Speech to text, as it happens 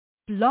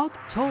Blog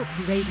Talk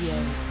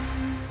Radio.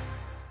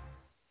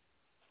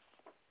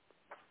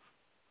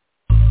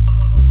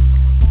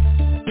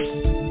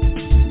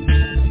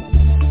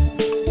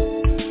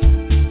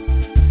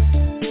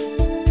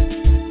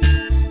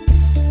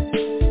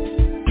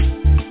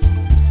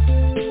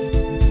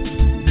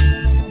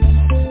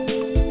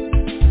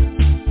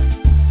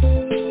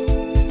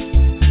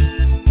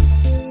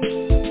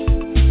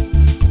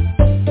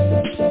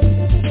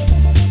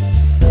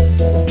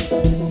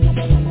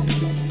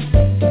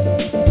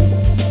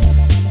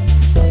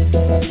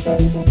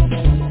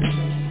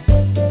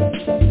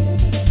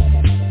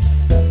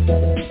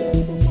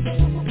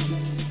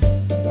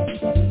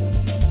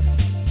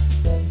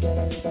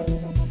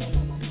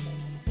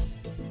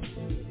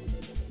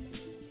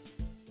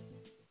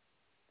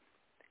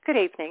 Good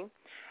evening.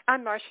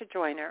 I'm Marsha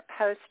Joyner,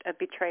 host of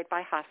Betrayed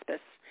by Hospice,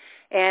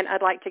 and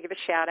I'd like to give a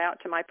shout-out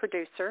to my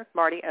producer,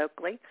 Marty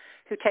Oakley,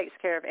 who takes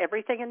care of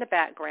everything in the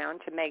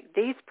background to make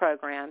these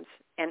programs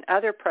and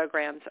other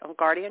programs on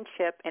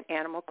guardianship and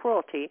animal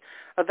cruelty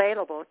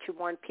available to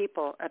warn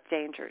people of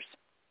dangers.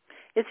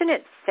 Isn't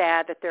it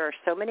sad that there are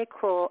so many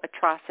cruel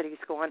atrocities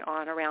going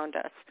on around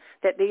us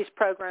that these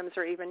programs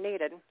are even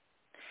needed?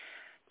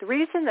 The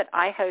reason that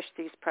I host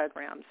these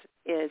programs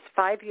is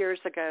 5 years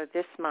ago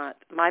this month,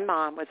 my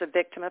mom was a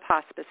victim of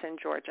hospice in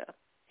Georgia.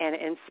 And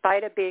in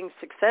spite of being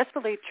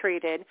successfully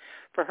treated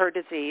for her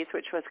disease,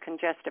 which was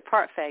congestive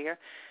heart failure,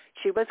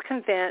 she was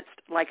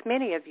convinced, like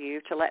many of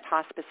you, to let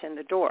hospice in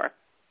the door.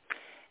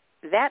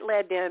 That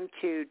led them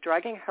to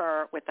drugging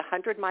her with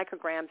 100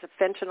 micrograms of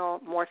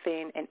fentanyl,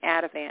 morphine, and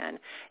Ativan.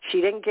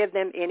 She didn't give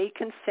them any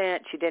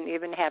consent. She didn't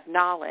even have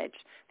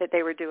knowledge that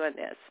they were doing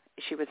this.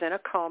 She was in a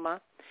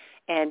coma.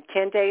 And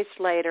 10 days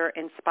later,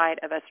 in spite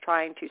of us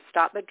trying to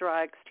stop the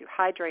drugs, to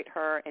hydrate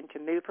her, and to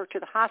move her to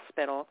the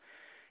hospital,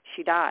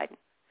 she died.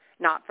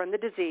 Not from the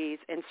disease,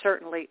 and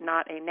certainly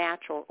not a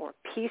natural or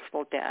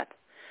peaceful death,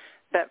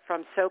 but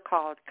from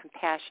so-called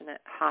compassionate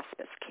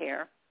hospice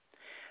care.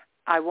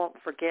 I won't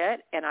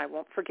forget, and I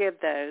won't forgive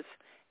those,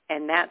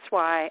 and that's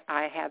why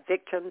I have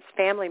victims,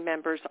 family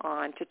members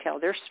on to tell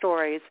their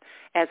stories,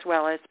 as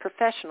well as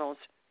professionals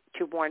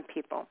to warn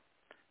people.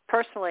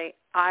 Personally,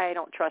 I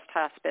don't trust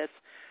hospice.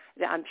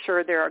 I'm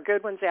sure there are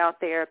good ones out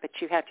there, but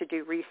you have to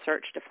do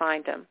research to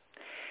find them.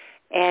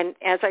 And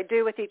as I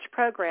do with each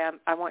program,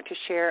 I want to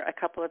share a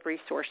couple of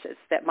resources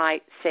that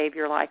might save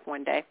your life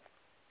one day.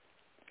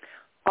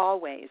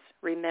 Always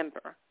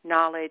remember,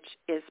 knowledge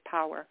is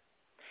power.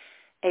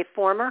 A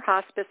former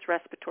hospice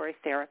respiratory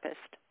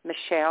therapist,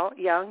 Michelle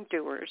Young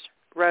Dewars,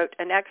 wrote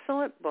an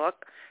excellent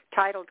book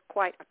titled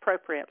quite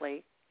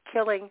appropriately,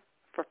 Killing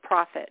for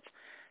Profit,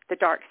 The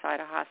Dark Side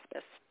of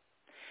Hospice.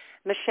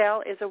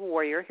 Michelle is a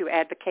warrior who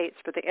advocates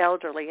for the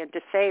elderly and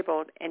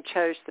disabled and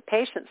chose the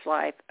patient's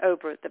life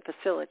over the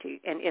facility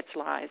and its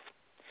lives.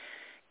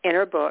 In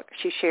her book,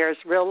 she shares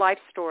real-life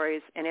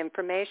stories and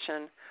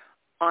information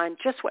on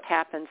just what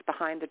happens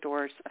behind the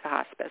doors of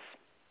hospice.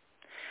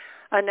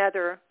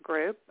 Another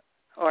group,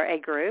 or a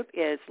group,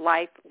 is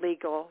Life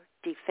Legal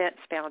Defense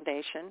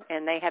Foundation,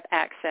 and they have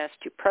access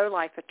to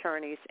pro-life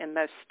attorneys in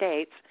most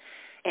states,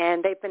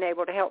 and they've been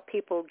able to help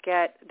people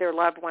get their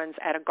loved ones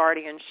out of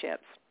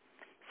guardianships.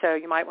 So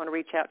you might want to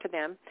reach out to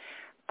them.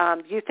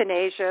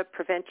 Euthanasia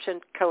Prevention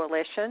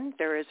Coalition,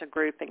 there is a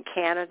group in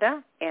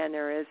Canada, and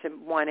there is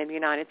one in the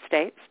United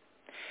States.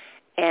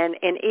 And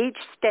in each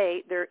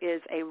state, there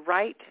is a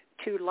Right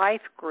to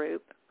Life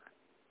group,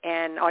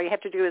 and all you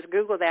have to do is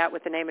Google that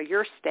with the name of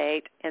your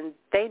state, and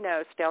they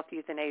know stealth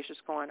euthanasia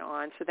is going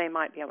on, so they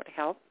might be able to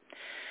help.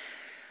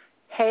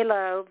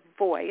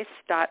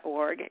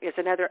 HaloVoice.org is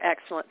another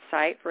excellent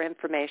site for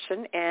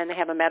information, and they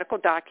have a medical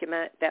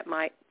document that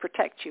might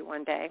protect you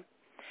one day.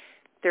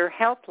 Their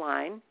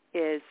helpline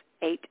is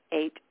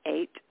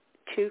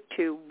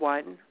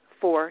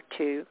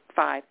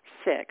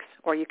 888-221-4256,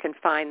 or you can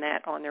find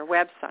that on their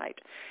website.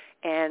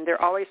 And they're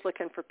always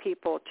looking for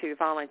people to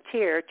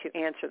volunteer to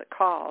answer the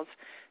calls.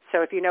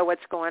 So if you know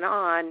what's going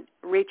on,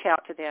 reach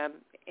out to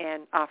them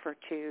and offer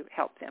to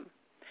help them.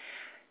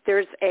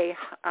 There's a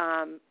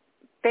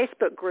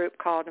Facebook group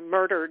called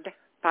Murdered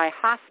by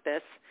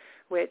Hospice,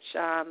 which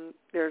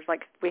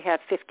we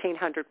have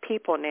 1,500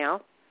 people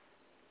now.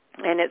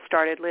 And it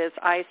started, Liz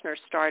Eisner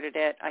started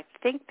it, I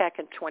think, back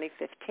in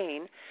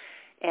 2015.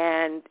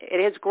 And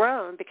it has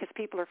grown because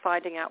people are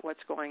finding out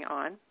what's going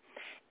on.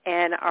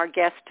 And our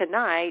guest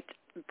tonight,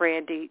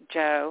 Brandy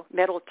Jo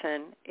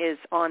Middleton, is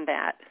on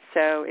that.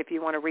 So if you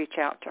want to reach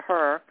out to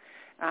her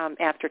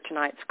after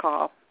tonight's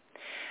call.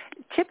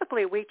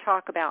 Typically, we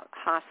talk about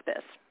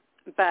hospice,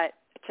 but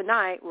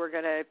tonight we're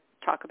going to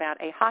talk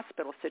about a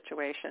hospital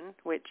situation,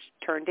 which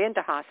turned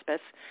into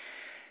hospice.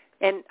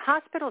 And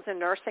hospitals and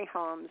nursing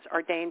homes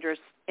are dangerous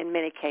in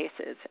many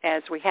cases,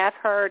 as we have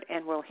heard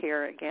and will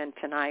hear again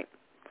tonight.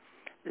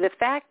 The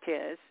fact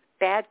is,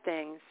 bad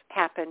things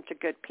happen to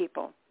good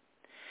people.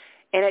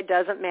 And it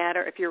doesn't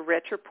matter if you're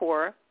rich or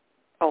poor,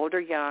 old or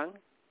young,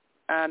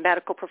 a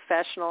medical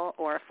professional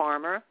or a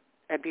farmer,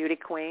 a beauty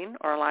queen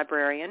or a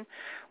librarian,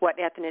 what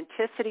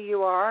ethnicity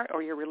you are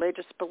or your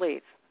religious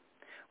belief.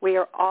 We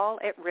are all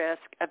at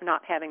risk of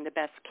not having the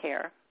best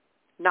care.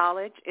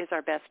 Knowledge is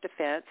our best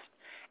defense,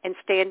 and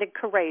standing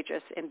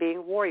courageous and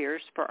being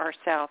warriors for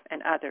ourselves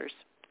and others.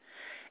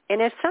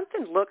 And if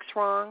something looks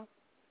wrong,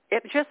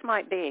 it just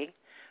might be.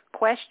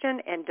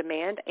 Question and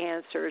demand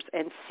answers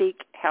and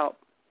seek help.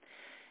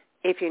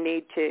 If you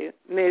need to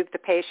move the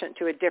patient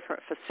to a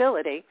different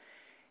facility,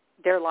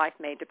 their life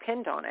may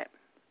depend on it.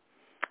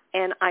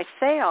 And I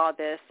say all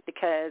this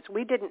because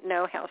we didn't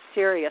know how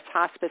serious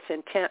hospice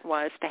intent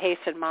was to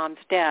hasten Mom's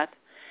death.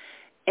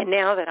 And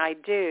now that I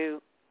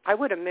do, I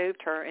would have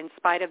moved her in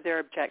spite of their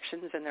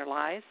objections and their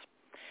lies.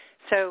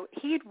 So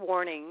heed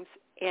warnings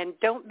and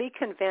don't be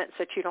convinced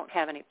that you don't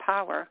have any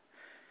power.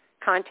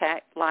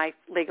 Contact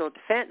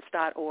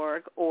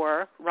lifelegaldefense.org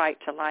or Right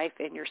to Life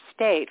in your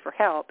state for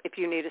help if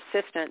you need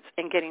assistance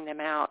in getting them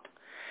out.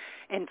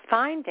 And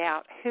find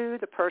out who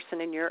the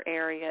person in your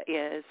area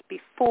is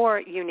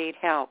before you need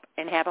help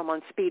and have them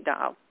on speed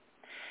dial.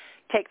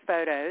 Take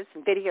photos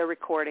and video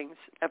recordings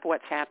of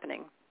what's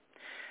happening.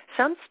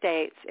 Some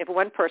states, if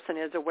one person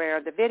is aware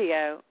of the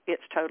video,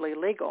 it's totally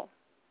legal.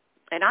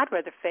 And I'd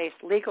rather face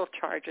legal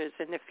charges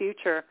in the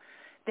future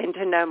than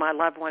to know my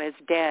loved one is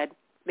dead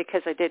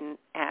because I didn't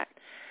act.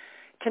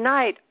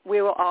 Tonight,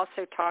 we will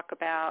also talk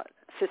about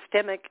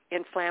systemic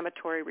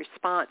inflammatory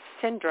response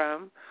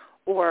syndrome,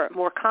 or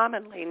more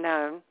commonly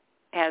known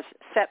as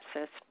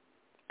sepsis,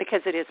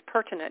 because it is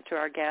pertinent to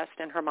our guest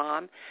and her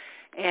mom.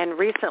 And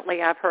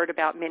recently, I've heard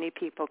about many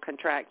people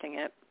contracting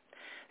it.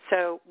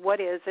 So what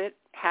is it?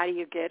 How do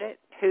you get it?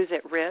 Who's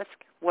at risk?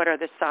 What are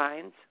the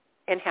signs?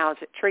 And how is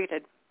it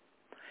treated?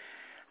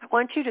 I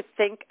want you to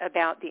think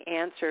about the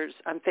answers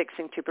I'm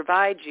fixing to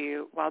provide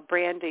you while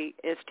Brandy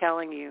is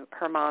telling you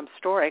her mom's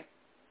story.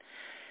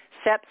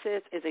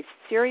 Sepsis is a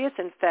serious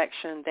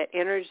infection that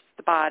enters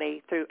the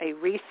body through a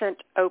recent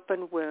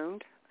open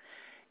wound.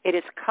 It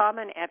is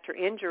common after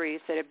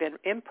injuries that have been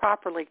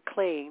improperly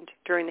cleaned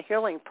during the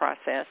healing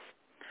process,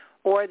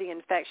 or the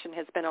infection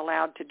has been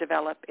allowed to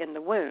develop in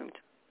the wound.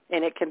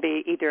 And it can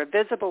be either a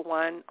visible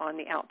one on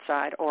the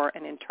outside or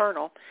an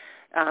internal,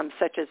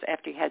 such as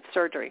after you had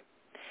surgery.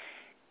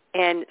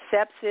 And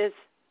sepsis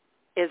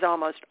is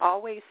almost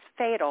always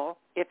fatal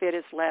if it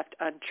is left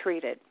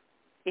untreated.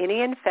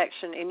 Any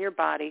infection in your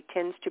body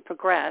tends to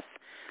progress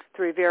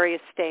through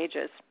various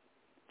stages.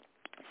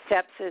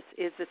 Sepsis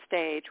is the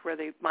stage where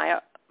the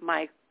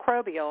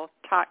microbial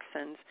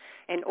toxins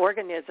and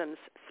organisms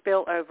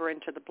spill over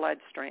into the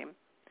bloodstream.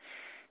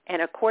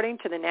 And according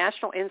to the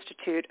National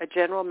Institute of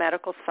General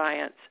Medical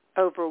Science,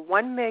 over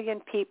 1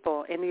 million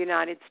people in the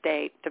United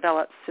States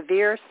develop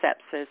severe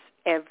sepsis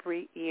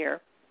every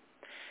year.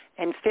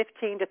 And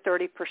 15 to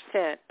 30%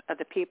 of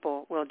the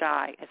people will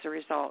die as a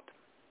result.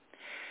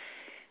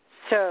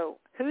 So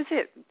who's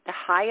at the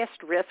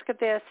highest risk of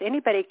this?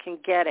 Anybody can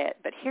get it,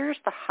 but here's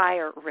the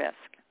higher risk.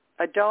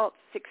 Adults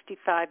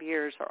 65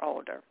 years or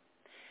older.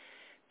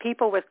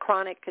 People with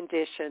chronic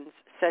conditions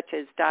such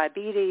as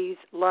diabetes,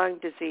 lung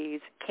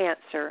disease,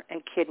 cancer,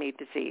 and kidney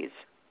disease.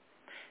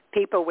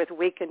 People with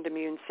weakened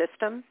immune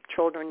system,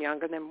 children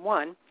younger than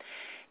 1.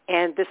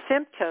 And the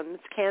symptoms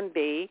can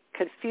be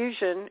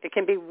confusion. It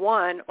can be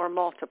one or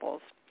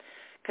multiples.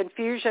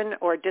 Confusion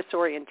or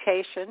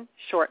disorientation,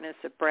 shortness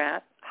of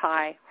breath,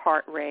 high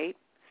heart rate,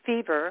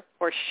 fever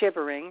or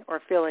shivering or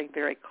feeling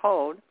very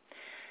cold,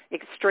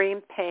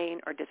 extreme pain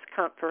or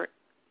discomfort,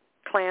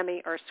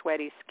 clammy or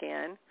sweaty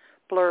skin,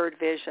 blurred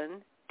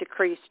vision,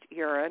 decreased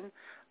urine,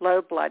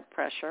 low blood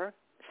pressure,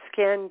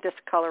 skin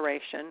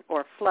discoloration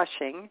or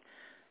flushing,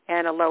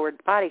 and a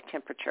lowered body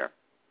temperature.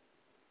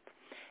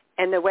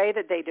 And the way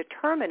that they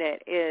determine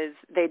it is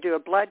they do a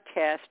blood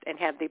test and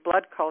have the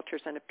blood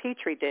cultures in a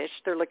petri dish.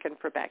 They're looking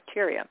for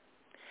bacteria.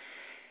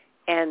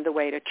 And the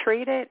way to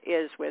treat it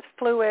is with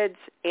fluids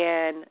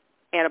and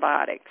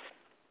antibiotics.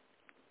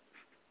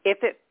 If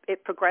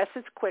it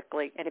progresses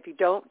quickly, and if you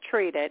don't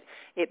treat it,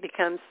 it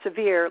becomes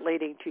severe,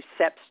 leading to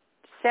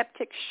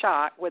septic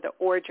shock where the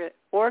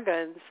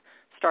organs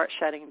start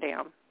shutting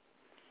down.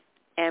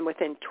 And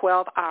within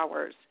 12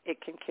 hours, it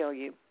can kill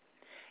you.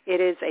 It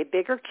is a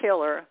bigger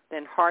killer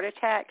than heart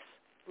attacks,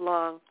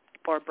 lung,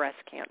 or breast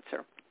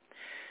cancer.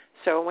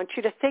 So I want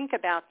you to think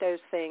about those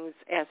things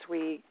as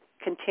we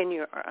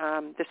continue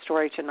the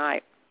story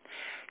tonight.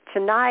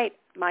 Tonight,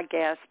 my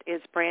guest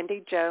is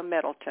Brandy Jo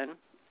Middleton,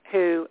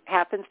 who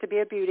happens to be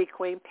a beauty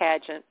queen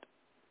pageant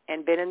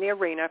and been in the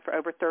arena for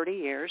over 30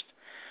 years.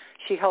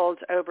 She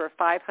holds over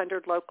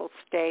 500 local,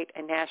 state,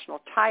 and national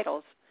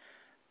titles,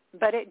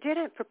 but it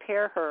didn't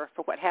prepare her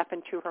for what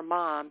happened to her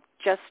mom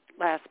just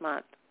last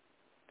month.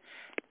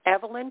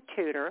 Evelyn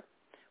Tutor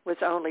was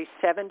only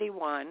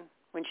 71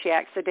 when she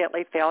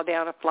accidentally fell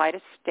down a flight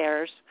of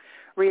stairs,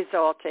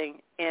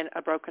 resulting in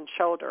a broken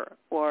shoulder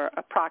or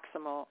a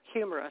proximal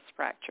humerus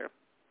fracture.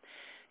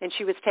 And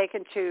she was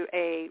taken to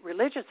a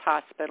religious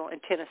hospital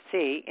in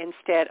Tennessee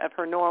instead of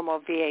her normal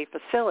VA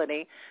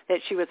facility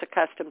that she was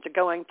accustomed to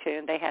going to,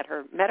 and they had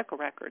her medical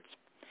records.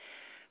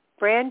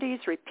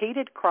 Brandy's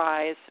repeated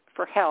cries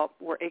for help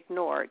were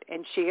ignored,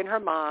 and she and her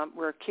mom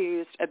were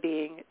accused of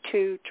being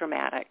too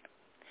dramatic.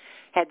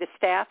 Had the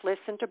staff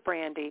listened to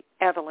Brandy,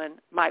 Evelyn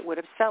would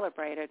have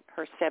celebrated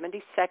her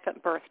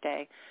 72nd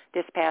birthday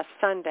this past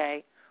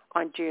Sunday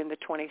on June the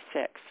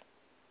 26th.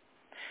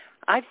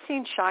 I've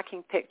seen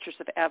shocking pictures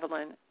of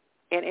Evelyn,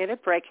 and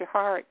it'd break your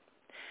heart.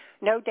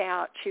 No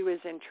doubt she was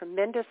in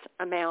tremendous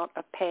amount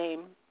of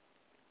pain,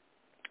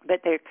 but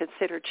they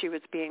considered she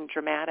was being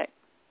dramatic.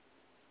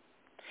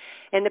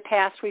 In the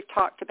past, we've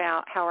talked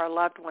about how our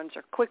loved ones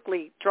are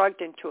quickly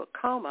drugged into a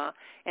coma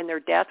and their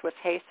death was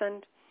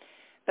hastened.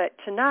 But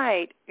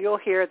tonight, you'll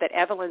hear that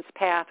Evelyn's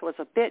path was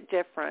a bit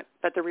different,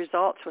 but the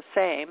results were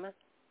same,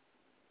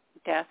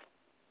 death.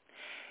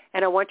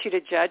 And I want you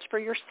to judge for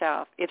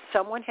yourself. If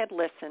someone had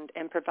listened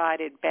and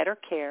provided better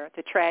care,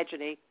 the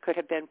tragedy could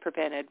have been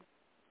prevented.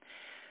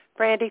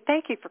 Brandy,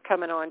 thank you for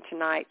coming on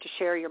tonight to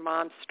share your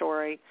mom's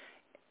story.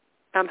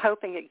 I'm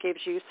hoping it gives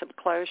you some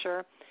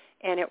closure,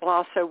 and it will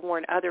also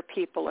warn other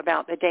people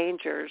about the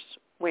dangers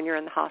when you're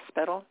in the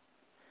hospital.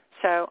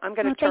 So I'm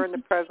going to turn the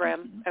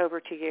program over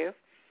to you.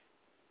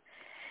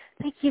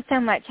 Thank you so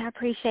much. I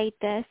appreciate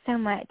this so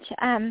much.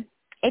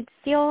 It's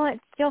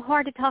still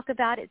hard to talk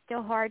about. It's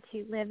still hard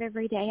to live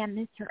every day. I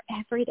miss her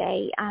every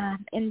day,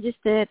 and just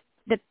the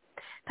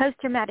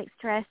post-traumatic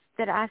stress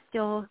that I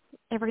still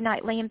every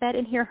night lay in bed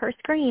and hear her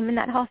scream in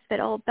that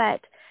hospital. But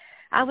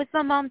I was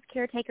my mom's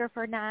caretaker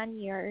for 9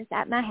 years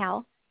at my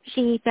house.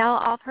 She fell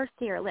off her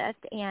stair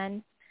lift,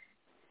 and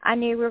I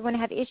knew we were going to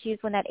have issues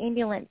when that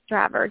ambulance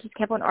driver just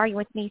kept on arguing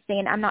with me,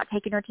 saying I'm not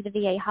taking her to the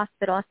VA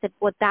hospital. I said,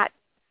 well, that's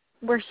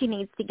where she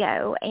needs to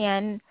go.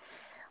 And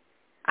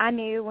I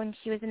knew when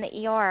she was in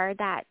the ER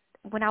that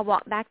when I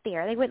walked back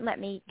there, they wouldn't let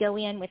me go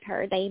in with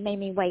her. They made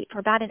me wait for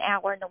about an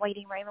hour in the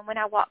waiting room. And when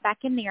I walked back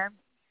in there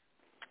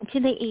to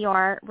the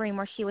ER room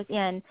where she was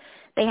in,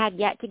 they had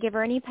yet to give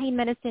her any pain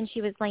medicine.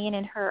 She was laying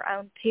in her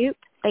own poop.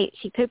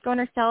 She pooped on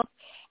herself.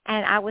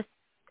 And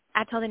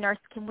I told the nurse,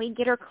 can we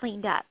get her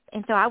cleaned up?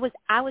 And so I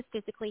was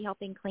physically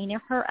helping clean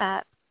her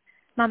up.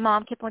 My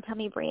mom kept on telling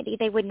me, Brandy,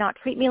 they would not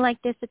treat me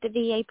like this at the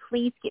VA.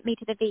 Please get me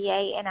to the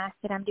VA. And I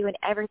said, I'm doing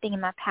everything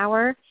in my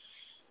power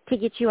to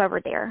get you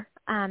over there.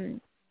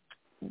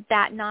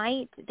 That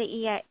night,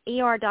 the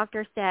ER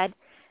doctor said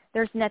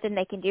there's nothing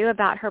they can do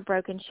about her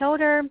broken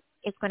shoulder.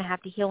 It's going to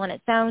have to heal on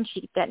its own.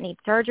 She doesn't need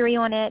surgery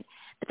on it.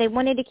 But they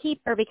wanted to keep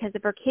her because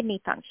of her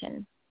kidney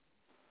function.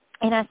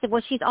 And I said,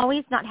 well, she's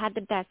always not had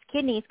the best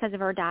kidneys because of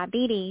her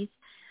diabetes,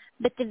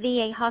 but the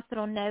VA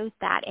hospital knows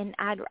that, and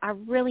I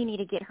really need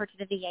to get her to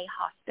the VA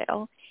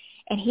hospital.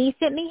 And he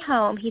sent me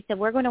home. He said,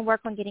 we're going to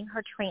work on getting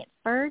her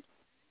transferred.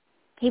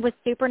 He was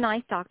super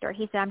nice doctor.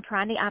 He said, I'm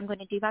going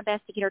to do my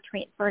best to get her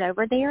transferred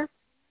over there.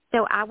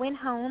 So I went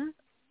home,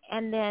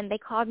 and then they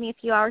called me a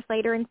few hours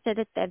later and said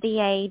that the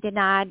VA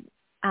denied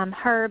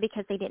her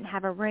because they didn't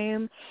have a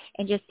room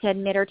and just to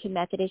admit her to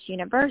Methodist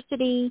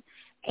University,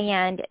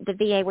 and the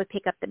VA would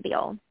pick up the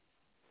bill.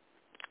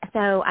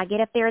 So I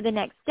get up there the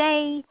next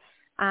day.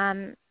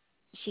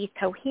 She's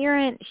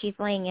coherent. She's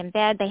laying in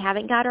bed. They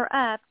haven't got her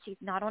up. She's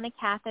not on a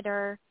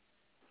catheter.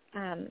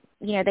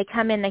 They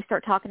come in, they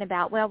start talking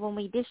about, well, when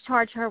we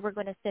discharge her, we're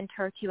going to send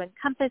her to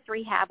Encompass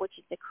Rehab, which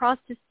is across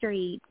the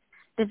street.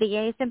 The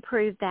VA has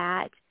improved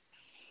that.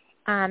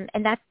 And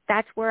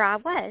that's where I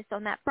was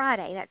on that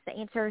Friday. That's the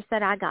answers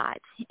that I got.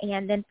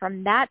 And then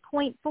from that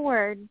point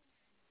forward,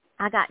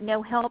 I got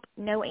no help,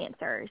 no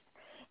answers.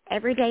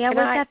 Every day I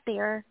was up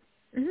there.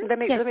 Mm-hmm. Let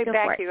me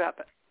back you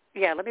up.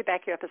 Yeah, let me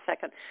back you up a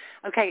second.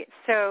 Okay,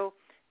 so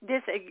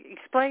this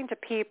explain to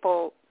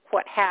people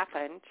what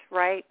happened,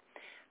 right?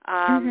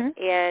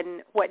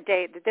 And what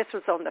day. This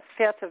was on the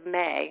 5th of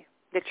May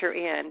that you're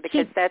in,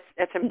 because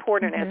that's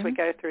important as we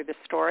go through the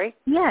story.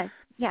 Yes.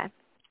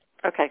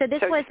 Okay, so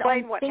this was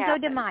on what Cinco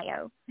happened. de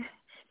Mayo.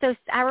 So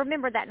I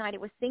remember that night.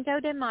 It was Cinco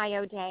de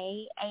Mayo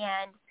day,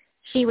 and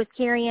she was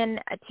carrying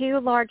 2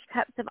 large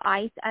cups of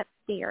ice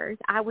upstairs.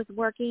 I was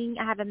working.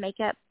 I have a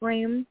makeup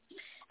room.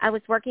 I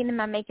was working in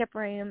my makeup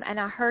room, and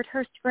I heard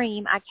her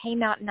scream. I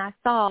came out, and I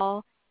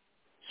saw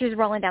she was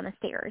rolling down the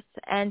stairs.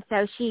 And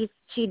so she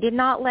did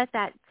not let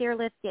that stair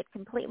lift get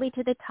completely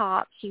to the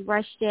top. She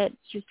rushed it.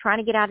 She was trying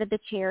to get out of the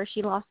chair.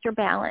 She lost her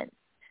balance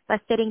by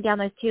sitting down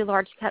those 2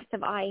 large cups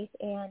of ice,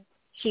 and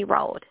she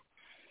rolled.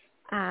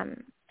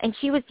 And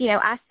she was,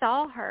 I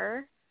saw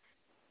her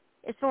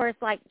as far as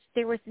like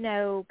there was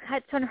no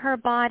cuts on her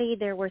body.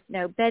 There was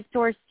no bed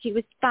sores. She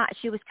was fine.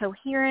 She was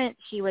coherent.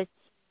 She was,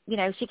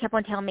 she kept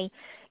on telling me,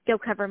 go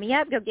cover me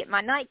up, go get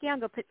my nightgown,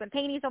 go put some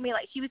panties on me.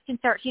 Like, she was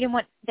concerned. She didn't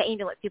want the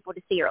ambulance people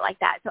to see her like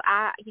that. So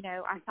I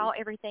saw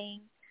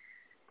everything.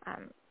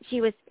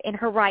 She was in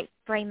her right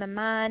frame of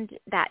mind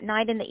that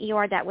night in the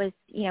ER. That was,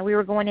 we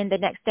were going in the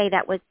next day.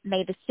 That was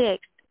May the 6th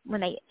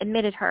when they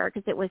admitted her,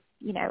 because it was,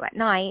 at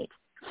night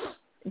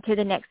to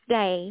the next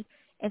day.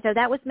 And so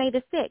that was May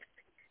the 6th.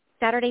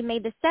 Saturday, May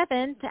the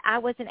 7th, I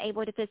wasn't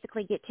able to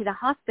physically get to the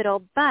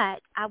hospital,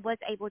 but I was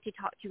able to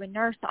talk to a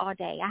nurse all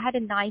day. I had a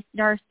nice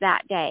nurse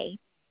that day.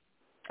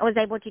 I was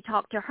able to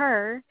talk to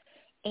her,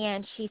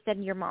 and she said,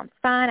 your mom's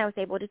fine. I was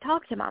able to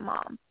talk to my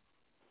mom.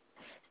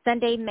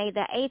 Sunday, May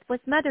the 8th was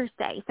Mother's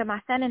Day, so my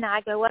son and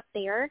I go up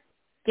there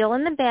still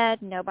in the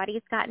bed.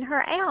 Nobody's gotten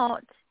her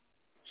out.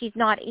 She's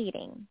not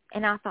eating.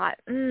 And I thought,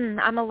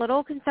 I'm a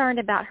little concerned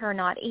about her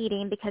not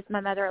eating because my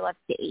mother loves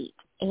to eat.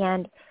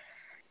 And,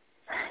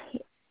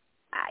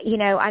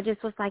 I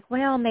just was like,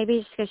 well, maybe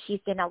it's because she's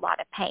in a lot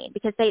of pain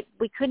because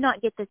we could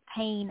not get this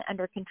pain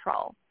under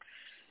control.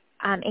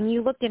 And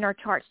you looked in her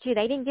charts, too.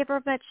 They didn't give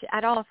her much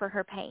at all for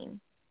her pain.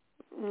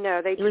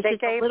 No, they it was they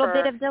just gave a little her,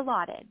 bit of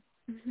Dilaudid.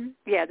 Mm-hmm.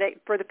 Yeah,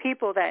 for the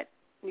people that,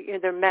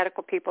 the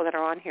medical people that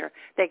are on here,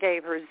 they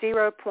gave her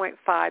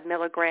 0.5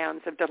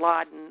 milligrams of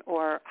Dilaudid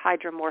or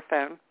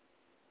hydromorphone.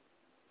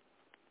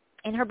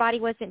 And her body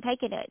wasn't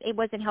taking it. It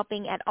wasn't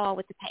helping at all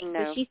with the pain.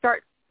 No. So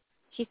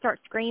she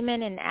starts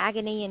screaming in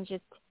agony, and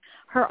just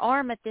her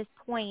arm at this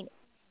point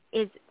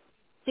is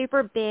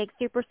super big,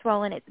 super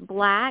swollen. It's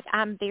black.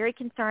 I'm very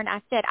concerned.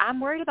 I said, I'm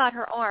worried about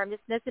her arm. This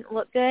doesn't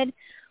look good.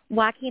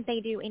 Why can't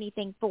they do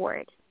anything for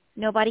it?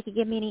 Nobody could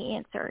give me any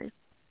answers.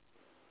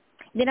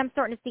 Then I'm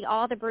starting to see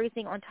all the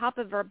bruising on top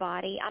of her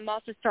body. I'm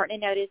also starting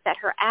to notice that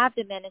her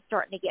abdomen is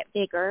starting to get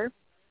bigger.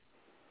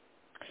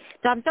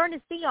 So I'm starting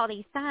to see all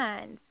these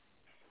signs.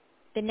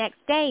 The next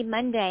day,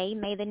 Monday,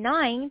 May the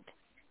 9th,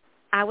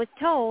 I was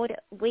told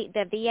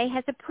the VA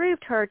has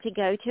approved her to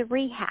go to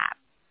rehab.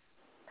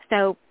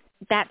 So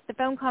that's the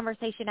phone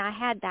conversation I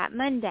had that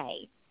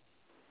Monday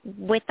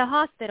with the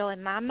hospital.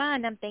 In my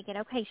mind, I'm thinking,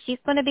 okay, she's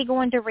going to be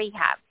going to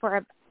rehab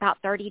for about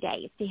 30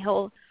 days to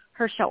heal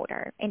her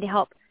shoulder and to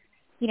help,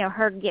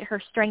 her get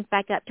her strength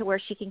back up to where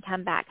she can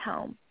come back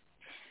home.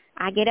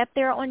 I get up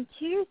there on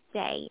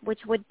Tuesday, which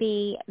would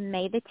be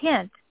May the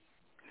 10th.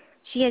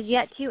 She has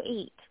yet to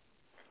eat.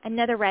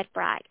 Another red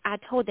flag. I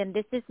told them,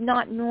 this is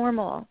not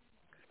normal.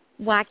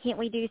 Why can't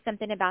we do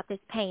something about this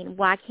pain?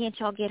 Why can't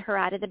y'all get her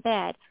out of the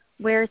bed?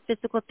 Where's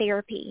physical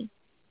therapy?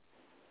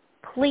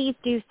 Please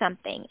do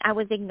something. I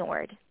was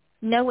ignored.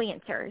 No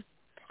answers.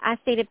 I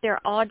stayed up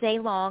there all day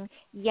long,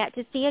 yet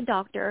to see a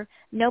doctor.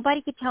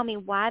 Nobody could tell me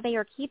why they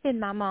are keeping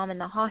my mom in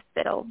the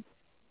hospital.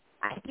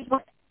 I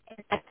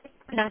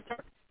asked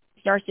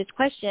nurses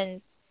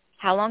questions.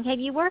 How long have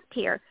you worked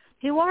here?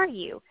 Who are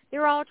you?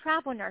 They're all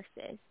travel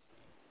nurses.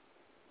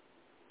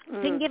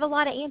 Couldn't give a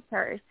lot of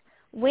answers.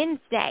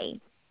 Wednesday,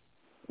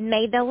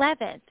 May the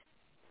 11th,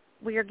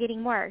 we are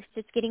getting worse.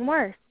 It's getting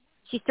worse.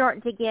 She's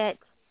starting to get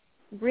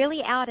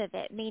really out of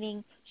it,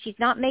 meaning she's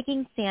not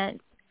making sense.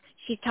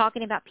 She's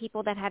talking about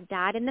people that have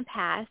died in the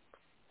past.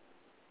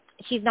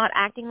 She's not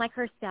acting like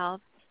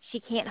herself. She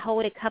can't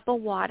hold a cup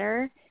of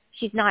water.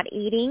 She's not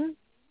eating.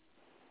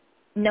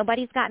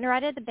 Nobody's gotten her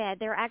out of the bed.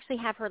 They actually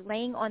have her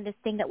laying on this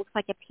thing that looks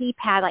like a pee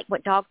pad, like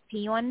what dogs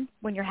pee on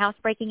when you're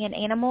housebreaking an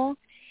animal,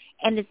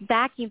 and this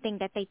vacuum thing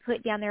that they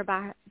put down there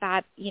by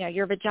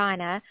your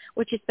vagina,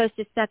 which is supposed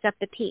to suck up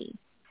the pee.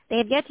 They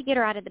have yet to get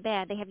her out of the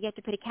bed. They have yet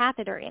to put a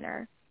catheter in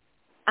her.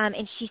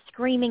 And she's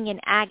screaming in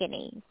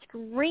agony,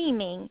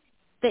 screaming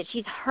that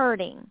she's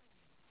hurting,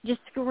 just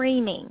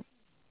screaming.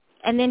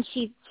 And then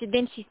she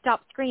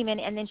stops screaming,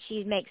 and then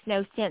she makes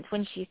no sense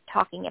when she's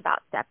talking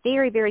about stuff.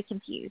 Very, very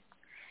confused.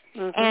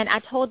 Mm-hmm. And I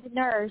told the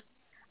nurse,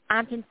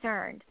 I'm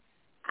concerned.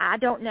 I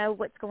don't know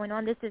what's going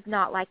on. This is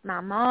not like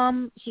my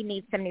mom. She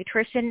needs some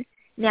nutrition.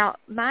 Now,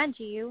 mind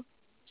you,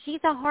 she's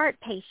a heart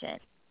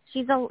patient.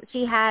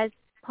 She has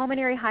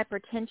pulmonary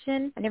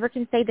hypertension. I never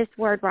can say this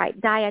word right.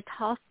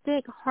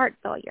 Diastolic heart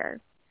failure.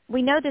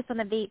 We know this from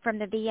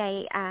the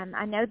VA.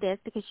 I know this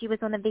because she was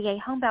on the VA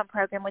homebound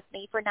program with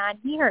me for 9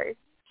 years.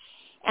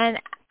 And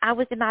I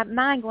was in my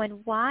mind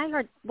going, why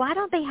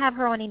don't they have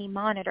her on any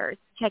monitors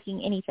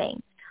checking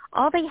anything?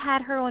 All they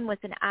had her on was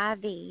an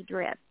IV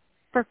drip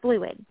for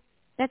fluid.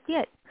 That's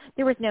it.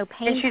 There was no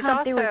pain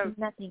pump. There was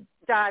nothing.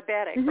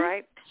 Diabetic, mm-hmm.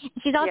 right?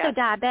 She's also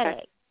diabetic.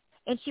 Okay.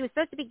 And she was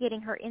supposed to be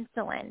getting her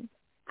insulin.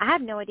 I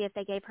have no idea if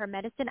they gave her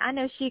medicine. I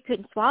know she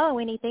couldn't swallow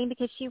anything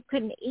because she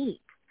couldn't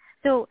eat.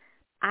 So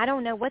I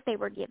don't know what they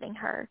were giving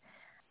her.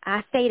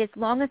 I stayed as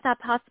long as I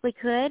possibly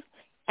could,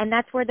 and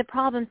that's where the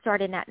problem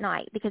started that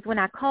night, because when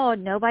I called,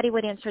 nobody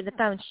would answer the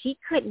phone. She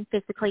couldn't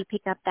physically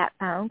pick up that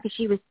phone because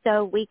she was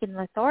so weak and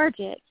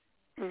lethargic.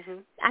 Mm-hmm.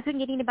 I couldn't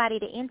get anybody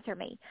to answer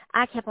me.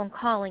 I kept on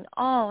calling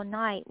all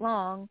night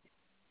long.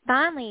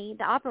 Finally,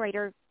 the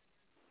operator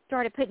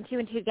started putting two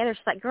and two together.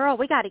 She's like, girl,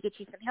 we got to get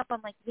you some help.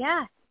 I'm like,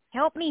 yeah,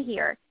 help me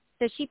here.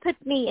 So she put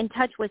me in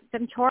touch with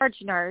some charge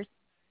nurse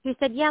who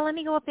said, yeah, let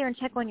me go up there and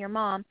check on your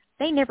mom.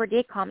 They never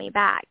did call me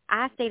back.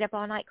 I stayed up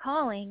all night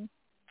calling.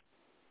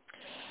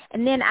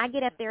 And then I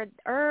get up there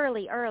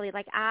early.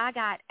 Like I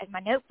got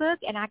my notebook,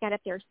 and I got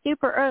up there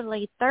super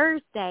early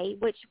Thursday,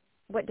 which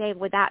what day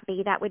would that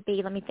be? That would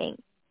be, let me think.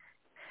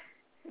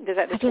 Is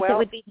that the 12th? I guess it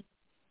would be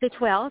the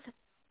 12th.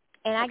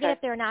 And I Okay. get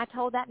up there, and I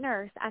told that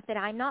nurse, I said,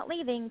 I'm not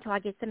leaving until I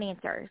get some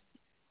answers.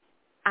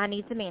 I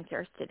need some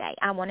answers today.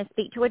 I want to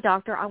speak to a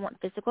doctor. I want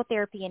physical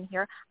therapy in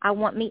here. I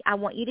want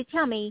you to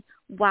tell me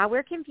why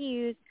we're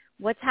confused,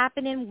 what's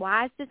happening,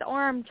 why is this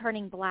arm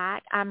turning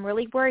black. I'm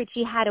really worried.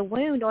 She had a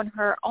wound on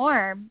her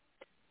arm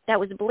that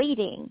was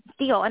bleeding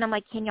still. And I'm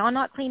like, can y'all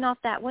not clean off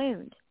that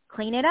wound?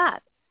 Clean it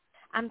up.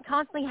 I'm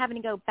constantly having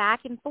to go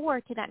back and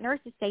forth to that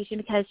nurse's station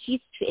because she's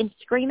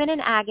screaming in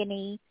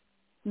agony.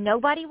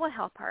 Nobody will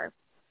help her.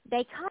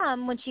 They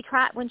come when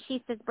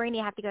she says, Brandy,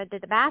 I have to go to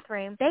the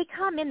bathroom. They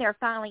come in there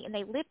finally, and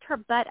they lift her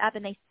butt up,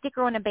 and they stick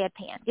her on a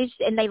bedpan,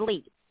 and they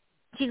leave.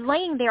 She's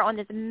laying there on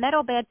this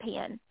metal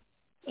bedpan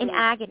in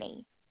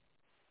agony.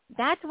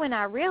 That's when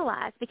I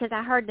realized, because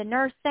I heard the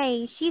nurse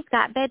say she's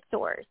got bed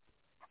sores.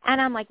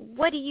 And I'm like,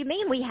 what do you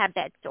mean we have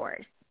bed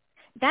sores?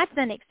 That's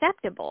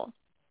unacceptable.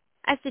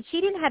 I said,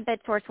 she didn't have bed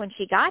sores when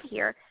she got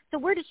here, so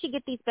where did she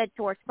get these bed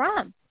sores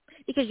from?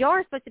 Because y'all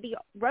are supposed to be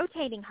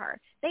rotating her.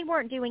 They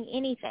weren't doing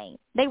anything.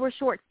 They were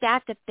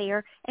short-staffed up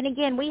there. And,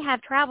 again, we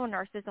have travel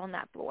nurses on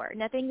that floor.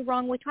 Nothing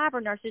wrong with travel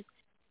nurses,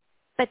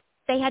 but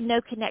they had no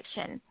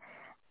connection.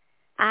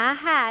 I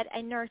had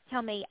a nurse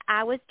tell me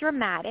I was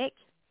dramatic.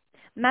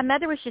 My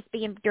mother was just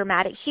being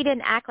dramatic. She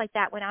didn't act like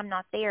that when I'm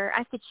not there.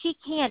 I said, she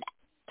can't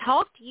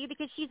talk to you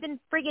because she's in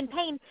friggin'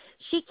 pain.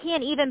 She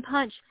can't even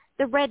punch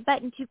the red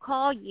button to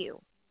call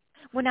you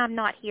when I'm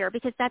not here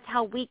because that's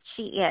how weak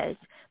she is.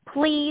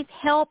 Please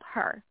help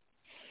her.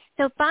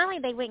 So finally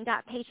they went and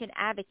got patient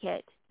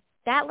advocate.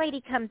 That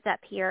lady comes up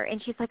here,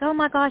 and she's like, oh,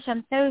 my gosh,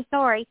 I'm so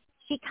sorry.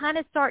 She kind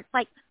of starts,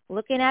 like,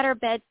 looking at her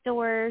bed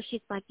sores.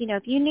 She's like,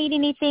 if you need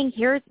anything,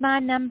 here's my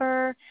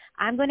number.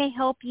 I'm going to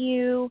help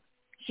you.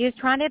 She was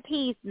trying to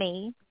appease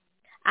me.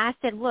 I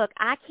said, look,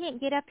 I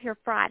can't get up here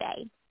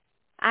Friday.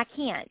 I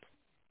can't.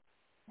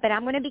 But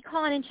I'm going to be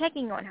calling and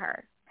checking on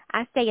her.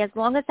 I stay as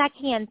long as I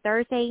can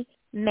Thursday,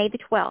 May the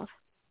 12th.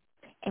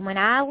 And when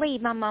I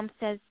leave, my mom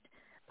says,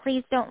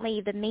 please don't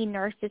leave. The mean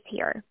nurse is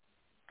here.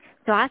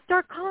 So I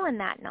start calling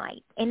that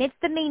night. And it's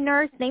the mean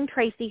nurse named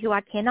Tracy who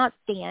I cannot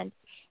stand.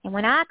 And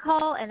when I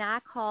call and I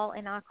call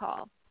and I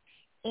call,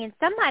 and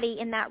somebody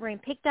in that room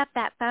picked up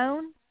that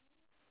phone,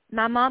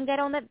 my mom got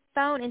on the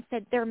phone and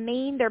said, they're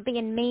mean, they're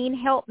being mean,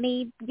 help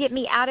me, get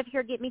me out of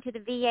here, get me to the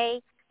VA.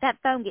 That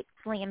phone gets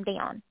slammed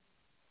down.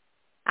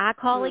 I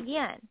call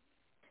again.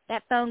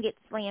 That phone gets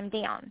slammed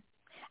down.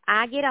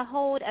 I get a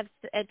hold of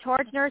a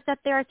charge nurse up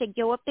there. I said,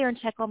 go up there and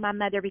check on my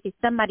mother because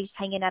somebody's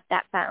hanging up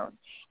that phone.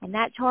 And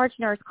that charge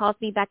nurse calls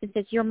me back and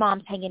says, your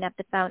mom's hanging up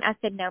the phone. I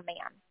said, no,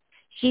 ma'am.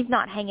 She's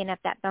not hanging up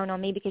that phone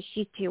on me because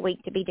she's too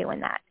weak to be doing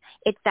that.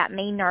 It's that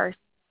mean nurse,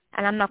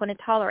 and I'm not going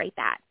to tolerate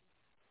that.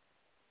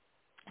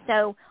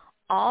 So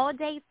all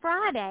day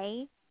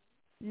Friday,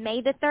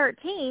 May the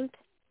 13th,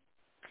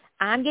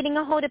 I'm getting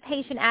a hold of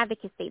patient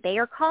advocacy. They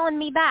are calling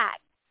me back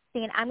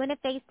saying, I'm going to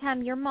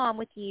FaceTime your mom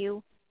with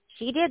you.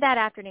 She did that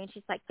afternoon.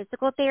 She's like,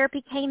 physical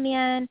therapy came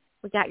in.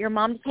 We got your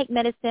mom to take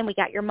medicine. We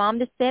got your mom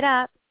to sit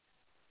up.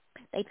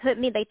 They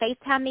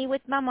FaceTime me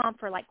with my mom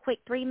for like quick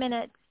 3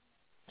 minutes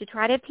to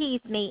try to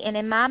appease me. And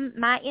in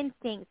my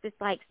instincts, it's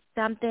like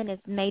something is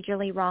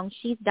majorly wrong.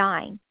 She's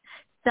dying.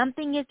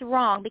 Something is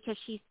wrong because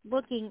she's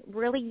looking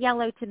really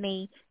yellow to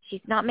me.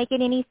 She's not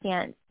making any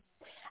sense.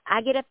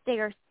 I get up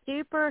there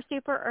super,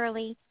 super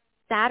early,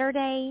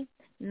 Saturday,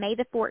 May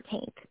the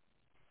 14th.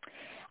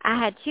 I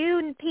had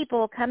 2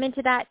 people come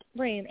into that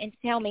room and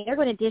tell me they're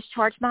going to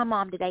discharge my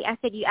mom today. I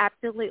said, you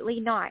absolutely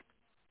not.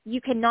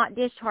 You cannot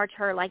discharge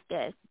her like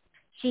this.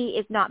 She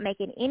is not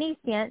making any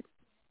sense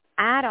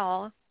at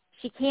all.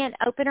 She can't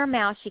open her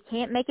mouth. She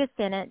can't make a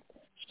sentence.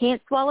 She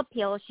can't swallow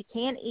pills. She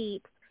can't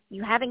eat.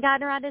 You haven't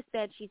gotten her out of this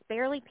bed. She's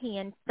barely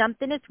peeing.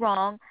 Something is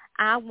wrong.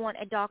 I want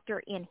a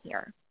doctor in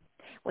here.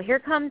 Well, here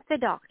comes the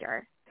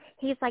doctor.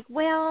 He's like,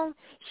 well,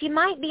 she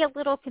might be a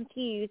little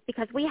confused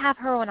because we have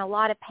her on a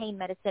lot of pain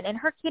medicine, and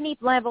her kidney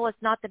level is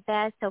not the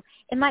best, so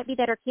it might be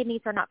that her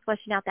kidneys are not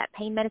flushing out that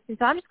pain medicine,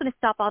 so I'm just going to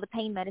stop all the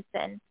pain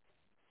medicine.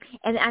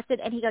 And I said,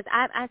 and he goes,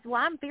 I said,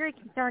 well, I'm very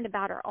concerned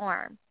about her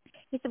arm.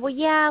 He said, well,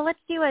 yeah, let's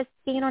do a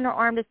scan on her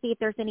arm to see if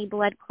there's any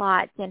blood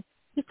clots. And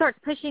he starts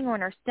pushing on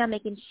her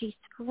stomach, and she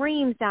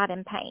screams out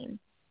in pain.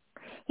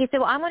 He said,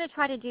 well, I'm going to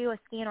try to do a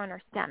scan on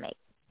her stomach.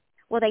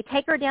 Well, they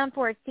take her down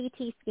for a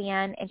CT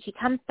scan, and she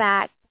comes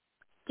back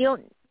still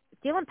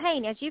in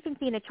pain. As you can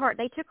see in the chart,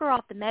 they took her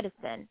off the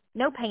medicine,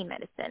 no pain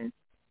medicine.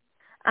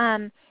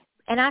 And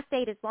I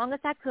stayed as long as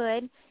I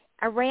could.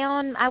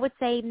 Around, I would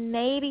say,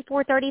 maybe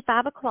 4:30,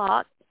 5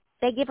 o'clock,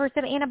 they give her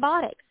some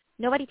antibiotics.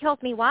 Nobody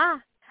tells me why.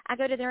 I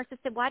go to the nurse and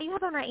said, why do you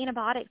have on her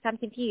antibiotics? I'm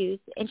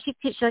confused. And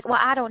she's like, well,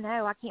 I don't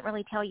know. I can't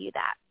really tell you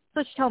that.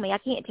 So she told me, I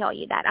can't tell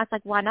you that. I was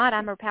like, why not?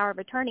 I'm her power of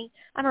attorney.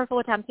 I'm her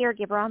full-time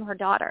caregiver. I'm her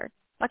daughter.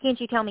 Why can't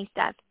you tell me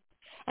stuff?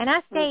 And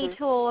I stayed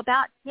till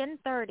about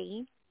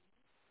 10:30,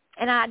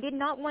 and I did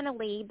not want to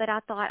leave, but I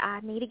thought I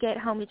need to get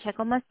home to check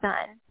on my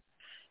son.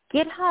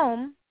 Get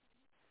home,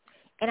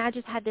 and I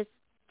just had this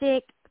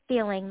sick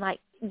feeling like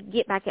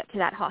get back up to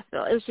that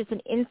hospital. It was just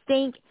an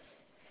instinct.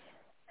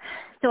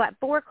 So at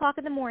 4 o'clock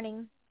in the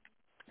morning,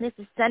 this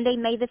is Sunday,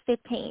 May the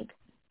 15th,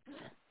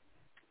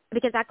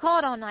 because I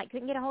called all night,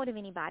 couldn't get a hold of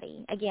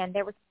anybody. Again,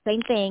 there was the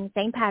same thing,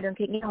 same pattern,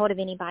 couldn't get a hold of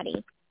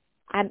anybody.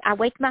 I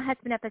waked my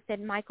husband up and said,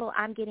 Michael,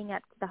 I'm getting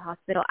up to the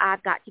hospital.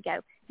 I've got to go.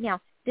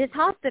 Now, this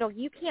hospital,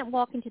 you can't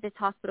walk into this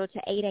hospital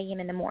till 8 a.m.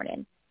 in the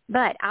morning.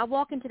 But I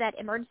walk into that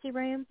emergency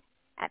room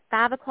at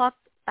 5 o'clock,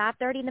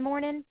 5:30 in the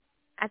morning.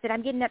 I said,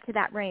 I'm getting up to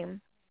that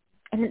room.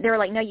 And they were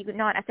like, no, you're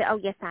not. I said, oh,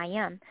 yes, I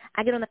am.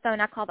 I get on the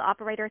phone. I call the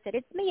operator. I said,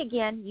 it's me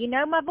again. You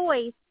know my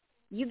voice.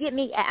 You get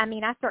me,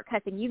 I start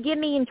cussing. You get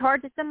me in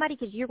charge of somebody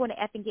because you're going to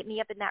effing get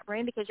me up in that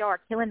room because y'all are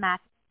killing my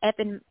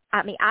effing,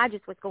 I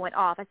just was going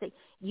off. I said,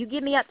 you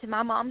get me up to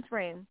my mom's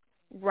room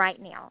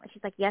right now. And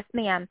she's like, yes,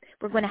 ma'am.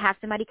 We're going to have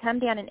somebody come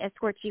down and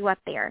escort you up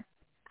there.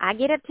 I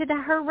get up to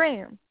her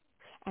room,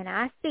 and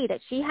I see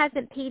that she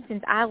hasn't peed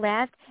since I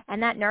left,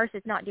 and that nurse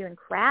is not doing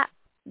crap,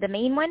 the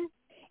mean one.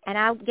 And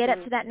I get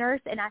up to that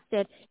nurse, and I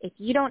said, if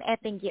you don't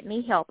effing get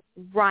me help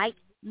right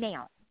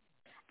now,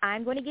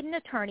 I'm going to get an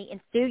attorney and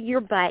sue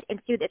your butt and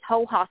sue this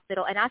whole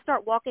hospital. And I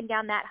start walking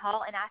down that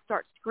hall, and I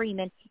start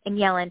screaming and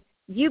yelling,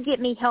 you get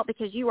me help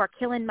because you are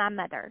killing my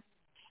mother.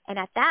 And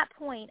at that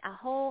point, a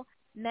whole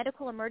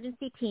medical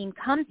emergency team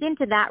comes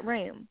into that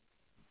room,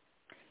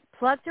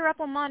 plugs her up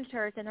on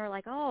monitors, and they're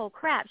like, oh,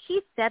 crap,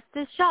 she's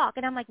sepsis shock.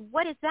 And I'm like,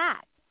 what is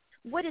that?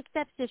 What is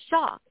sepsis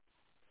shock?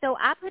 So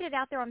I put it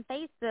out there on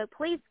Facebook,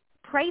 please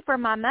pray for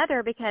my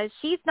mother because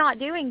she's not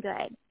doing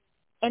good.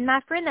 And my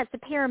friend that's a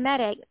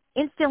paramedic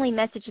instantly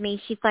messaged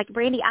me. She's like,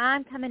 Brandy,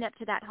 I'm coming up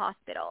to that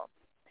hospital.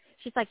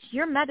 She's like,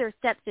 your mother's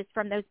sepsis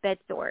from those bed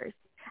sores.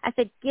 I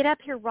said, get up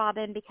here,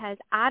 Robin, because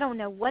I don't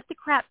know what the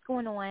crap's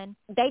going on.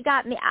 They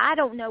got me. I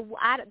don't know.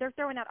 They're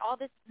throwing out all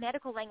this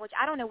medical language.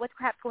 I don't know what the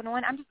crap's going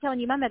on. I'm just telling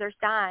you, my mother's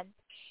dying.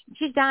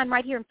 She's dying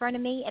right here in front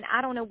of me, and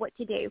I don't know what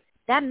to do.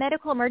 That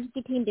medical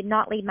emergency team did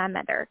not leave my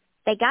mother.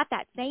 They got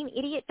that same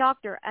idiot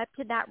doctor up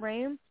to that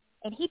room,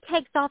 and he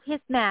takes off his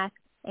mask,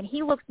 and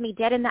he looks me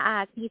dead in the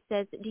eyes. He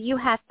says, do you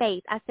have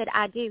faith? I said,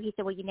 I do. He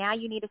said, well, now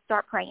you need to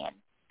start praying.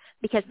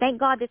 Because thank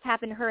God this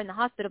happened to her in the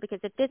hospital, because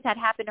if this had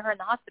happened to her in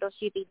the hospital,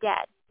 she'd be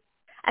dead.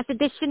 I said,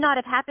 this should not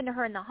have happened to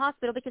her in the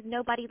hospital because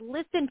nobody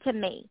listened to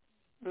me.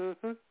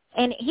 Mm-hmm.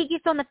 And he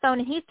gets on the phone,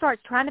 and he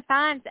starts trying to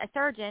find a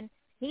surgeon.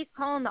 He's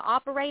calling the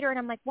operator, and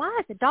I'm like, why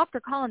is the doctor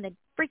calling the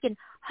freaking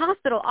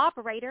hospital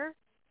operator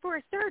for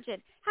a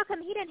surgeon? How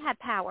come he didn't have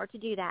power to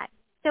do that?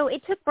 So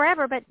it took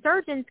forever, but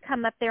surgeons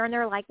come up there, and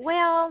they're like,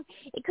 well,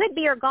 it could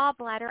be her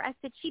gallbladder. I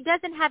said, she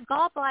doesn't have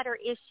gallbladder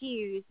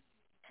issues.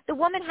 The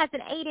woman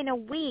hasn't ate in a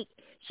week.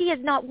 She has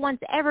not once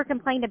ever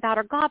complained about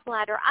her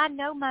gallbladder. I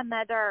know my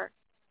mother.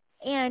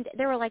 And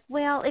they were like,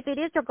 well, if it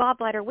is her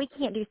gallbladder, we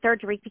can't do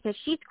surgery because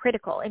she's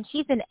critical, and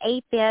she's an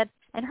AFib,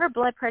 and her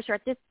blood pressure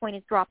at this point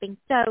is dropping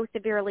so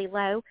severely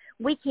low.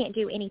 We can't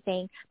do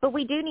anything, but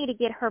we do need to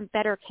get her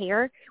better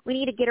care. We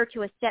need to get her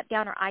to a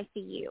step-down or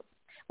ICU.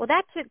 Well,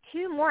 that took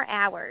 2 more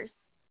hours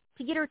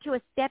to get her to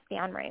a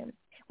step-down room.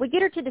 We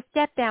get her to the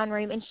step-down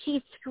room, and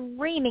she's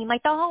screaming,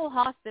 like the whole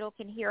hospital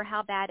can hear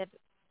how bad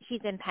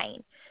she's in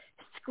pain,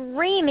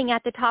 screaming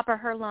at the top of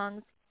her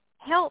lungs,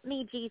 help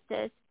me,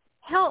 Jesus.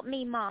 Help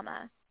me,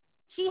 Mama.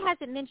 She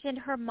hasn't mentioned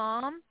her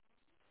mom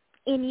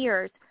in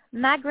years.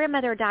 My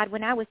grandmother died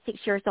when I was 6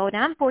 years old,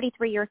 and I'm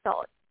 43 years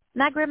old.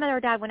 My grandmother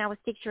died when I was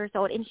 6 years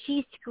old, and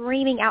she's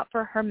screaming out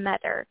for her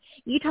mother.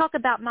 You talk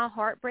about my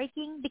heart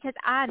breaking because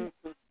I'm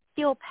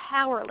still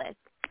powerless.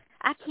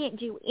 I can't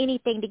do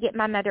anything to get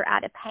my mother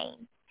out of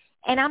pain.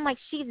 And I'm like,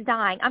 she's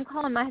dying. I'm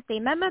calling my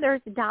husband. My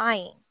mother's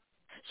dying.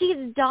 She's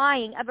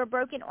dying of a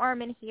broken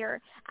arm in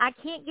here. I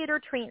can't get her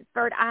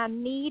transferred. I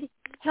need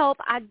help.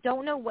 I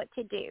don't know what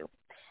to do.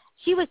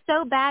 She was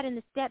so bad in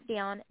the step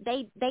down,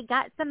 they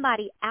got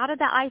somebody out of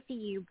the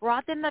ICU,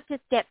 brought them up to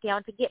step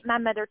down to get my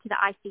mother to the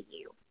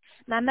ICU.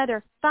 My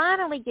mother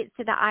finally gets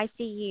to the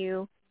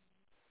ICU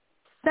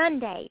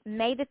Sunday,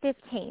 May the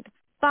 15th.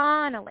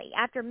 Finally,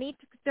 after me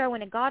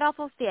throwing a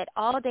god-awful fit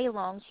all day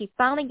long, she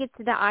finally gets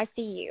to the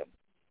ICU.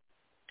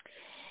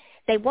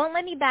 They won't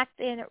let me back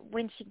in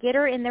when she get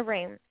her in the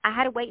room. I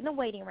had to wait in the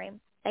waiting room.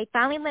 They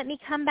finally let me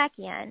come back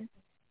in.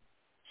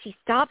 She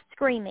stopped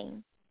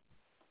screaming.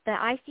 The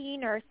ICU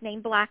nurse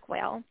named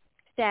Blackwell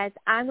says,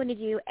 I'm going to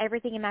do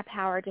everything in my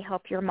power to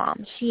help your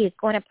mom. She is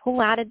going to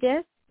pull out of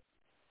this.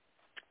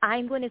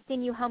 I'm going to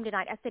send you home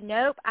tonight. I said,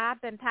 nope, I've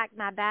been packed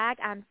my bag.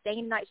 I'm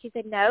staying tonight. She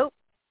said, nope,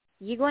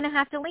 you're going to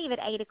have to leave at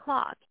 8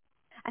 o'clock.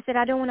 I said,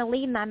 I don't want to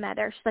leave my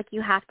mother. She's like,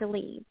 you have to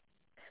leave.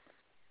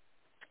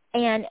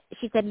 And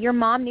she said, your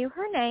mom knew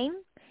her name.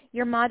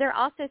 Your mother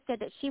also said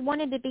that she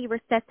wanted to be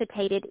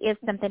resuscitated if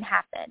something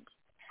happened.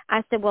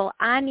 I said, well,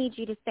 I need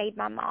you to save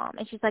my mom.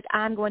 And she's like,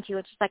 I'm going to.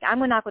 And she's like, I'm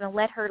not going to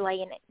let her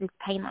lay in this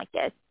pain like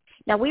this.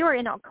 Now, we were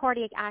in a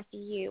cardiac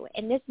ICU,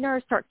 and this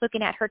nurse starts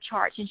looking at her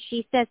charts, and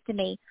she says to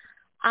me,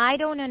 I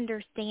don't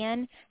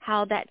understand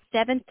how that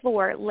 7th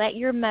floor let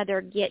your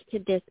mother get to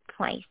this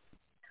place.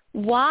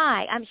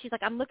 Why? She's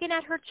like, I'm looking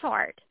at her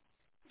chart.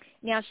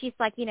 Now, she's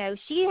like,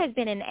 she has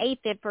been in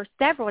AFib for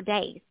several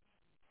days.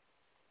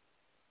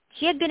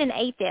 She had been in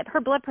AFib.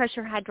 Her blood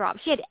pressure had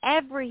dropped. She had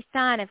every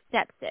sign of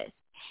sepsis.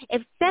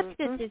 If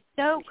sepsis is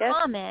so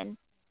common,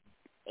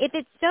 if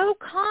it's so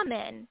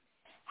common,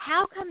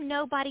 how come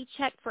nobody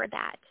checked for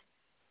that?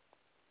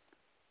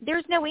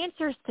 There's no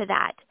answers to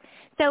that.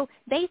 So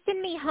they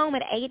send me home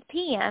at 8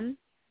 p.m.,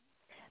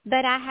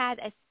 but I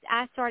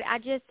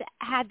just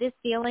had this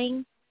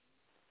feeling.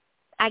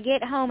 I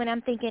get home and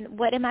I'm thinking,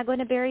 what am I going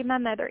to bury my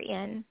mother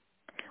in?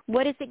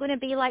 What is it going to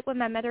be like when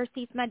my mother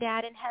sees my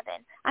dad in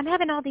heaven? I'm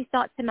having all these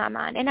thoughts in my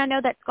mind, and I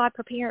know that's God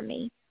preparing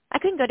me. I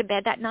couldn't go to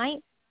bed that night.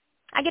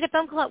 I get a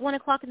phone call at 1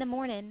 o'clock in the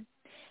morning.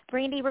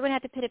 Brandy, we're going to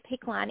have to put a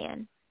PICC line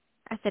in.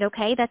 I said,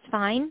 okay, that's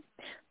fine.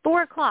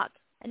 4 o'clock,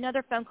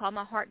 another phone call.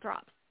 My heart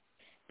drops.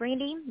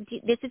 Brandy,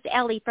 this is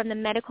Ellie from the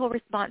medical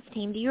response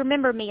team. Do you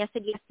remember me? I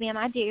said, yes, ma'am,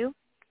 I do.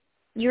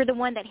 You're the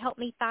one that helped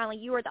me finally.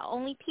 You are the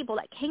only people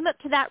that came up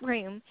to that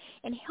room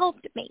and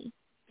helped me.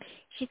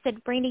 She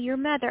said, Brandy, your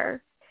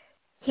mother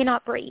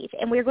cannot breathe,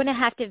 and we're going to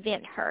have to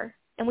vent her,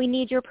 and we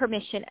need your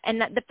permission.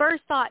 And the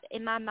first thought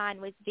in my mind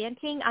was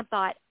venting. I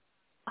thought,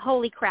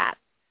 holy crap.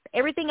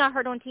 Everything I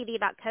heard on TV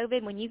about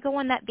COVID, when you go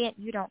on that vent,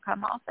 you don't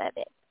come off of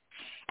it.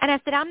 And I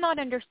said, I'm not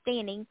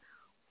understanding.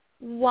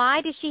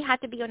 Why does she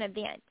have to be on a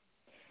vent?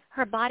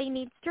 Her body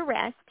needs to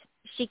rest.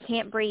 She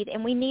can't breathe,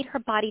 and we need her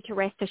body to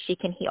rest so she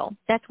can heal.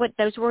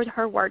 Those were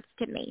her words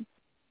to me.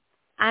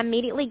 I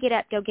immediately get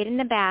up, go get in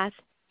the bath,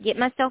 get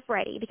myself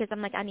ready, because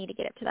I'm like, I need to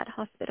get up to that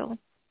hospital.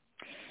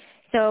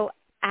 So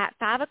at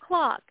 5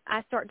 o'clock,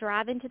 I start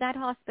driving to that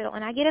hospital,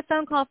 and I get a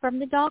phone call from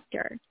the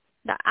doctor,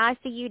 the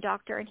ICU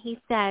doctor, and he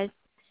says,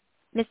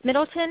 Miss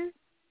Middleton,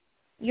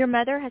 your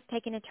mother has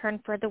taken a turn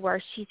for the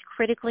worse. She's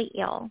critically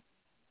ill.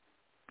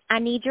 I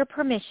need your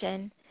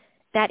permission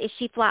that if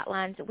she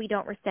flatlines, we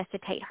don't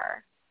resuscitate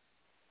her.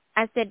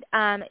 I said,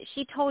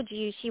 she told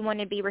you she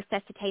wanted to be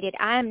resuscitated.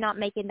 I am not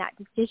making that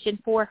decision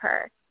for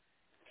her.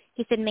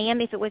 He said, ma'am,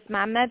 if it was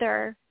my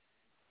mother,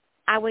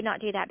 I would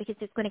not do that because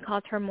it's going to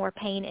cause her more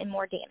pain and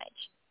more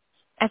damage.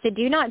 I said,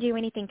 do not do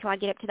anything till I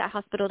get up to that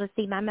hospital to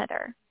see my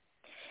mother.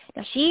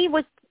 Now, she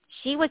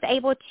was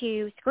able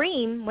to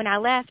scream when I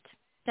left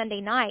Sunday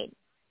night.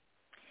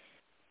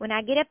 When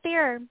I get up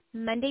there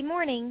Monday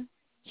morning,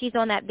 she's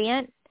on that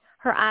vent.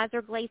 Her eyes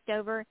are glazed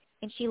over,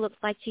 and she looks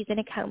like she's in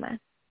a coma.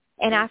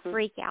 And I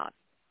freak out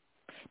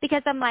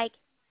because I'm like,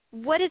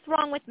 what is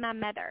wrong with my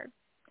mother?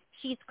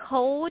 She's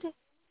cold.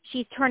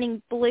 She's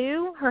turning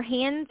blue. Her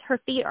hands, her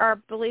feet are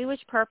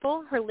bluish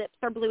purple. Her lips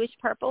are bluish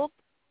purple.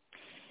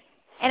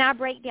 And I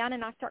break down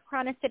and I start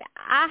crying. I said,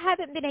 I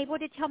haven't been able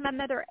to tell my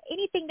mother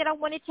anything that I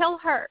want to tell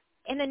her.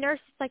 And the nurse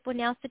is like, well,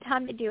 now's the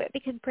time to do it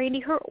because, Brandy,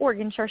 her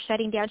organs are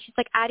shutting down. She's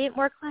like, I didn't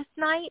work last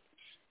night.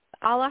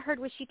 All I heard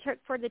was she took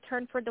for the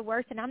turn for the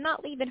worse, and I'm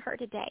not leaving her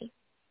today.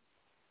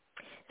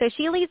 So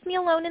she leaves me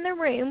alone in the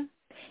room,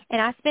 and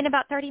I spend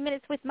about 30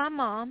 minutes with my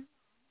mom.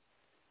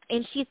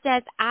 And she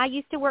says, I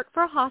used to work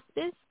for a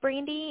hospice,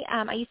 Brandy.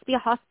 I used to be a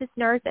hospice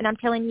nurse, and I'm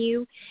telling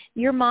you,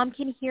 your mom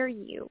can hear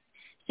you.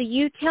 So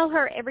you tell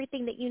her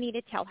everything that you need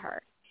to tell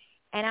her.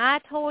 And I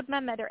told my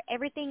mother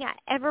everything I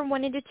ever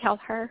wanted to tell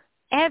her,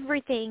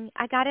 everything.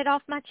 I got it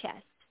off my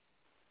chest.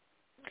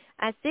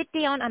 I sit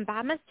down. I'm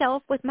by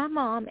myself with my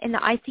mom, and the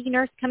ICU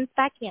nurse comes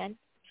back in,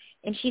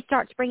 and she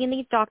starts bringing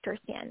these doctors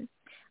in.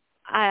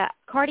 A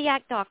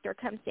cardiac doctor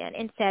comes in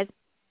and says,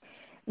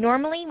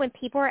 normally when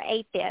people are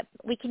AFib,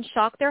 we can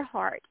shock their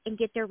heart and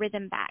get their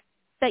rhythm back.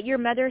 But your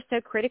mother is so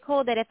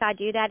critical that if I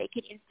do that, it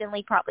could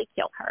instantly probably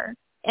kill her.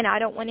 And I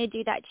don't want to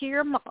do that to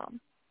your mom.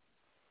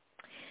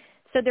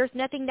 So there's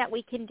nothing that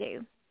we can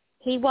do.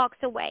 He walks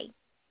away.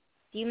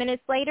 A few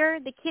minutes later,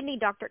 the kidney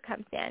doctor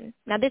comes in.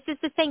 Now, this is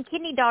the same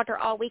kidney doctor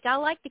all week. I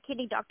like the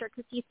kidney doctor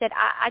because he said,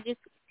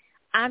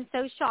 I'm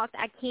so shocked.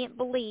 I can't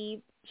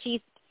believe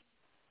she's.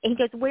 And he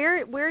goes,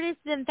 where is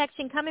the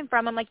infection coming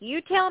from? I'm like,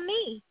 you tell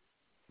me.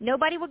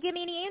 Nobody will give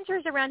me any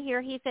answers around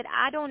here. He said,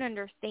 I don't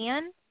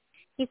understand.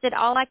 He said,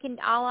 all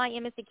I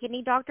am is a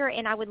kidney doctor,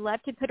 and I would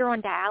love to put her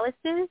on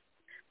dialysis,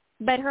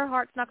 but her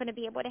heart's not going to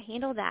be able to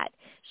handle that.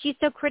 She's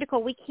so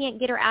critical. We can't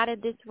get her out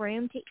of this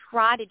room to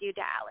try to do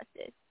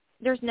dialysis.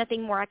 There's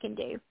nothing more I can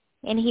do.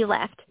 And he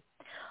left.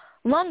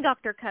 Lung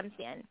doctor comes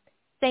in.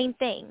 Same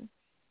thing.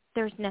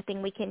 There's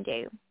nothing we can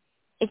do.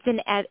 It's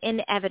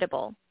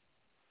inevitable.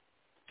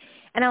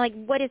 And I'm like,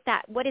 what is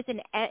that? What is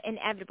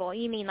inevitable?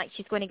 You mean like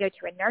she's going to go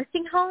to a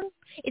nursing home?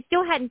 It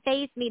still hadn't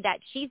fazed me that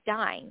she's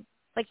dying.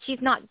 Like she's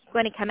not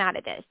going to come out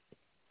of this.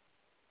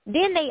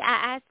 Then I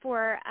asked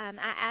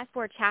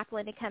for a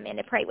chaplain to come in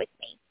and pray with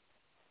me.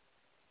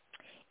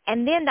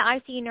 And then the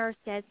ICU nurse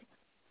says,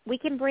 we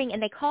can bring,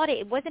 and they called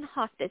it wasn't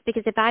hospice,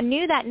 because if I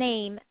knew that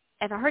name,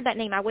 if I heard that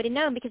name, I would have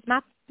known, because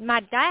my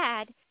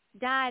dad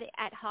died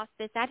at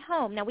hospice at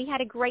home. Now, we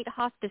had a great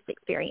hospice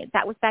experience.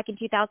 That was back in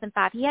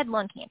 2005. He had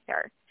lung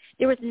cancer.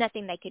 There was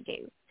nothing they could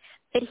do.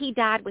 But he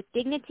died with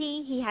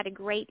dignity. He had a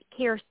great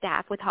care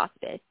staff with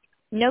hospice.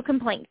 No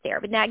complaints there.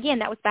 But now, again,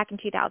 that was back in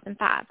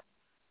 2005.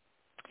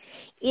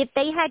 If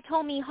they had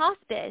told me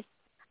hospice,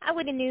 I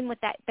would have known what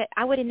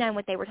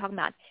they were talking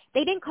about.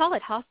 They didn't call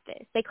it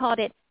hospice. They called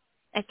it,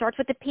 it starts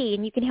with a P,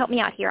 and you can help me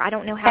out here. I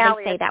don't know how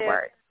palliative. They say that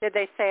word. Did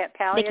they say it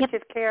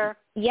palliative care?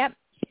 Yep.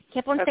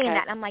 Kept on saying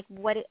that. And I'm like,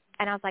 what?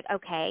 And I was like,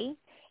 okay.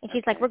 And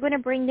she's like, we're going to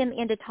bring them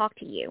in to talk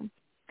to you.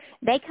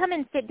 They come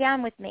and sit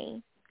down with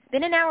me,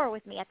 spend an hour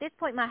with me. At this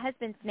point, my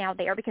husband's now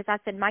there because I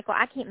said, Michael,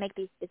 I can't make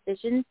these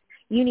decisions.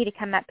 You need to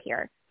come up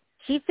here.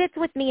 She sits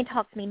with me and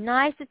talks to me,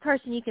 nicest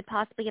person you could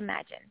possibly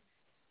imagine.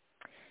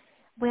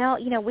 Well,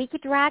 we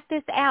could drag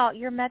this out.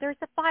 Your mother's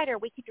a fighter.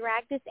 We could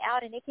drag this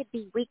out, and it could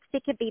be weeks.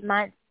 It could be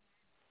months.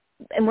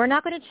 And we're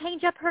not going to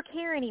change up her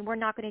care any. We're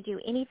not going to do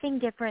anything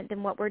different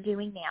than what we're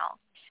doing now.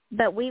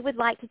 but we would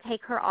like to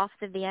take her off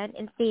the vent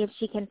and see if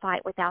she can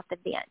fight without the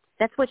vent.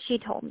 That's what she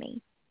told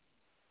me.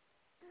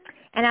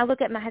 And I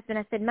look at my husband,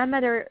 I said, my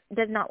mother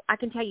does not, I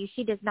can tell you,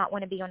 she does not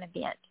want to be on a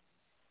vent.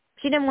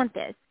 She didn't want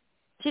this.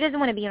 She doesn't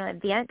want to be on a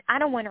vent. I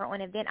don't want her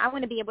on a vent. I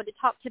want to be able to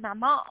talk to my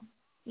mom.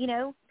 You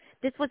know,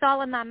 this was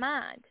all in my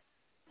mind.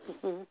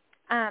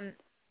 Mm-hmm.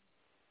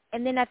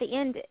 And then at the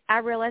end, I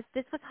realized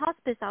this was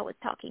hospice I was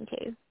talking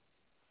to.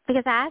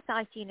 Because I asked the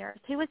ICU nurse,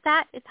 who was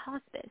that? It's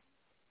hospice.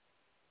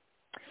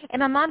 And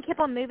my mom kept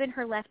on moving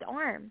her left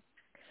arm.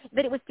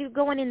 But it was still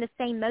going in the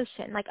same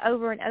motion, like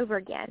over and over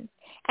again.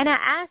 And I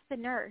asked the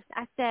nurse,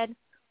 I said,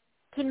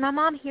 can my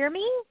mom hear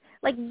me?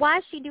 Like, why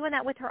is she doing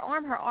that with her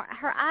arm?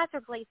 Her eyes are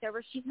glazed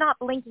over. She's not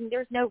blinking.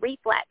 There's no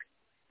reflex.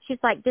 She's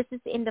like, this is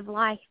the end of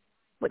life,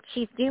 what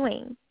she's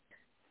doing.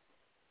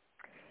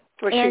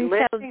 Was she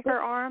lifting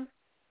her arm?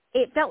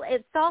 It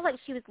felt like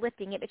she was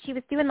lifting it, but she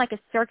was doing like a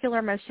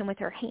circular motion with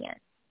her hand.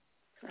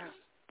 Oh.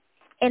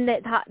 And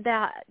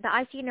the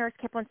ICU nurse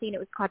kept on saying it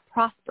was called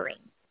prospering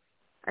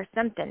or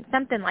something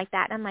like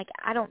that. And I'm like,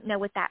 I don't know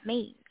what that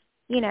means,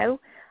 you know.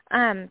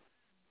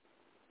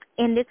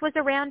 And this was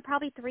around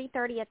probably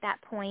 3:30 at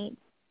that point.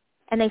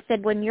 And they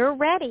said, when you're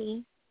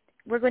ready,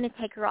 we're going to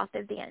take her off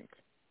the vent.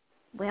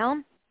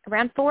 Well,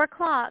 around 4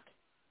 o'clock,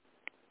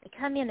 they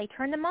come in, they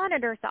turn the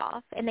monitors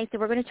off, and they said,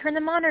 we're going to turn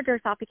the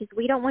monitors off because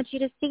we don't want you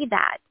to see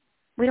that.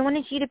 We don't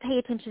want you to pay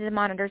attention to the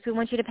monitors. We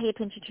want you to pay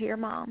attention to your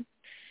mom.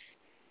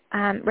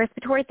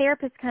 Respiratory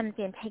therapist comes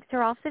in, takes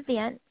her off the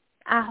vent.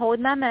 I hold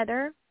my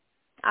mother.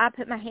 I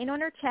put my hand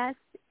on her chest,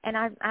 and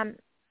I'm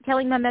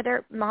telling my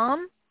mother,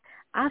 Mom,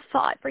 I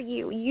fought for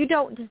you. You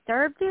don't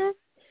deserve this.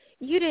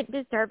 You didn't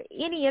deserve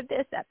any of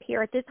this up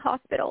here at this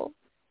hospital.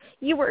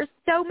 You were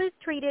so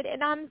mistreated,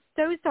 and I'm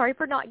so sorry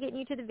for not getting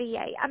you to the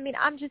VA. I mean,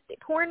 I'm just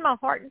pouring my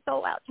heart and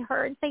soul out to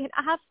her and saying,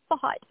 I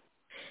fought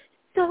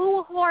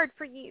so hard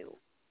for you.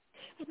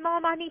 And,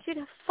 Mom, I need you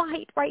to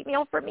fight right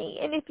now for me.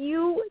 And if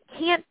you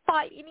can't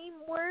fight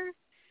anymore,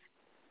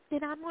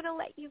 then I'm going to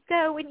let you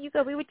go, and you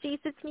go be with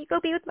Jesus, and you go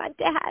be with my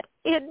dad.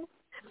 And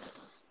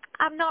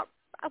I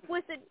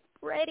wasn't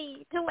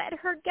ready to let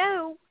her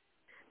go.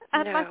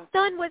 No. My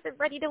son wasn't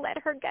ready to let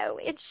her go.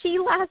 And she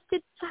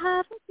lasted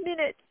 5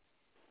 minutes.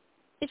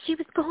 And she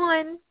was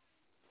gone.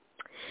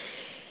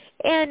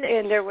 And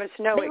there was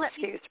no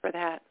excuse for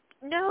that.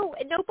 No,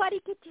 and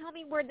nobody could tell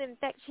me where the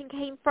infection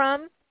came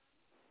from.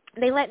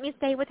 They let me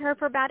stay with her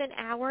for about an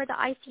hour. The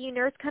ICU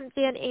nurse comes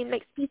in and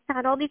makes me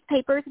sign all these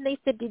papers, and they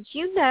said, did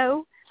you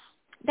know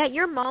that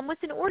your mom was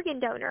an organ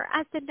donor?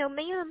 I said, no,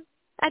 ma'am.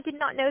 I did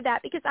not know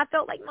that because I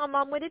felt like my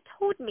mom would have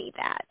told me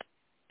that.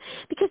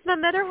 Because my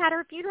mother had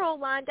her funeral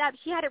lined up.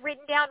 She had it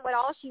written down what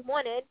all she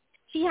wanted.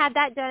 She had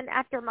that done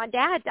after my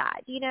dad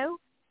died, you know.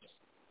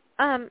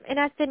 And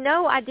I said,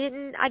 no, I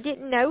didn't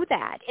know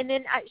that. And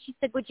then she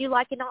said, would you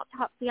like an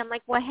autopsy? I'm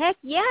like, well, heck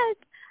yes.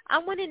 I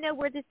want to know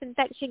where this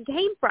infection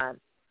came from.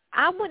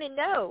 I want to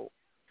know.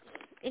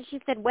 And she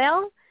said,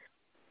 well,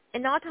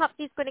 an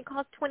autopsy is going to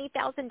cost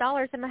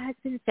 $20,000. And my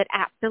husband said,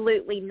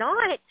 absolutely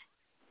not.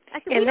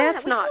 I said, and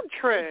that's not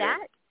true.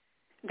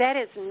 That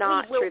is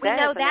not true. We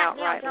know that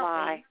is an outright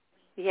lie.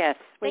 Yes,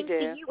 we do.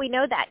 Thanks to you, we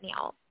know that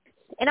now.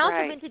 And also,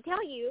 right. I'm going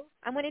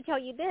to tell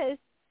you this.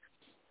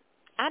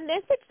 I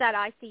messaged that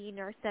ICU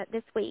nurse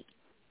this week.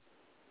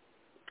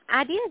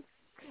 I did.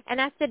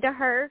 And I said to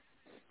her,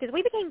 because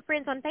we became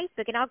friends on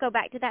Facebook, and I'll go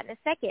back to that in a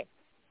second.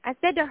 I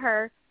said to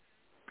her,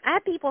 I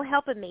have people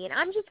helping me, and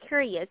I'm just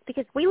curious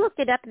because we looked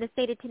it up in the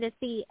state of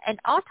Tennessee. An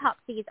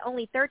autopsy is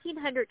only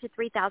 $1,300 to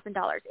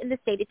 $3,000 in the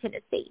state of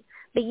Tennessee.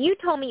 But you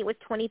told me it was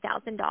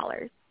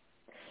 $20,000.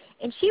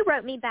 And she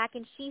wrote me back,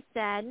 and she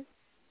said,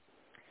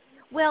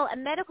 well, a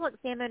medical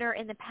examiner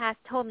in the past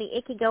told me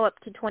it could go up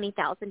to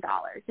 $20,000.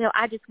 So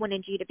I just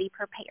wanted you to be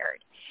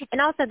prepared.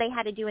 And also they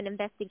had to do an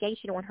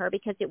investigation on her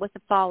because it was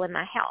a fall in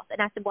my house.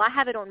 And I said, well, I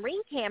have it on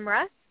Ring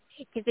camera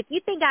because if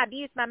you think I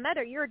abused my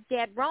mother, you're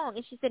dead wrong.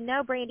 And she said,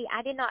 no, Brandy,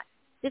 I did not.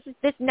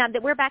 Now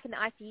that we're back in the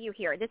ICU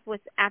here. This was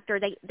after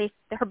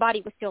her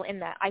body was still in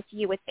the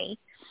ICU with me.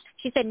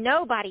 She said,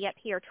 nobody up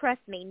here,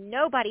 trust me,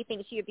 nobody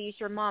thinks you abused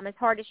your mom as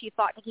hard as you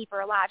fought to keep her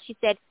alive. She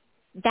said,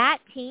 that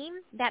team,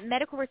 that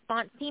medical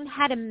response team,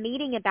 had a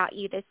meeting about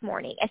you this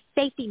morning, a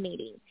safety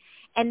meeting,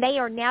 and they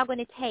are now going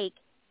to take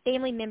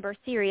family members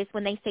serious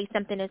when they say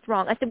something is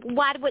wrong. I said,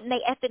 why wouldn't they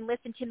effing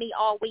listen to me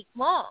all week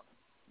long?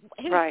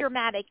 Who's right.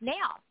 dramatic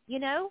now, you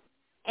know?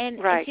 And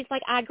she's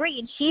like, I agree.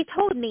 And she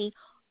told me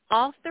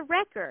off the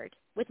record,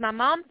 with my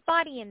mom's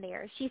body in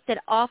there, she said,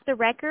 off the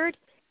record,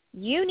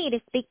 you need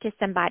to speak to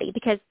somebody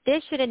because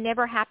this should have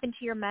never happened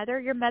to your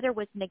mother. Your mother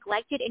was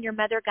neglected and your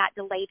mother got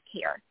delayed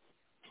care.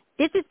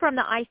 This is from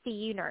the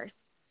ICU nurse.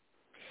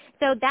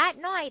 So that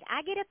night,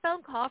 I get a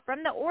phone call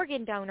from the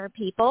organ donor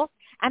people.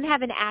 I'm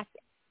having to ask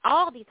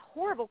all these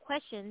horrible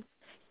questions,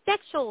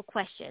 sexual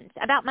questions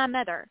about my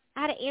mother.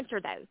 I had to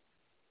answer those.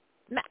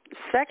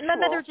 My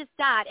mother just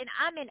died, and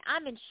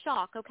I'm in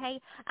shock, okay?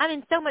 I'm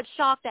in so much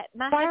shock that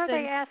my husband... Why are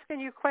they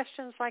asking you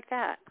questions like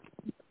that?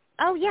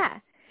 Oh, yeah.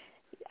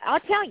 I'll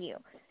tell you.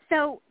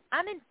 So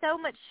I'm in so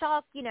much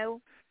shock, you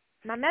know.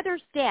 My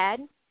mother's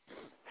dead.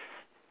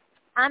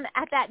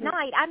 at that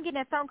night, I'm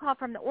getting a phone call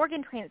from the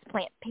organ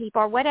transplant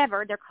people or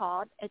whatever they're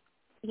called. It's,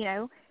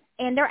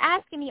 and they're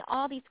asking me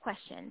all these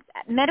questions,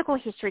 medical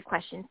history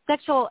questions,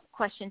 sexual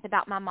questions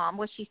about my mom.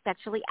 Was she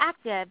sexually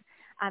active?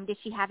 Did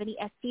she have any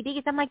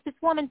STDs? I'm like, this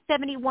woman's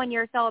 71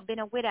 years old, been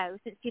a widow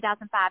since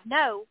 2005.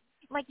 No.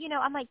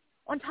 I'm like,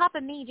 on top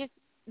of me, just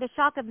the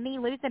shock of me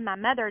losing my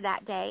mother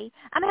that day,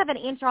 I'm having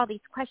to answer all these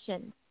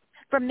questions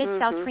from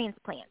mid-cell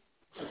transplant.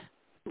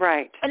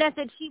 Right. And I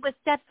said, she was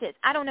sepsis.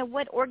 I don't know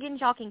what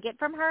organs y'all can get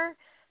from her,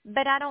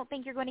 but I don't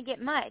think you're going to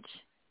get much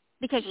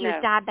because she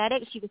was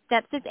diabetic, she was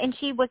sepsis, and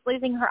she was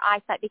losing her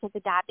eyesight because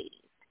of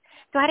diabetes.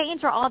 So I had to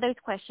answer all those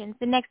questions.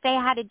 The next day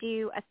I had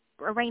to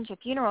arrange a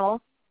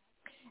funeral.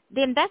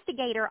 The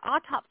investigator,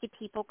 autopsy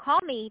people,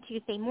 called me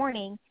Tuesday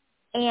morning,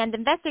 and the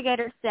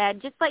investigator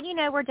said, just let you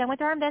know, we're done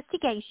with our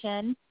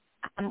investigation.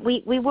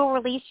 We will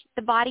release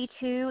the body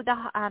to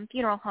the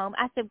funeral home.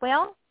 I said,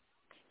 well,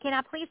 can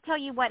I please tell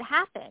you what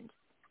happened?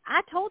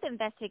 I told the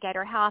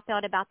investigator how I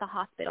felt about the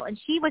hospital, and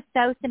she was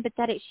so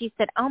sympathetic. She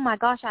said, oh, my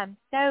gosh, I'm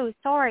so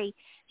sorry.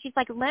 She's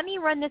like, let me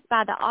run this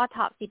by the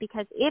autopsy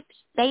because if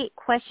they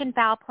question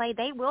foul play,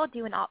 they will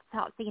do an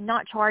autopsy and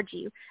not charge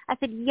you. I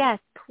said, yes,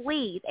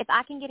 please. If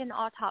I can get an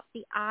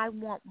autopsy, I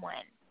want one.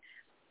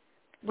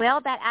 Well,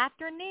 that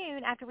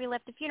afternoon after we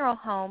left the funeral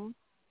home,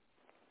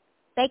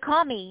 they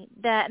called me.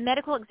 The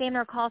medical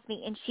examiner calls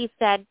me, and she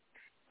said,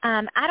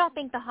 I don't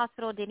think the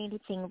hospital did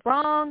anything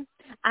wrong.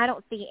 I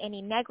don't see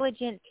any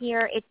negligence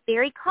here. It's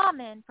very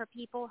common for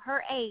people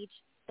her age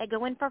that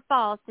go in for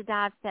falls to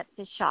die of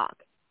sepsis shock.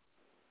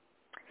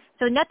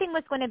 So nothing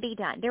was going to be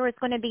done. There was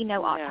going to be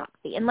no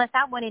autopsy unless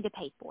I wanted to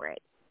pay for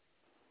it.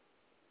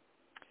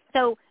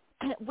 So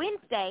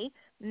Wednesday,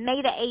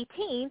 May the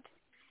 18th,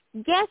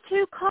 guess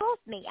who calls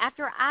me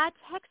after I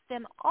text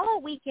them all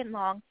weekend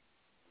long,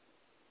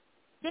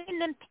 sending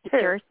them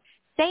pictures,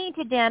 saying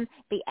to them,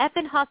 the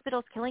effing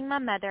hospital's killing my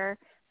mother.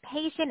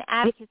 Patient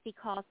advocacy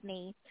calls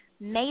me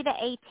May the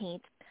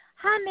 18th.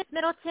 Hi, Miss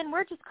Middleton.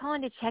 We're just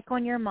calling to check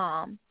on your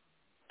mom.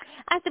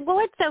 I said, well,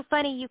 it's so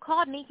funny you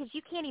called me because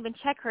you can't even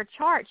check her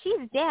chart. She's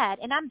dead,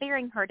 and I'm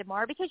burying her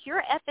tomorrow because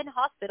your effing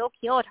hospital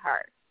killed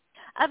her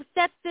of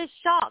sepsis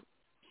shock.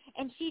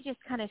 And she just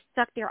kind of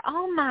stuck there.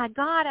 Oh, my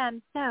God,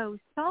 I'm so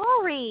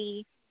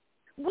sorry.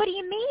 What do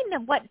you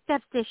mean, what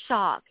sepsis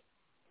shock?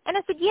 And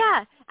I said,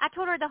 yeah. I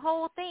told her the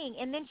whole thing.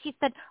 And then she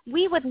said,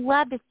 we would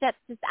love to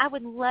sepsis. I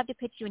would love to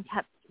put you in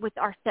touch with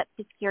our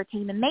sepsis care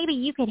team, and maybe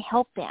you can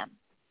help them.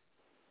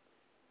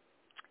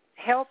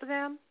 Help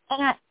them?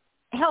 And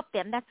help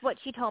them. That's what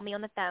she told me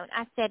on the phone.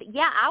 I said,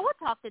 yeah, I will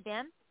talk to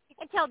them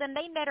and tell them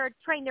they better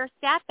train their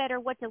staff better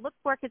what to look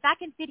for because I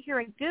can sit here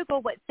and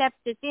Google what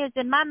sepsis is,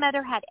 and my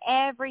mother had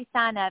every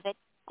sign of it.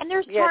 And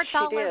there's charts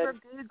all over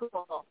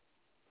Google.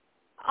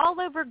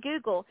 All over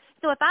Google.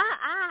 So if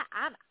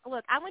I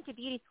look, I went to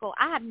beauty school.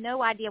 I have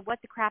no idea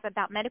what the crap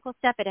about medical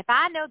stuff, but if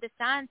I know the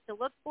signs to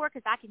look for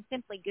because I can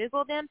simply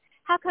Google them,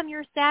 how come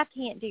your staff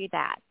can't do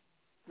that?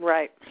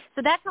 Right.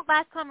 So that's the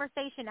last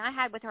conversation I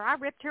had with her. I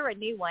ripped her a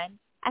new one.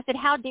 I said,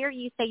 how dare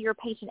you say you're a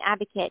patient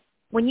advocate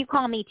when you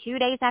call me 2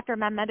 days after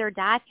my mother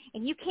died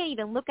and you can't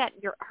even look at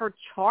her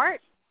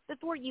chart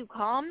before you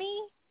call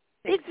me?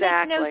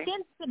 Exactly. This makes no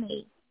sense to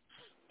me.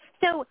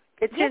 So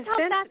it's guess how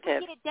fast we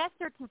insensitive. get a death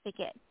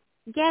certificate?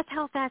 Guess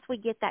how fast we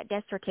get that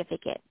death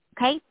certificate,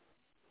 okay?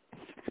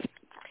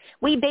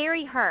 We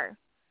bury her,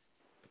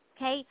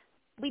 okay?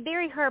 We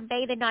bury her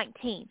May the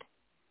 19th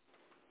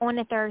on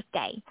a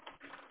Thursday.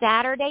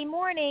 Saturday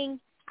morning,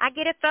 I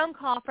get a phone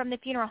call from the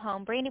funeral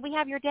home. Brandy, we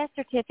have your death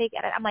certificate.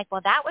 I'm like,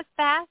 well, that was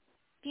fast.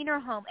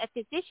 Funeral home. A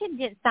physician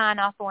didn't sign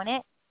off on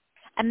it.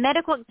 A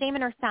medical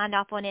examiner signed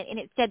off on it, and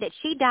it said that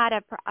she died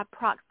of a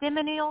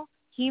proximal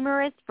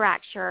humerus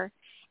fracture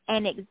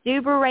and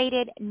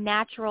exuberated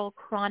natural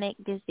chronic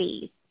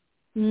disease.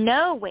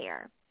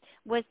 Nowhere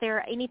was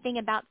there anything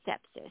about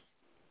sepsis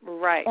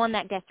on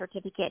that death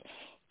certificate.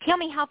 Tell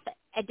me how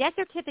a death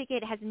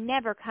certificate has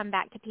never come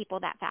back to people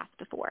that fast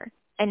before,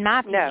 in my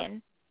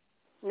opinion.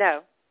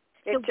 No.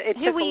 Who do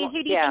you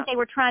think they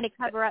were trying to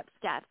cover up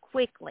stuff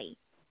quickly?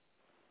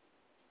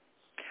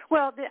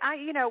 Well,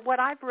 what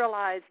I've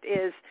realized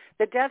is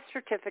the death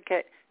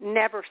certificate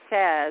never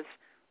says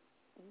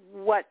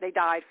what they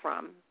died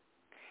from.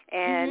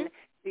 And,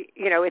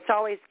 it's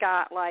always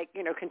got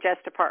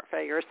congestive heart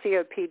failure or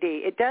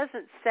COPD. It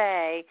doesn't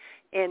say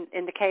in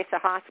the case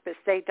of hospice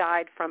they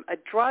died from a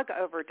drug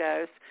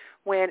overdose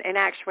when in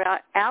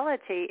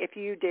actuality, if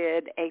you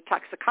did a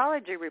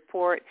toxicology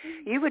report,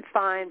 you would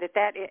find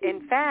that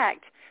in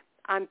fact,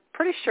 I'm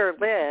pretty sure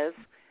Liz,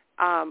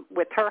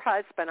 with her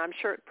husband,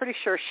 pretty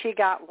sure she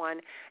got one.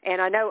 And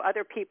I know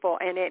other people,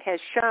 and it has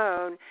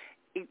shown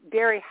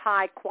very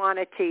high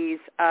quantities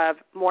of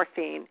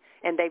morphine,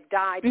 and they've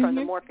died from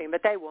the morphine,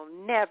 but they will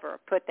never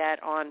put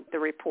that on the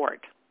report,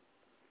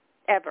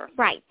 ever.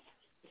 Right.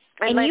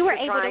 Unless and you were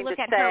able to look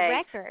at her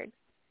record.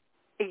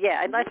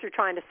 Yeah, unless you're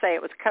trying to say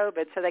it was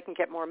COVID so they can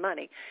get more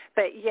money.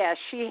 But, yeah,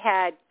 she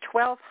had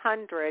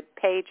 1,200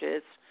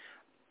 pages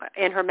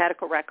in her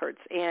medical records.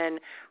 And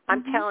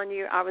I'm telling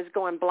you, I was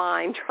going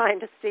blind trying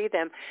to see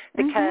them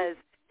because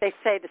they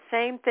say the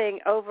same thing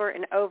over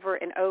and over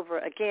and over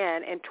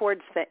again. And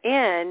towards the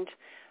end,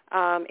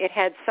 it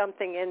had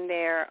something in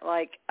there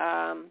like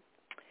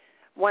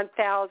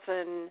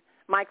 1,000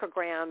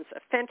 micrograms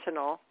of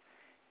fentanyl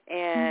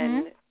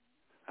and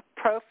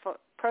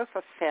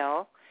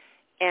propofol.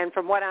 And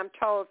from what I'm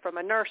told from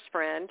a nurse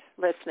friend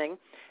listening,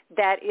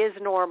 that is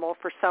normal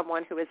for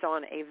someone who is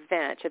on a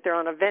vent, if they're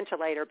on a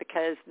ventilator,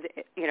 because,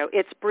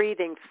 it's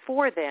breathing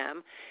for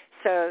them.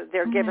 So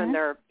they're given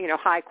their,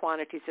 high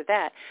quantities of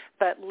that.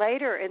 But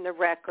later in the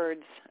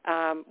records,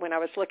 when I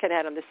was looking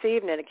at them this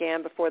evening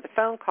again before the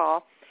phone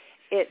call,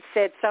 it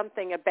said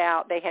something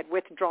about they had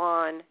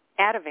withdrawn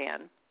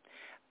Ativan.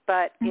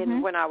 But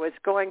when I was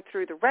going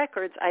through the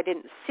records, I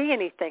didn't see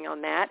anything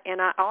on that.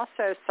 And I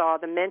also saw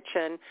the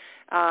mention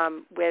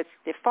with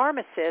the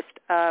pharmacist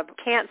of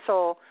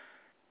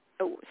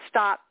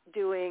stop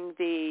doing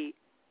the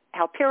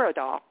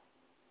alperidol,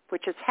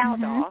 which is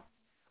Haldol,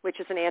 which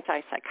is an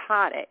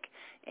antipsychotic.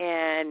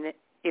 And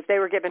if they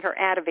were giving her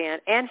Ativan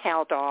and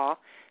Haldol,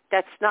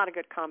 that's not a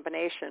good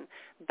combination.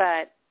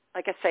 But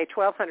like I say,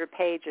 1,200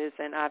 pages,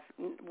 and I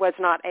was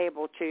not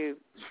able to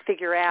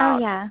figure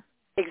out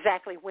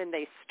exactly when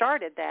they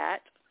started that.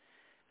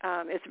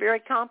 It's very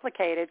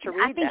complicated to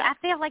read I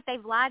feel like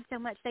they've lied so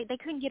much. They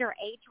couldn't get her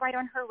age right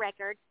on her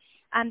record.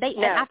 And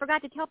I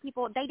forgot to tell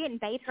people, they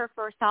didn't bathe her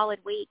for a solid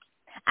week.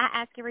 I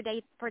asked every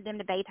day for them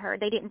to bathe her.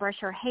 They didn't brush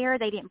her hair.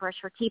 They didn't brush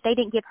her teeth. They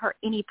didn't give her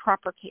any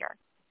proper care.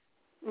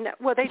 No,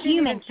 well, they didn't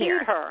even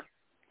feed her.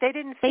 They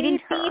didn't feed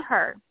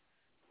her.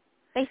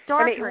 They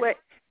starved her.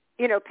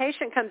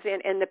 Patient comes in,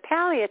 and the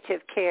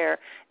palliative care,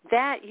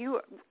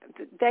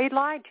 they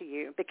lied to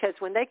you, because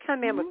when they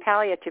come in with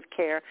palliative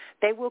care,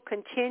 they will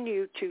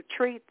continue to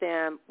treat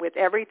them with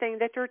everything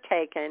that they're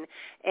taking,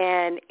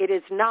 and it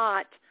is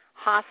not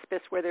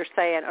hospice where they're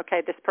saying,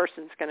 okay, this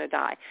person's going to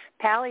die.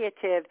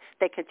 Palliative,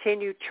 they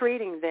continue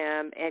treating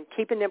them and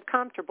keeping them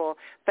comfortable,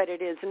 but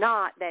it is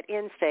not that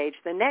end stage.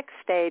 The next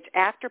stage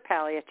after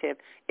palliative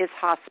is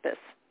hospice.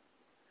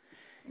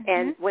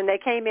 And when they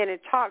came in and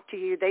talked to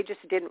you, they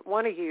just didn't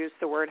want to use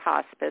the word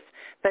hospice,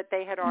 but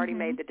they had already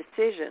made the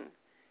decision.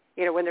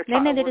 When they're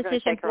talking, they made the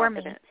decision for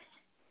me.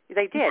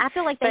 They did. I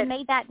feel like they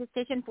made that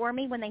decision for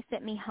me when they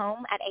sent me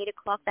home at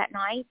 8:00 that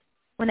night.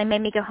 When they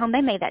made me go home,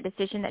 they made that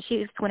decision that she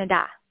was going to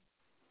die.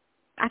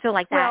 I feel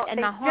like that.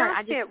 In my heart,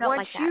 I just felt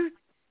like that.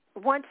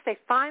 Once they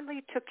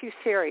finally took you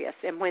serious,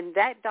 and when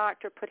that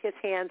doctor put his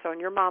hands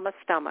on your mama's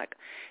stomach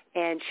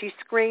and she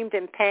screamed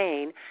in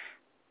pain,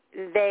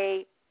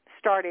 they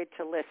started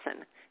to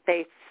listen.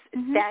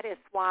 That is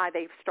why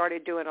they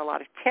started doing a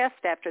lot of tests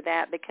after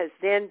that, because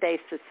then they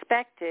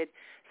suspected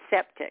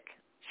septic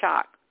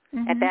shock.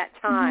 At that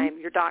time,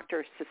 your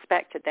doctor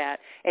suspected that,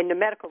 and the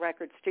medical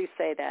records do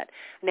say that.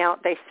 Now,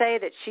 they say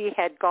that she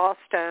had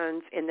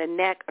gallstones in the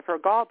neck of her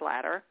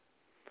gallbladder,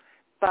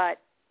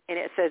 and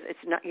it says it's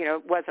not,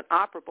 wasn't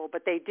operable,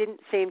 but they didn't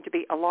seem to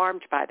be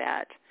alarmed by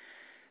that.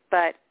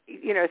 But,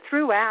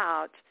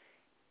 throughout,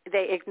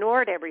 they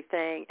ignored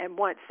everything, and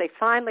once they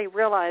finally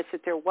realized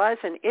that there was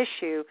an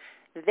issue,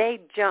 they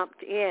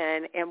jumped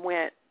in and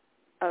went,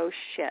 oh,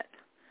 shit,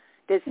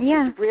 this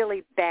is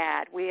really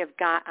bad. We have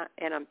got,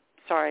 and I'm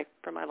sorry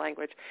for my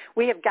language,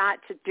 we have got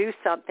to do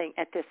something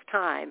at this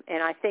time.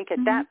 And I think at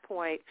that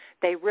point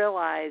they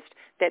realized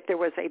that there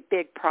was a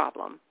big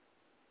problem,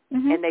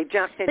 and they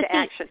jumped into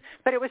action.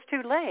 But it was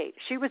too late.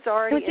 She was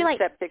already in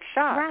septic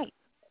shock. Right.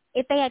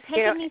 If they had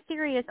taken me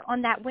serious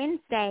on that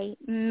Wednesday,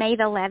 May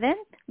the 11th,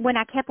 when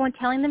I kept on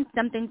telling them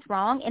something's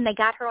wrong and they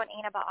got her on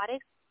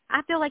antibiotics,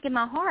 I feel like in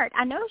my heart,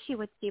 I know she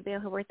would still be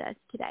here with us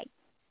today.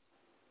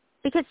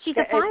 Because she's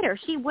a fighter.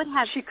 She could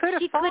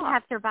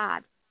have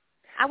survived.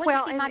 I went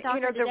to see my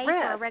doctor today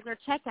for a regular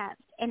checkup,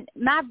 and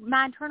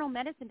my internal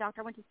medicine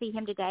doctor, I went to see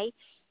him today.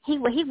 He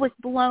was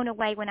blown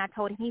away when I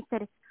told him. He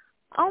said,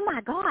 oh, my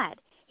God.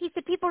 He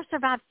said, people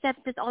survive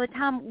sepsis all the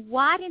time.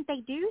 Why didn't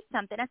they do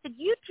something? I said,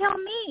 you tell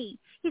me.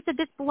 He said,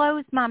 this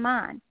blows my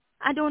mind.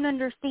 I don't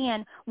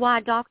understand why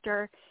a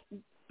doctor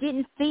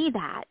didn't see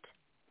that.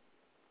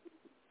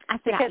 I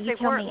said, because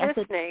they weren't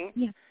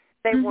listening.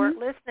 They weren't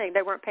listening.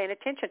 They weren't paying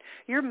attention.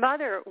 Your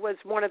mother was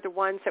one of the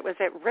ones that was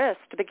at risk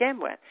to begin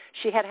with.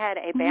 She had had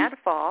a bad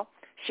fall.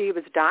 She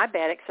was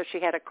diabetic, so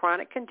she had a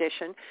chronic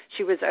condition.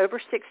 She was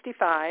over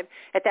 65.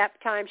 At that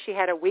time, she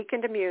had a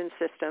weakened immune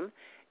system.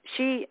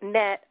 She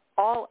met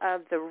all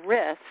of the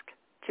risk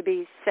to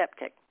be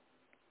septic.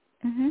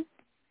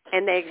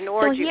 And they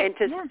ignored you. And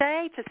to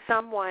say to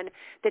someone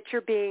that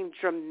you're being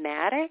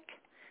dramatic,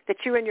 that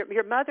you and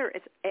your mother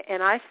is,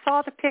 and I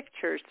saw the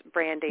pictures,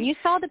 Brandy. You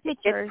saw the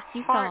pictures.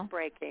 It's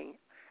heartbreaking.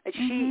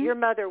 Your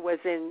mother was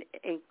in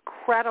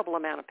incredible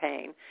amount of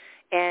pain,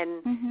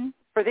 and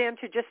for them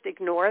to just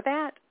ignore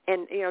that,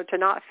 and to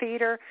not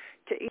feed her,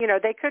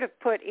 they could have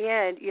put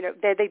in,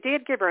 they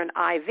did give her an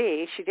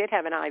IV. She did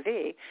have an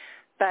IV,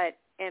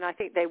 and I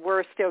think they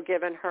were still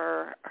giving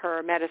her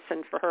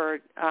medicine for her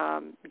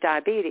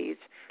diabetes,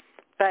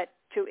 but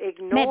to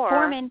ignore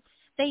metformin.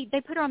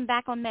 They put her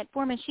back on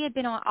metformin. She had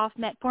been off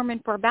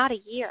metformin for about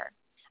a year.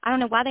 I don't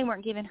know why they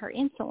weren't giving her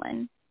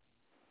insulin.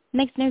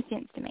 Makes no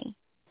sense to me.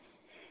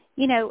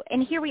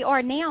 And here we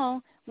are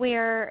now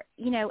where,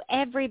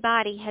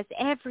 everybody has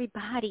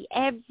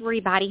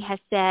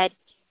said,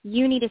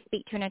 you need to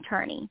speak to an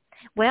attorney.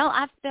 Well,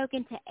 I've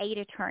spoken to 8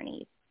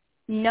 attorneys.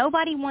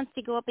 Nobody wants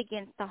to go up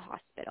against the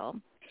hospital.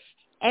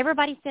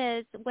 Everybody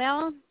says,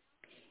 well,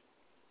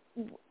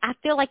 I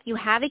feel like you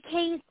have a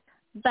case,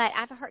 but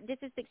I've heard this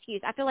is the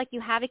excuse. I feel like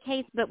you have a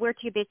case, but we're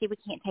too busy. We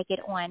can't take it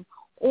on.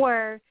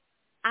 Or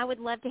I would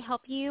love to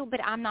help you, but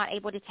I'm not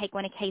able to take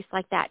on a case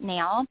like that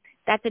now.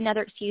 That's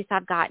another excuse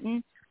I've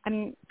gotten.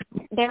 And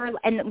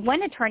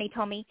one attorney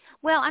told me,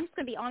 well, I'm just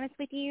going to be honest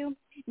with you.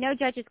 No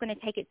judge is going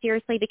to take it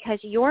seriously because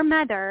your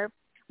mother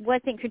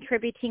wasn't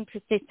contributing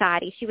to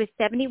society. She was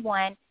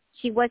 71.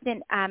 She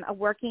wasn't a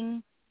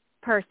working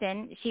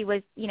person. She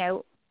was,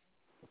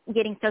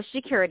 getting Social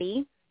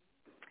Security.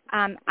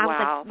 I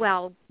was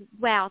like,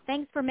 well,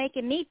 thanks for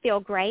making me feel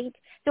great.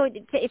 So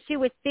if she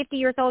was 50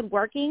 years old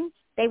working,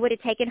 they would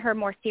have taken her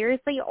more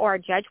seriously, or a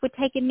judge would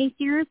have taken me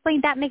seriously.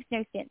 That makes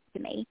no sense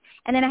to me.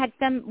 And then I had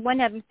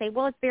one of them say,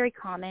 well, it's very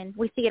common.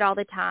 We see it all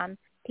the time.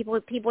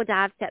 People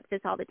die of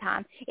sepsis all the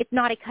time. It's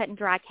not a cut and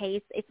dry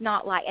case. It's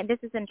not like, and this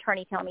is an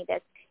attorney telling me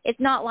this, it's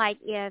not like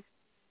if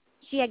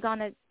she had gone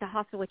to the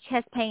hospital with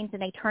chest pains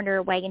and they turned her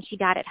away and she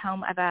died at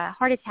home of a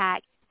heart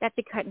attack. That's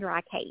a cut and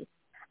dry case.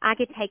 I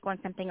could take on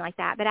something like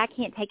that, but I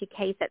can't take a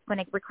case that's going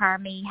to require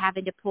me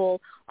having to pull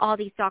all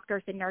these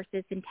doctors and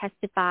nurses and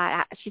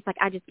testify. She's like,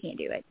 I just can't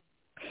do it.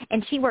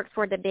 And she works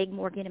for the big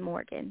Morgan &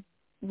 Morgan,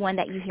 one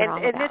that you hear all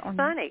about. And it's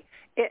funny.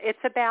 It's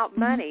about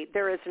money.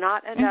 There is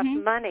not enough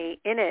money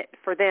in it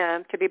for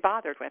them to be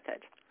bothered with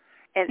it.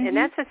 And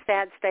that's a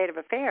sad state of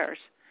affairs,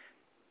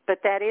 but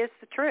that is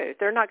the truth.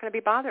 They're not going to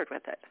be bothered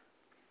with it.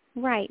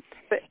 Right.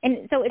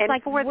 And so it's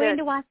like, when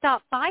do I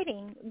stop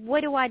fighting? What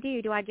do I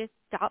do? Do I just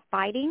stop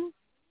fighting?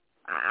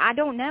 I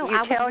don't know.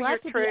 I would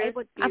love to be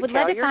able. I would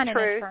love to find an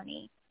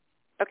attorney.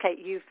 Okay,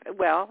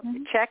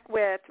 check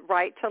with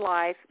Right to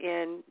Life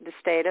in the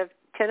state of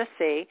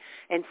Tennessee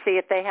and see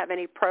if they have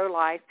any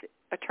pro-life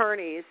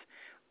attorneys.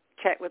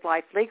 Check with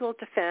Life Legal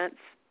Defense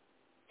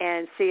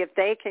and see if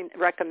they can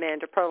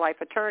recommend a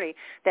pro-life attorney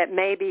that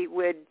maybe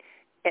would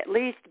at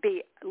least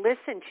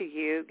listen to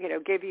you,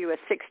 give you a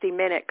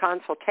 60-minute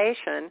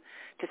consultation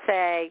to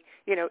say,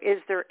 is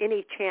there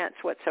any chance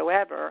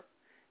whatsoever?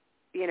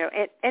 And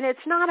it's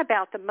not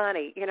about the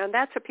money, and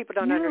that's what people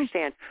don't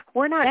understand.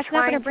 We're not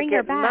trying to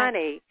get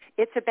money.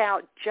 It's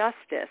about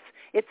justice.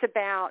 It's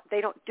about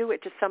they don't do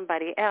it to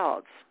somebody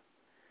else.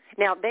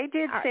 Now, they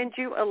did send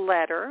you a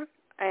letter,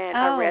 and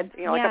I read,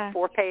 like a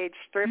 3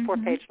 or 4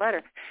 page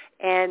letter,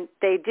 and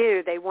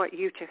they want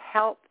you to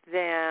help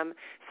them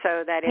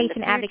so that in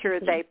the future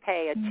they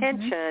pay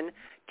attention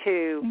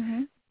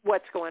to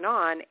what's going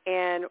on.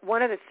 And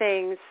one of the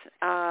things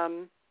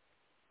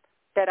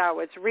that I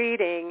was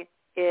reading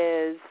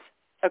is,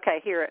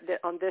 here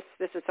on this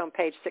is on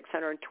page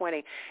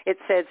 620. It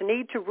says,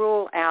 need to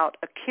rule out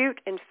acute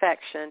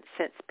infection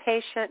since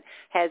patient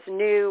has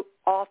new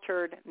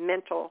altered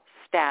mental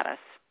status.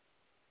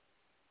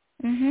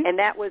 And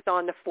that was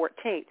on the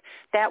 14th.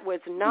 That was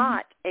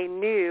not a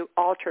new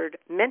altered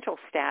mental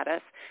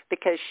status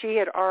because she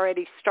had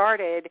already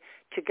started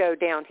to go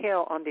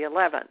downhill on the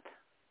 11th.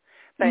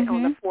 But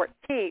on the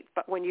 14th,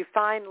 but when you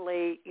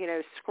finally,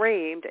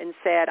 screamed and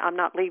said, I'm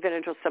not leaving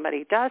until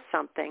somebody does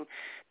something,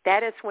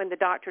 that is when the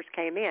doctors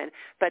came in.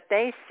 But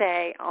they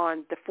say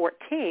on the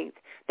 14th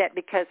that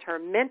because her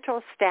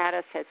mental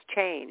status has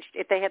changed,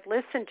 if they had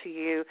listened to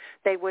you,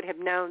 they would have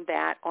known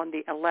that on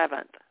the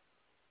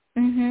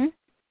 11th.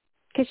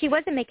 Because she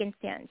wasn't making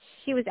sense.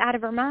 She was out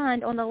of her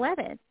mind on the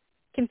 11th,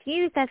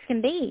 confused as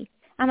can be.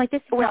 I'm like,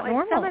 this is not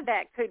normal. Some of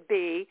that could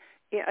be,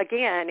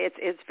 again,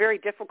 it's very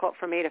difficult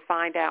for me to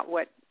find out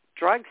what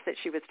drugs that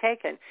she was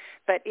taking.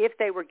 But if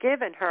they were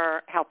giving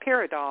her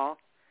haloperidol,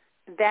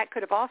 that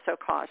could have also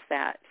caused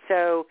that.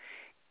 So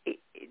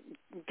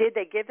did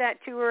they give that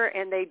to her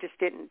and they just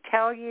didn't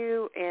tell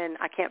you? And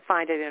I can't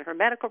find it in her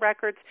medical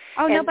records.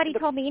 Oh, nobody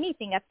told me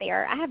anything up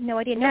there. I have no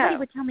idea. Nobody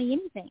would tell me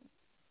anything.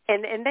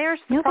 And there's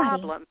the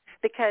problem,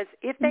 because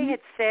if they had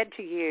said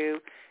to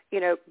you,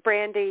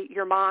 Brandy,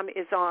 your mom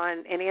is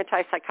on an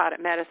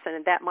antipsychotic medicine,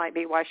 and that might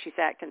be why she's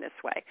acting this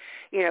way.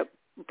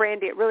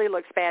 Brandy, it really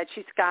looks bad.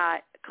 She's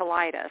got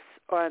colitis.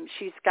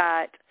 She's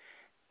got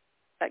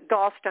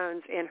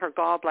gallstones in her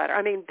gallbladder.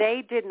 I mean,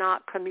 they did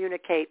not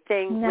communicate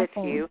things with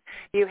you.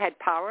 You had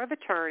power of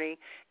attorney,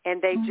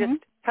 and they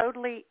just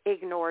totally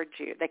ignored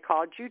you. They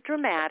called you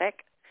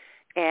dramatic,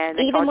 and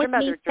they called your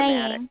mother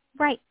dramatic.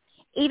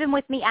 Even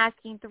with me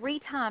asking 3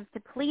 times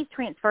to please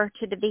transfer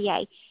to the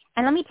VA.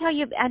 And let me tell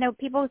you, I know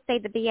people say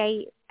the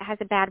VA has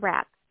a bad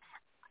rap.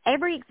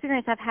 Every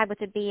experience I've had with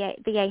the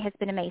VA has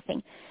been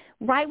amazing.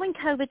 Right when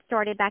COVID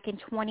started back in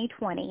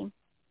 2020,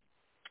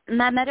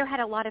 my mother had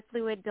a lot of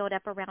fluid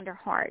buildup around her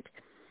heart.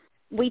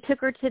 We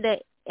took her to the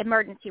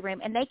emergency room,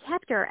 and they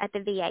kept her at the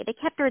VA. They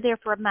kept her there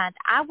for a month.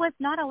 I was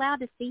not allowed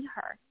to see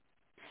her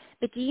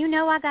But do you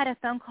know I got a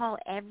phone call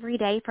every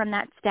day from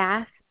that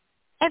staff?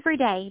 Every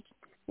day,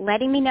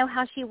 letting me know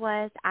how she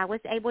was. I was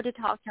able to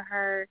talk to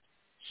her.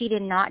 She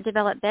did not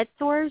develop bed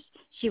sores.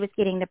 She was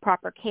getting the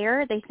proper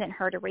care. They sent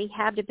her to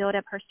rehab to build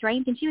up her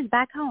strength, and she was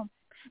back home.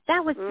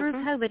 That was through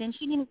COVID, and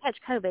she didn't catch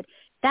COVID.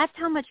 That's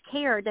how much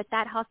care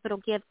that hospital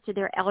gives to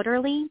their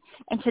elderly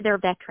and to their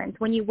veterans.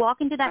 When you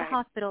walk into that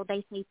hospital,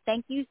 they say,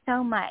 thank you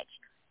so much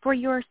for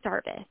your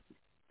service.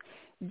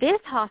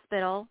 This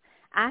hospital,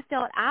 I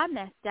felt I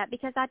messed up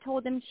because I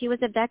told them she was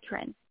a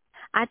veteran.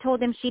 I told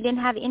them she didn't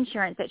have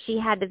insurance, that she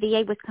had, the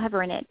VA was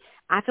covering it.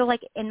 I feel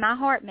like in my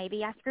heart,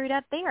 maybe I screwed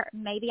up there.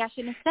 Maybe I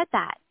shouldn't have said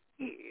that.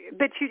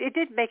 But it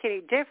didn't make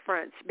any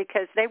difference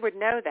because they would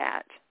know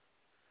that.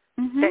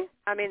 Mm-hmm.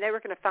 They were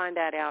going to find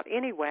that out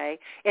anyway,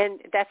 and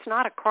that's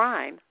not a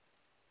crime.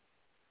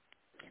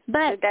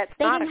 But that's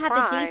they not didn't a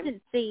have crime. the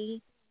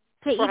decency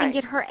to even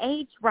get her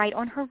age right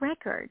on her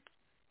records.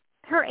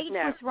 Her age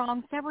was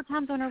wrong several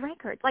times on her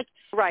records.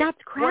 That's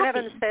crappy. One of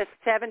them says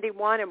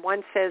 71, and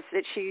one says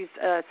that she's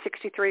a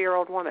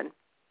 63-year-old woman.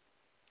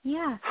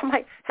 Yeah. I'm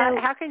like,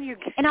 how can you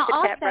get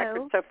that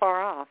record so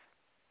far off?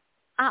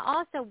 I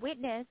also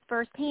witnessed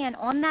firsthand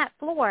on that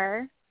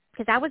floor,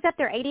 because I was up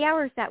there 80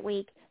 hours that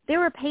week, there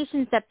were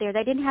patients up there.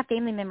 They didn't have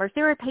family members.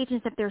 There were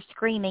patients up there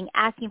screaming,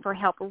 asking for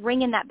help,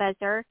 ringing that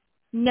buzzer,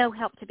 no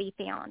help to be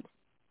found.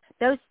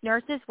 Those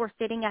nurses were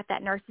sitting at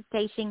that nurse's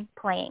station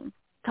playing,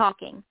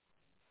 talking.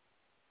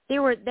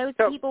 Those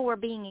people were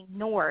being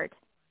ignored.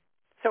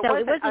 So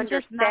it wasn't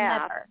just my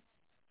mother.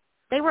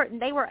 They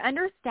were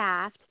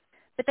understaffed,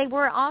 but they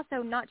were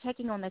also not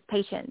checking on those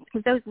patients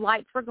because those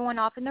lights were going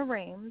off in the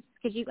rooms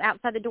because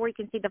outside the door you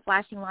can see the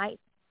flashing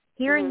lights.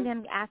 Hearing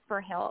them ask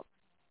for help,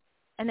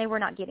 and they were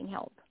not getting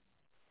help.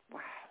 Wow.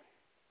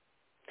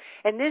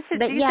 And these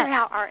are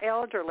how our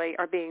elderly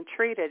are being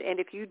treated. And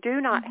if you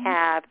do not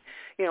have,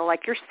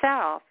 like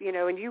yourself,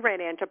 and you ran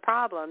into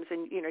problems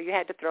and, you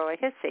had to throw a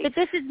hissy. But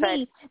this is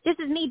me. This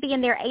is me being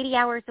there 80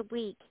 hours a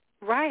week.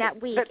 Right.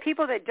 That week. But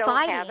people that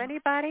don't have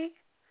anybody.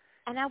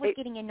 And I was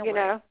getting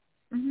annoyed.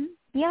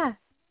 Yeah.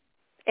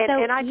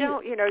 And I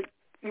don't,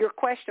 your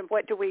question,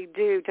 what do we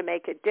do to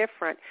make it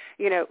different?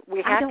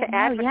 We have to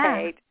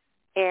advocate.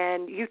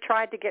 And you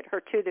tried to get her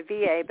to the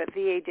VA, but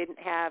VA didn't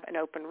have an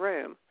open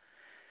room.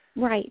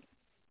 Right.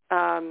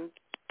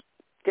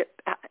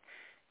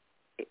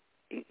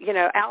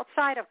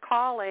 Outside of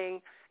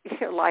calling,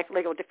 like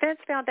Legal Defense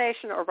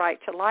Foundation or Right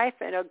to Life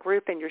in a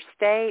group in your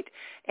state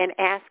and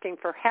asking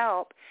for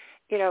help,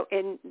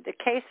 in the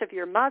case of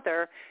your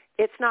mother,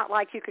 it's not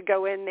like you could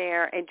go in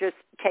there and just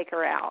take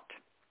her out.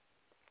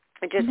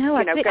 And just, go there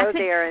and take her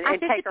home. I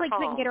physically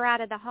couldn't get her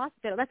out of the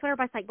hospital. That's what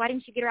everybody's like, why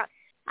didn't you get her out?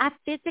 I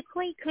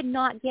physically could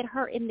not get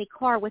her in the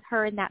car with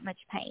her in that much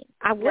pain.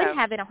 I would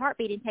have in a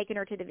heartbeat and taken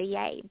her to the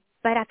VA,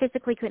 but I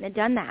physically couldn't have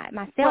done that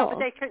myself. Well,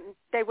 but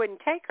they wouldn't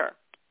take her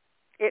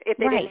if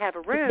they didn't have a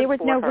room. There was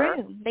for no her.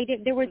 room.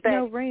 There was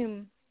no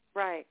room.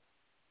 Right.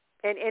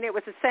 And it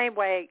was the same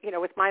way,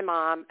 with my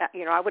mom.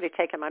 I would have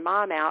taken my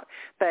mom out,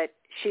 but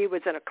she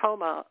was in a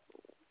coma,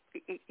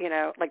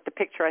 like the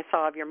picture I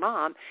saw of your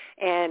mom,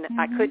 and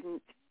I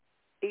couldn't,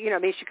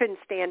 she couldn't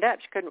stand up.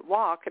 She couldn't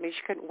walk. She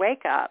couldn't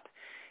wake up.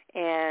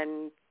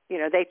 And,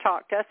 they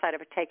talked us out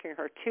of taking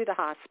her to the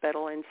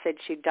hospital and said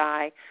she'd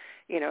die,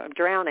 of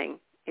drowning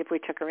if we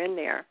took her in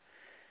there.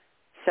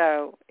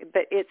 So,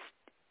 but it's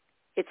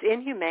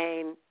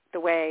inhumane the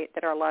way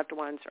that our loved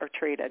ones are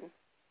treated.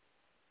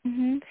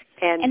 Mm-hmm.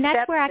 And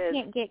that's where I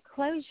can't get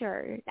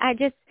closure.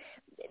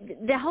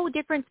 The whole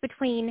difference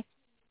between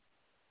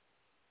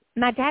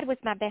my dad was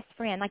my best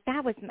friend.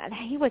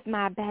 He was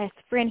my best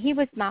friend. He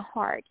was my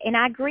heart. And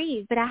I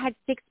grieved, but I had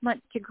 6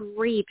 months to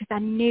grieve because I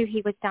knew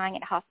he was dying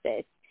at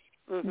hospice.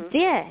 Mm-hmm.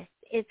 This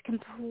is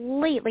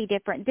completely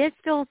different. This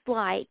feels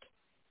like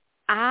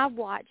I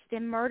watched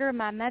them murder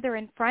my mother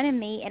in front of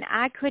me, and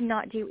I could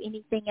not do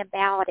anything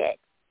about it.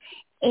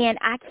 And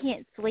I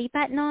can't sleep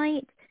at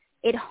night.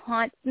 It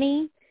haunts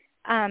me.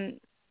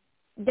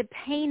 The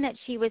pain that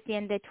she was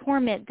in, the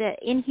torment, the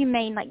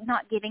inhumane,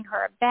 not giving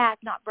her a bath,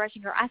 not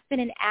brushing her. I spent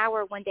an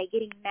hour one day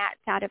getting mats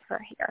out of her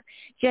hair.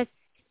 Just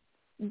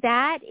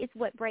that is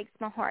what breaks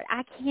my heart.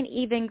 I can't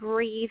even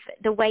grieve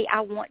the way I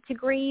want to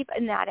grieve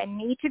and that I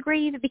need to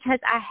grieve because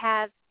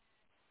I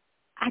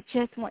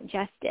just want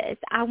justice.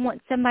 I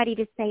want somebody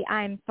to say,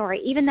 I'm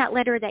sorry. Even that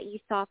letter that you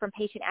saw from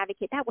Patient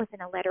Advocate, that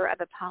wasn't a letter of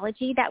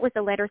apology. That was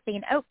a letter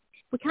saying,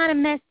 we kind of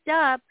messed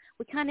up.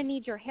 We kind of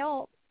need your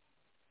help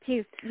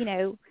to,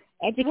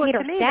 educate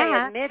our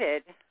staff. They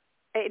admitted.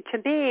 To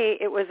me,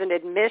 it was an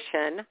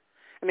admission.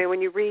 When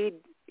you read,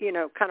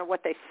 kind of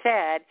what they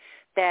said,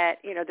 that,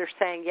 they're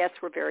saying, yes,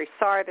 we're very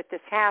sorry that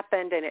this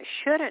happened, and it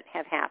shouldn't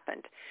have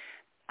happened.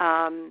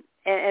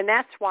 And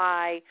that's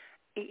why,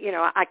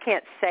 I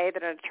can't say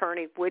that an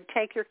attorney would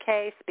take your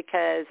case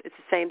because it's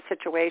the same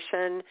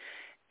situation.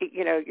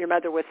 Your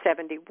mother was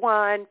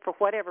 71. For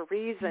whatever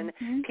reason,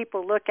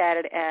 people look at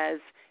it as,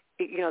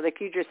 like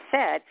you just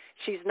said,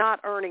 she's not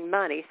earning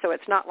money, so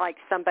it's not like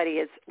somebody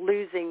is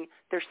losing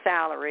their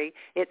salary.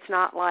 It's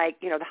not like,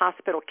 the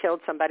hospital killed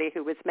somebody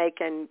who was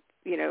making,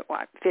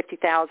 what,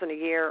 $50,000 a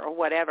year or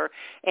whatever,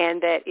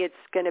 and that it's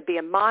going to be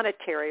a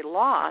monetary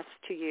loss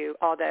to you,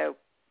 although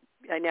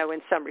I know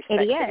in some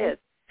respects it is.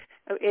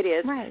 It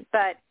is, right.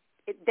 But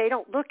they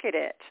don't look at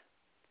it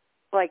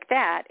like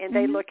that, and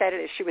they look at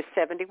it as she was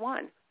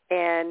 71.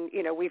 And,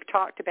 we've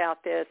talked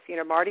about this,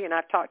 Marty and I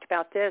have talked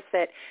about this,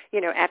 that,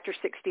 after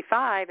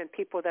 65 and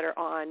people that are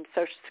on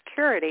Social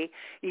Security,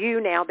 you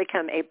now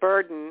become a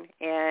burden,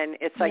 and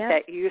it's like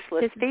that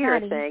useless fear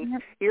thing.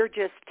 Yep. You're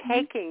just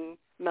taking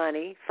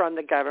money from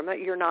the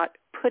government. You're not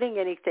putting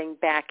anything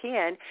back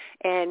in,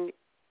 and,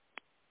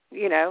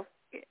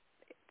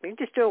 we can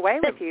just do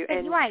away with you.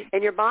 And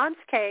in your mom's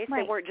case,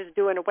 they weren't just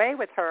doing away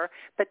with her,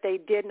 but they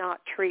did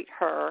not treat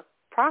her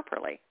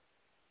properly.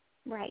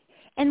 Right.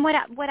 And what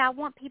I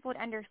want people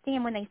to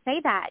understand when they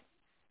say that,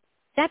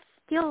 that's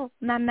still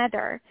my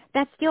mother.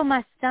 That's still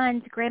my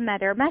son's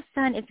grandmother. My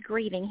son is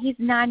grieving. He's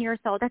 9 years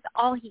old. That's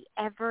all he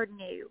ever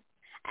knew.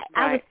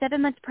 I was 7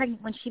 months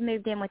pregnant when she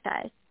moved in with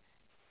us.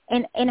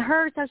 And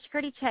her Social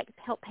Security check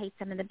helped pay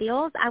some of the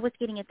bills. I was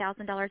getting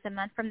 $1,000 a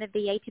month from the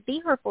VA to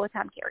be her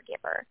full-time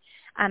caregiver.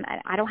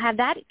 I don't have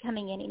that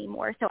coming in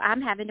anymore, so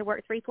I'm having to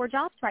work 3-4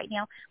 jobs right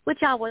now, which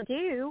I will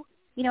do.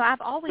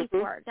 I've always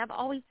worked. I've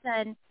always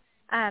done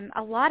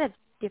a lot of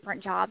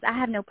different jobs. I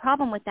have no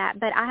problem with that,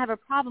 but I have a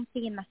problem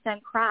seeing my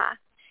son cry,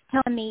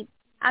 telling me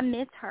I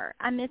miss her.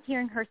 I miss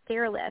hearing her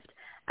stair lift.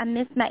 I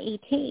miss my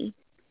ET.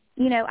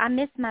 I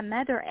miss my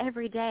mother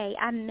every day.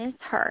 I miss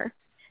her.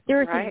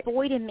 There is a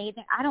void in me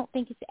that I don't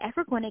think it's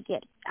ever going to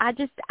get.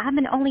 I'm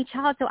an only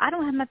child, so I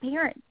don't have my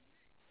parents.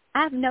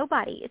 I have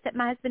nobody except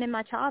my husband and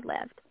my child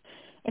left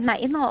and my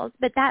in-laws.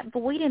 But that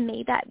void in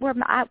me,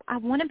 I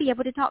want to be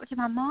able to talk to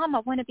my mom. I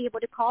want to be able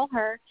to call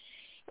her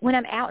when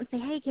I'm out and say,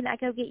 hey, can I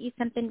go get you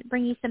something,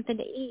 bring you something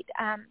to eat?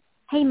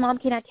 Hey, Mom,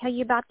 can I tell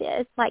you about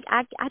this? Like,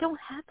 I don't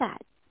have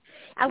that.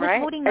 I was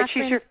holding my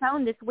friend's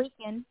phone this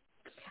weekend.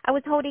 I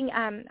was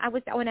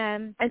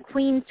on a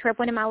Queens trip,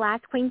 one of my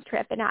last Queens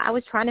trip, and I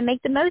was trying to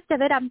make the most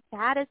of it. I'm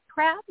sad as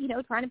crap,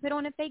 trying to put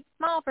on a fake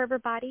smile for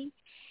everybody.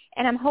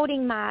 And I'm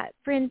holding my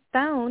friend's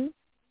phone,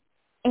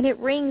 and it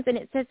rings, and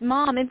it says,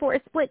 Mom. And for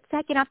a split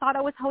second, I thought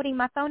I was holding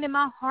my phone, and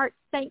my heart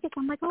sank because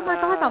I'm like, oh,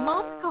 my God, my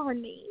mom's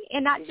calling me.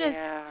 And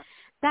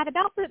that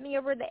about put me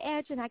over the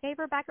edge, and I gave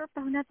her back her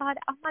phone. I thought,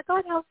 oh, my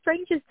God, how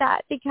strange is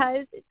that?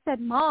 Because it said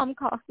Mom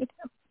called,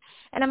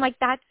 And I'm like,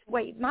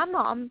 my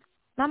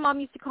mom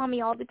used to call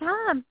me all the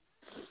time.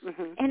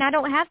 And I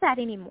don't have that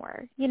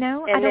anymore, And I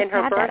don't then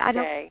her have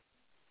birthday.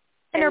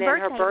 that. And her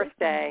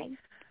birthday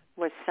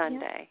was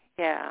Sunday.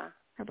 Yeah.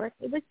 Her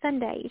birthday was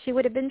Sunday. She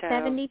would have been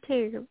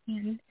 72.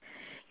 And,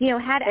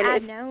 had I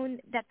known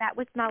that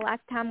was my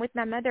last time with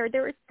my mother,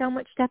 there was so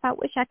much stuff I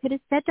wish I could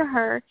have said to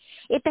her.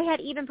 If they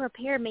had even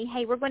prepared me,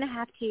 hey, we're going to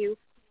have to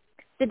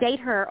sedate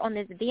her on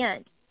this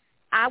event,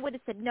 I would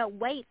have said, no,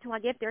 wait till I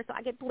get there so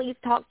I could please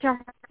talk to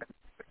her,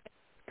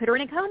 put her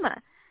in a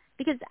coma.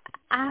 Because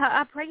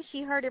I pray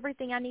she heard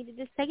everything I needed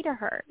to say to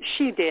her.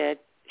 She did.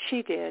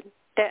 The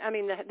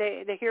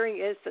hearing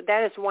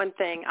that is one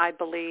thing I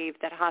believe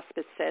that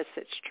hospice says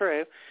it's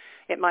true.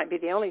 It might be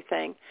the only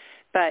thing,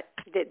 but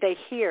they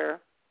hear.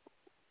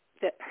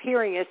 The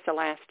hearing is the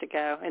last to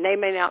go, and they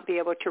may not be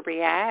able to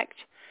react,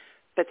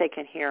 but they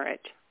can hear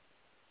it.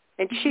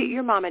 And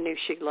your mama knew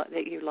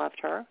that you loved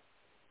her.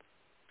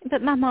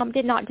 But my mom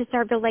did not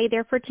deserve to lay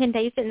there for 10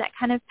 days in that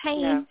kind of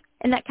pain. No.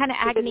 And that kind of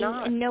agony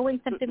and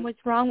knowing something was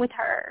wrong with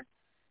her.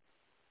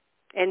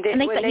 And they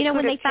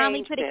when they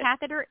finally put a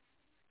catheter,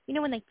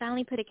 when they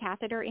finally put a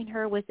catheter in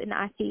her was in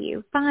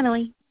ICU.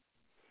 Finally.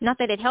 Not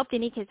that it helped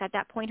any because at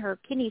that point her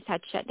kidneys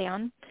had shut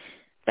down.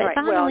 But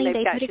finally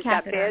they put a catheter. She's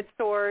got bed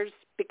sores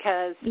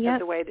because of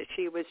the way that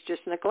she was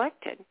just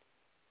neglected.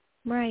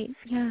 Right,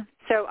 yeah.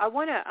 So I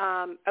want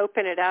to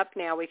open it up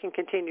now. We can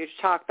continue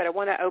to talk, but I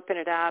want to open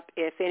it up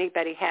if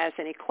anybody has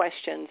any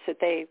questions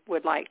that they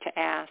would like to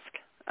ask.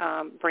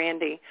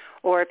 Brandy,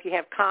 or if you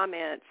have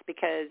comments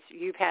because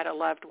you've had a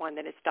loved one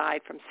that has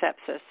died from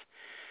sepsis.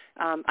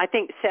 I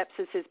think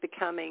sepsis is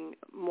becoming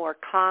more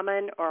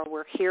common, or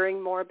we're hearing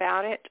more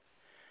about it.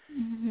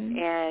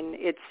 And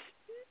it's,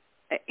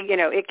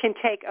 it can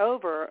take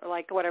over,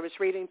 like what I was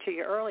reading to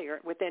you earlier,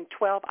 within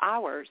 12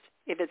 hours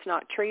if it's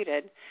not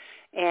treated.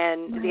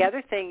 And the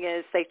other thing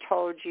is they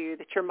told you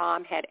that your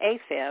mom had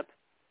AFib,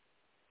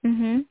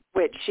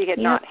 which she had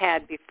not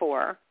had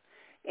before.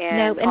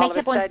 And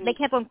they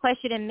kept on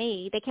questioning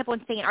me. They kept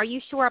on saying, "Are you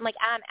sure?" I'm like,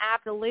 "I'm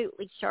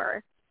absolutely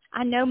sure.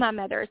 I know my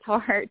mother's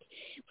heart."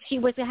 She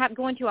was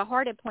going to a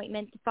heart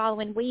appointment the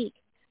following week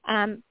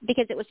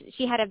because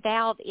she had a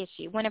valve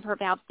issue. One of her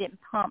valves didn't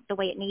pump the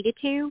way it needed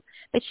to,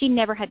 but she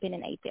never had been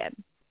in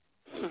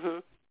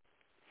AFib.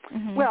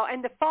 Well,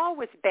 and the fall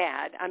was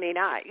bad. I mean,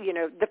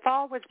 the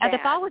fall was bad. The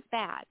fall was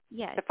bad.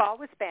 Yes, the fall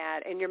was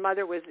bad, and your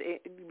mother was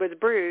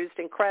bruised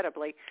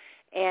incredibly,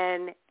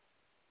 and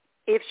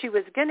if she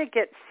was going to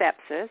get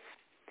sepsis,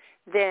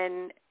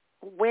 then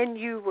when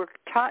you were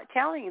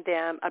telling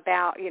them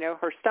about,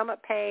 her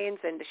stomach pains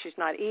and she's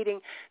not eating,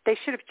 they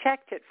should have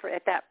checked it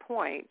at that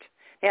point.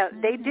 Now,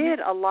 they did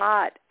a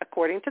lot,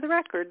 according to the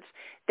records,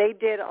 they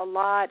did a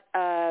lot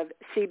of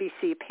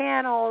CBC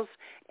panels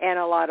and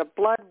a lot of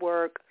blood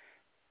work,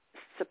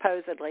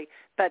 supposedly.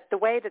 But the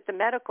way that the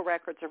medical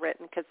records are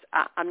written, because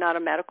I'm not a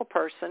medical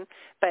person,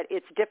 but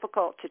it's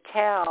difficult to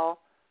tell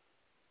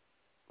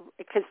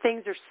because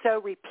things are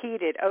so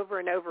repeated over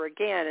and over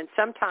again, and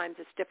sometimes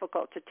it's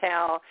difficult to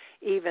tell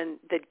even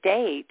the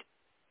date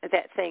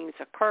that things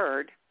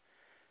occurred.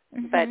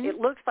 But it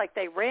looks like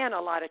they ran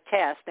a lot of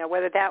tests. Now,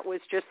 whether that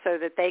was just so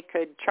that they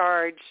could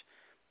charge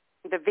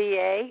the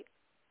VA,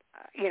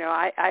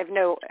 I've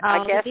no.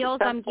 I guess the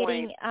bills I'm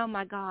getting. Oh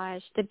my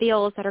gosh, the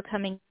bills that are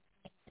coming.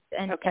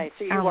 Okay,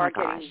 so you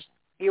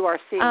are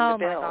seeing the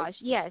bills. Oh my gosh,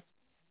 yes.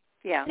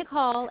 Yeah. To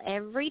call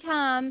every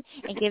time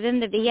and give them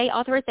the VA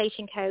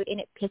authorization code, and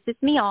it pisses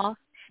me off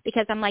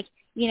because I'm like,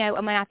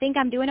 when I think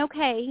I'm doing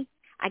okay,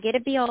 I get a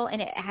bill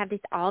and I have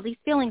all these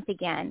feelings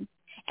again.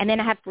 And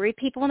then I have 3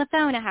 people on the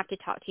phone I have to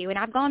talk to, and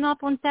I've gone off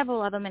on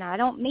several of them, and I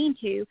don't mean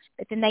to,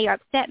 but then they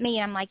upset me,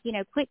 and I'm like,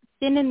 quit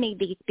sending me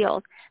these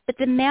bills. But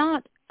the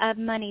amount of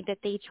money that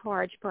they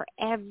charge for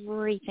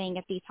everything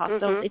at these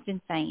hospitals, it's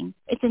insane.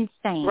 It's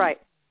insane.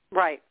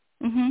 Right.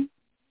 Mhm.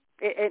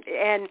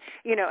 And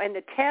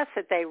the tests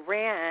that they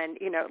ran,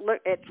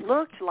 it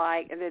looked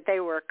like that they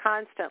were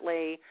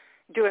constantly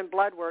doing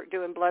blood work.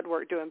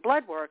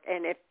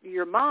 And if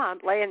your mom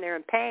laying there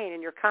in pain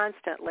and you're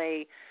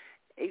constantly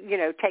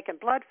taking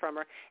blood from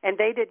her, and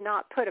they did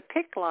not put a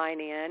PICC line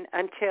in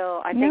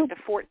until I think the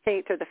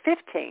 14th or the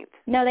 15th.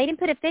 No, they didn't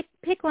put a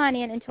PICC line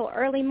in until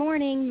early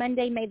morning,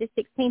 Monday, May the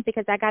 16th,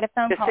 because I got a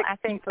phone call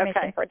asking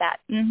permission for that.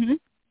 Mhm.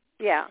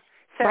 Yeah.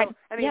 So right.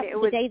 it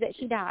was the day that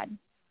she died.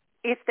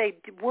 If they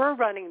were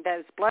running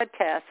those blood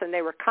tests and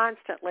they were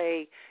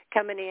constantly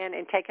coming in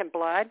and taking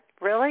blood,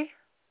 really?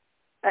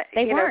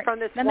 They weren't. From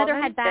this my mother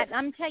had bad.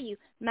 I'm telling you,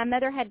 my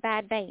mother had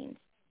bad veins.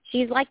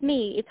 She's like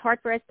me. It's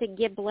hard for us to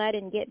give blood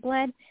and get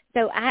blood.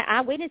 So I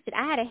witnessed it.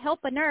 I had to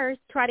help a nurse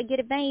try to get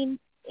a vein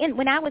in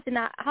when I was in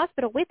the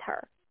hospital with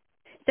her.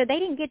 So they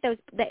didn't get those.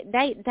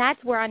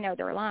 That's where I know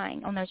they're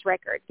lying on those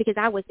records, because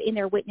I was in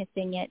there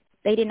witnessing it.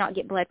 They did not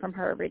get blood from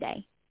her every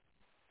day.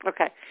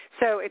 Okay.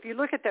 So if you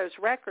look at those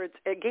records,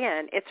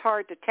 again, it's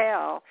hard to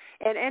tell.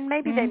 And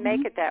maybe they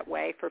make it that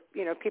way for,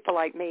 people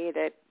like me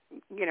that,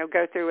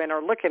 go through and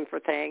are looking for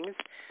things.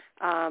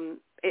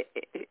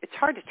 It's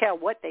hard to tell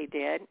what they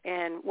did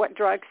and what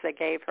drugs they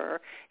gave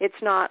her.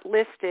 It's not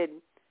listed,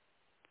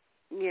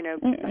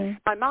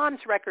 My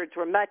mom's records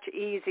were much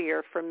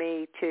easier for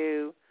me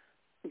to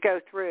go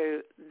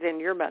through than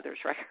your mother's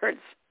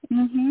records.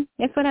 Mhm.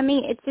 That's what I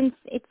mean.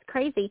 It's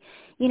crazy,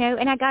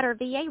 And I got her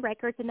VA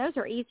records, and those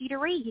are easy to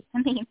read. I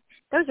mean,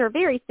 those are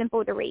very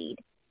simple to read,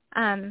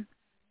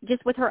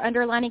 just with her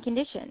underlying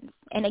conditions.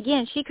 And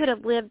again, she could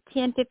have lived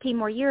 10, 15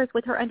 more years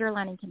with her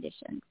underlying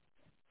conditions.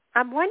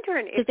 I'm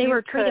wondering if they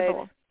were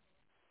treatable.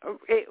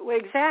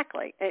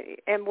 Exactly,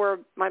 and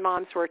my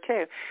moms were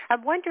too.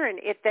 I'm wondering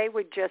if they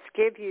would just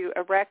give you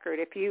a record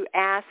if you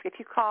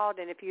called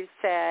and if you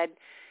said,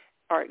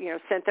 or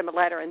sent them a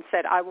letter and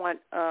said, I want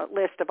a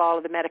list of all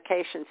of the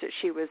medications that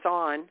she was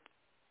on,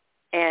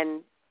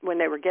 and when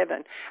they were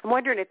given. I'm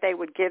wondering if they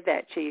would give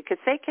that to you, because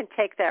they can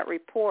take that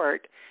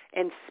report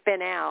and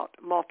spin out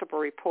multiple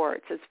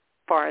reports, as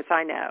far as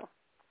I know,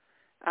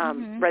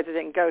 rather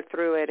than go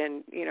through it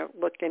and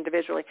look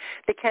individually.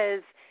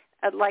 Because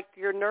like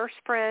your nurse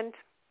friend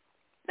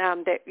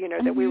that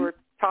that we were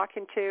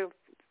talking to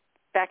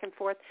back and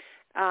forth,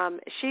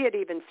 she had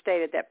even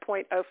stated that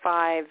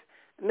 0.05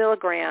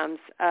 milligrams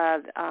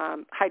of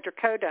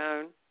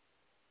hydrocodone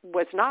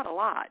was not a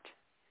lot.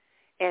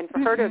 And for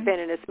her to have been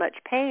in as much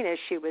pain as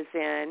she was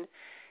in,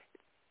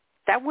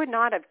 that would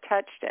not have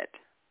touched it.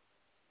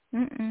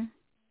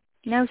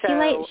 No,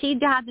 she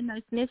died the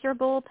most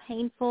miserable,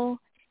 painful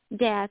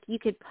death you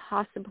could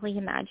possibly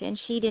imagine.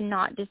 She did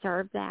not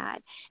deserve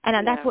that.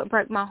 And that's what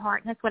broke my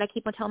heart. And that's what I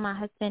keep on telling my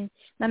husband.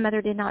 My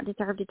mother did not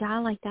deserve to die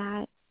like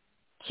that.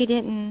 She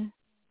didn't.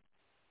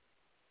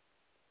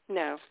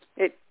 No,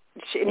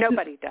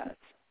 nobody does.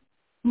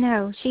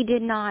 No, she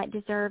did not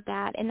deserve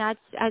that. And that's,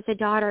 as a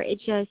daughter,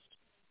 it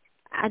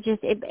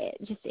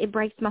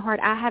breaks my heart.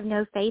 I have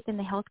no faith in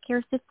the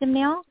healthcare system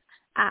now.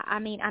 I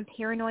mean, I'm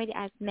paranoid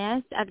as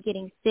mess of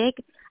getting sick.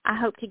 I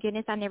hope to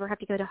goodness I never have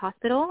to go to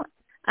hospital.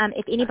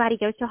 If anybody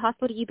goes to a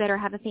hospital, you better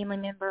have a family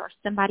member or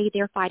somebody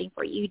there fighting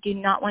for you. You do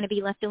not want to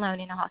be left alone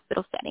in a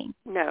hospital setting.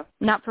 No.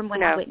 Not from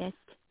what I witnessed.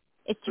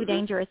 It's too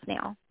dangerous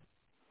now.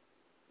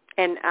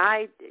 And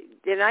I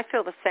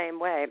feel the same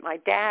way. My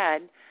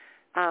dad,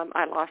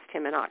 I lost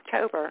him in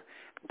October,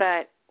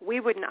 but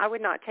I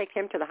would not take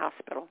him to the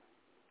hospital.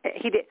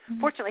 He did.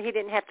 Fortunately, he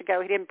didn't have to go.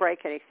 He didn't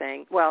break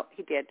anything. Well,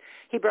 he did.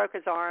 He broke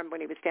his arm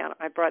when he was down at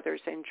my brother's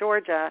in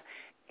Georgia,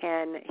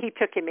 and he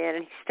took him in,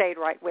 and he stayed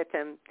right with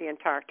him the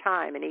entire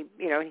time. And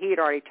he had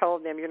already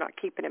told them, "You're not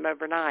keeping him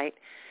overnight,"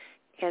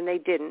 and they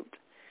didn't.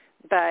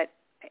 But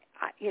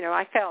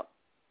I felt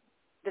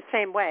the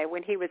same way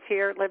when he was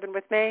here living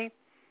with me.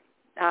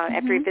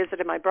 After he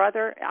visited my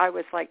brother, I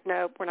was like,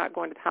 "No, we're not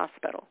going to the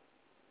hospital."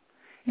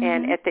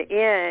 And at the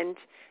end,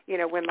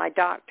 when my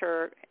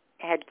doctor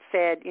had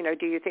said,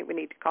 do you think we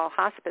need to call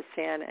hospice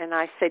in? And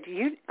I said,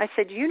 you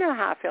know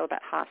how I feel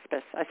about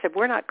hospice. I said,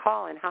 we're not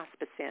calling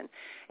hospice in.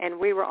 And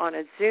we were on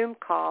a Zoom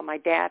call. My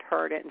dad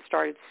heard it and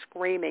started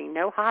screaming,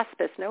 no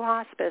hospice, no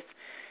hospice.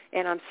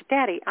 And I said,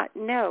 Daddy,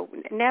 no,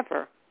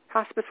 never.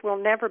 Hospice will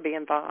never be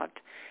involved.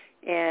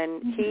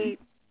 And he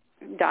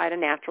died a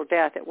natural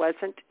death. It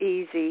wasn't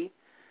easy.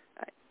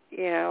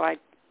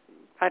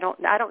 I don't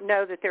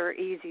know that there are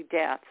easy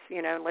deaths,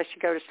 unless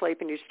you go to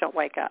sleep and you just don't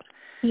wake up.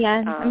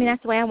 Yeah,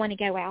 that's the way I want to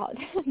go out.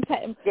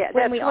 But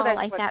when we all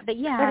like that. But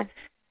yeah,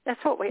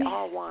 that's what we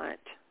all want.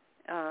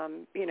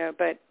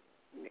 But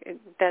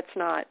that's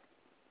not.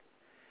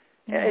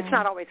 It's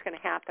not always going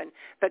to happen.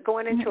 But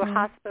going into a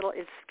hospital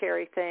is a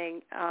scary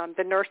thing.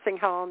 The nursing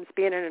homes,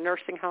 being in a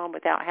nursing home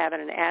without having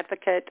an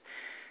advocate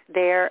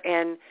there,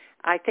 and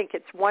I think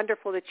it's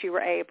wonderful that you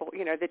were able,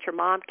 that your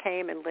mom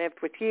came and lived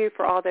with you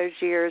for all those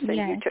years, and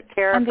you took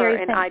care of her. I'm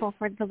very thankful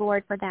for the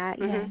Lord for that.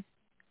 Yeah.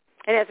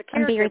 And as a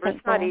caregiver,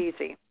 it's not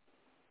easy.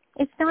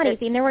 It's not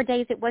easy, and there were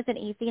days it wasn't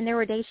easy, and there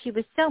were days she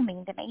was so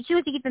mean to me. She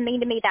was even mean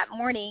to me that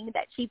morning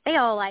that she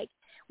felt like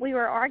we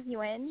were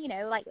arguing,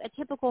 like a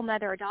typical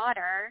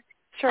mother-daughter.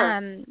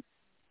 Sure.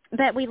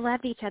 But we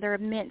loved each other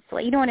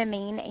immensely, you know what I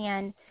mean?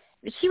 And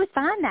she was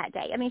fine that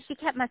day. I mean, she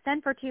kept my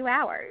son for 2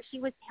 hours. She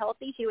was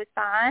healthy. She was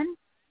fine.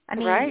 I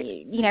mean,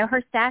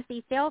 her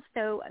sassy self,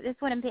 so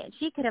that's what I'm saying.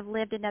 She could have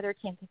lived another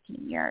 10,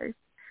 15 years.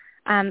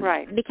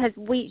 Because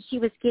she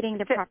was getting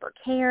the proper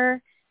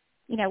care.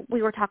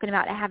 We were talking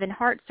about having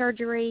heart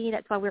surgery.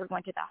 That's why we were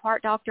going to the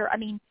heart doctor. I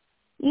mean,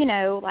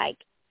 like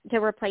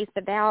to replace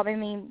the valve. I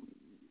mean,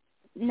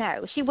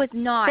 no, she was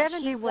not.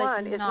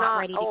 71 is not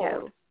ready old. to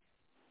go.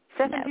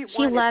 71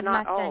 she loved is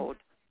not my son. old.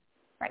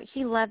 Right.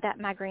 She loved her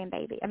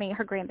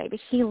grandbaby.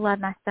 She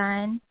loved my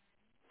son.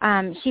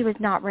 She was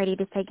not ready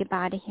to say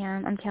goodbye to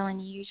him. I'm telling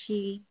you,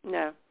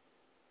 No.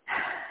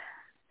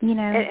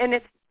 And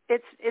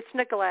it's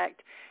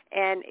neglect,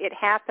 and it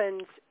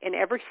happens in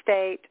every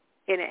state,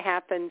 and it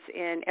happens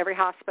in every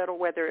hospital,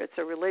 whether it's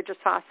a religious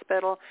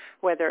hospital,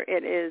 whether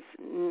it is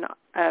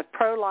a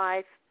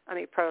profit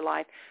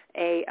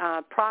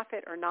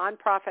or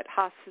nonprofit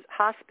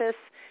hospice.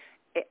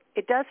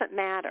 It doesn't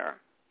matter.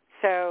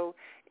 So,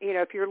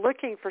 if you're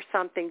looking for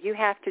something, you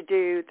have to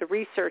do the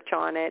research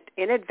on it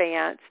in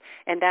advance,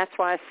 and that's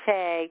why I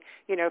say,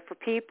 for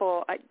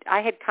people, I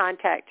had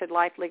contacted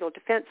Life Legal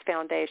Defense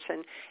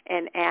Foundation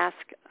and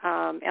asked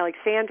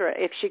Alexandra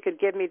if she could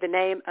give me the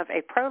name of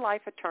a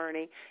pro-life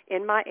attorney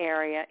in my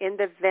area in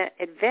the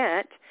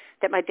event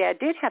that my dad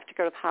did have to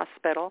go to the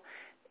hospital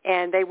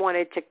and they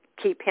wanted to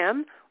keep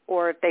him,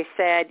 or if they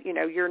said,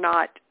 you're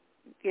not,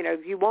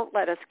 you won't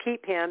let us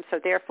keep him,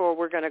 so therefore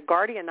we're going to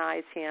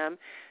guardianize him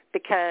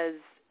because,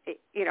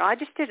 I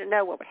just didn't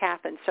know what would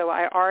happen. So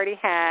I already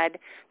had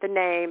the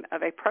name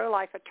of a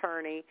pro-life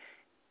attorney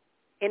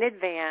in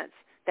advance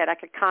that I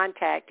could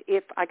contact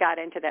if I got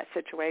into that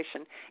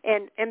situation.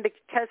 And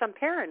because I'm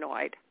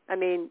paranoid, I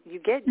mean, you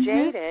get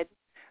jaded.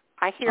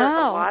 I hear a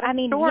lot of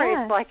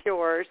stories like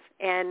yours,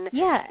 and,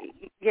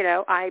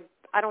 I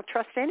don't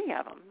trust any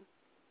of them.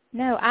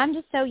 No, I'm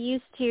just so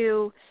used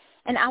to,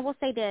 and I will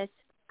say this,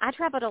 I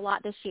traveled a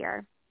lot this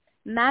year.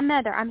 My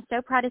mother, I'm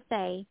so proud to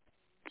say,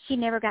 she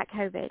never got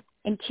COVID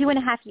in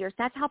 2.5 years.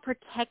 That's how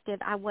protective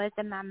I was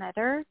of my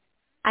mother.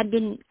 I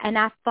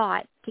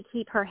fought to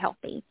keep her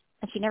healthy,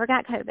 and she never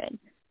got COVID.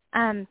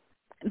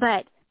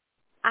 But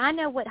I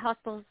know what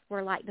hospitals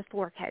were like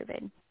before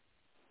COVID.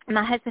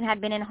 My husband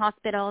had been in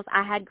hospitals.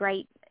 I had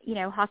great,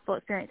 hospital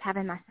experience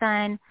having my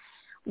son.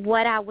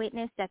 What I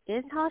witnessed at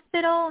this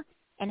hospital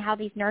and how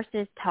these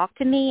nurses talk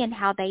to me and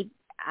how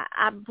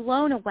I'm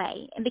blown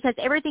away. And because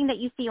everything that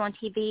you see on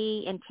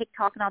TV and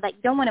TikTok and all that,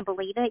 you don't want to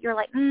believe it. You're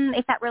like,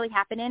 is that really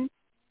happening?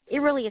 It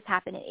really is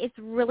happening. It's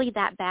really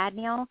that bad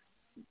now.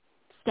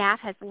 Staff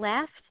has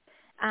left.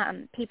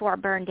 People are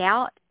burned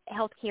out.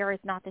 Healthcare is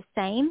not the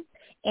same.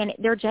 And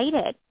they're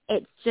jaded.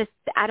 It's just,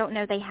 I don't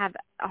know, they have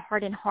a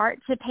hardened heart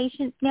to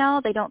patients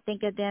now. They don't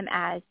think of them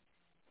as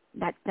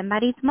that's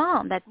somebody's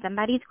mom, that's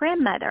somebody's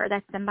grandmother,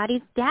 that's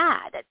somebody's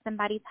dad, that's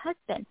somebody's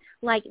husband.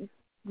 Like,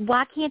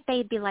 why can't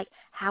they be like,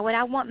 how would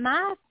I want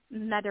my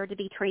mother to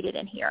be treated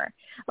in here?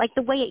 Like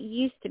the way it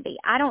used to be.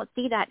 I don't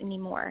see that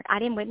anymore. I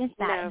didn't witness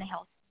that in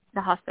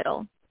the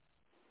hospital.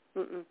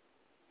 Mm-mm.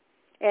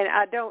 And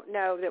I don't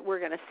know that we're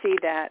going to see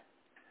that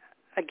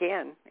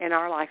again in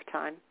our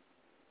lifetime.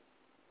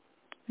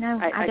 No,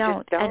 I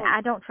don't. And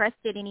I don't trust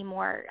it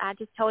anymore. I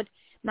just told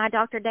my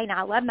doctor, Dana,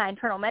 I love my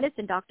internal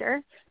medicine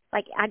doctor.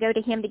 Like, I go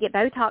to him to get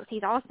Botox.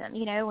 He's awesome.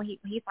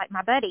 He's like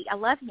my buddy. I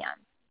love him.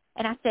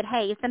 And I said,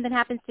 hey, if something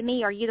happens to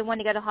me, are you the one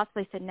to go to the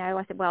hospital? He said, no.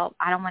 I said, well,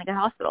 I don't want to go to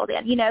the hospital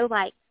then.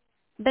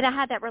 But I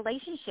had that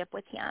relationship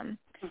with him.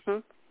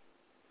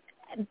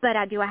 Mm-hmm. But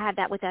I have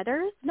that with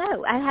others?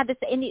 No. I have this.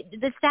 And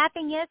the sad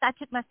thing is, I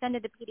took my son to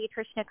the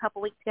pediatrician a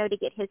couple weeks ago to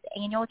get his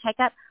annual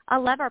checkup. I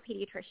love our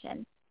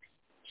pediatrician.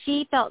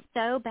 She felt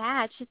so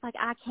bad. She's like,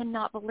 I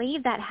cannot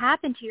believe that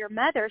happened to your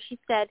mother. She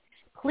said,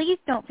 please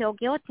don't feel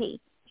guilty.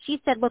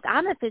 She said, look,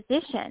 I'm a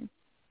physician.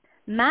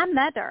 My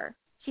mother,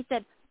 she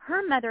said,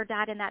 her mother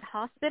died in that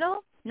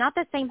hospital, not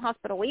the same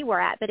hospital we were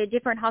at, but a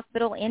different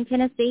hospital in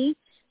Tennessee.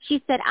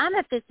 She said, I'm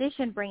a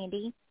physician,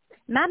 Brandy.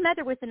 My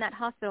mother was in that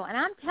hospital, and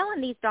I'm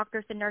telling these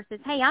doctors and nurses,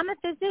 hey, I'm a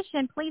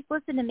physician. Please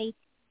listen to me.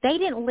 They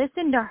didn't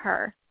listen to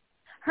her.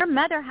 Her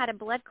mother had a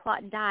blood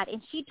clot and died,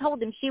 and she told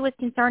them she was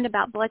concerned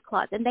about blood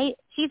clots, and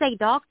she's a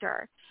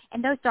doctor,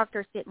 and those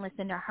doctors didn't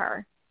listen to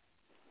her.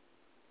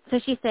 So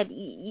she said,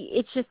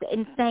 it's just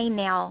insane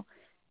now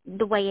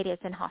the way it is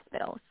in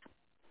hospitals.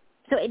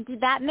 So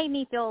that made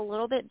me feel a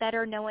little bit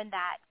better knowing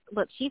that,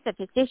 look, she's a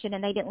physician,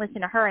 and they didn't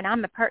listen to her, and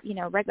I'm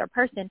a regular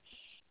person.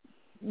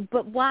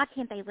 But why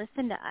can't they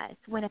listen to us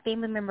when a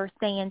family member is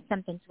saying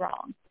something's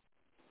wrong?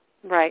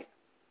 Right.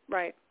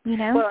 You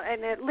know? Well,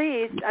 and at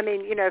least, I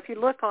mean, if you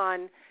look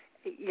on,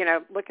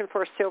 looking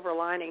for a silver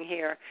lining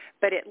here,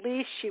 but at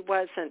least she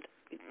wasn't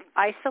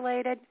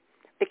isolated,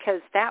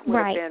 because that would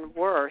have been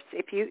worse.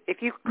 If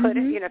you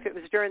couldn't, if it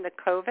was during the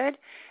COVID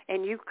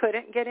and you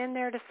couldn't get in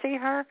there to see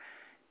her,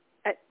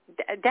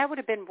 that would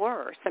have been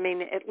worse. I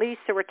mean, at least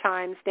there were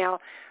times. Now,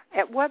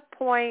 at what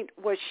point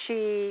was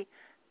she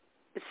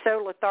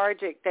so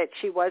lethargic that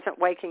she wasn't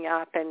waking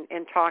up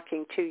and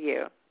talking to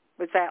you?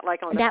 Was that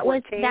like on the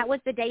 14th? That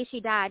was the day she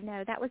died.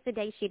 No, that was the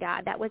day she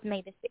died. That was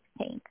May the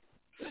 16th.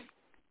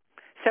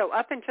 So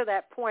up until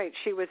that point,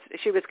 she was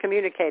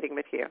communicating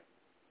with you.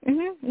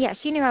 Yeah,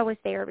 she knew I was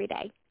there every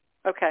day.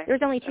 Okay. There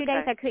was only 2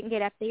 days I couldn't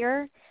get up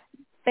there,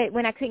 but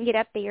when I couldn't get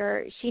up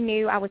there, she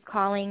knew I was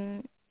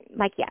calling.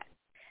 Like, yes.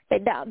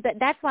 But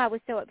that's why I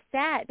was so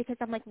upset, because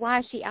I'm like, why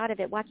is she out of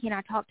it? Why can't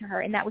I talk to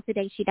her? And that was the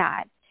day she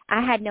died.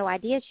 I had no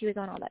idea she was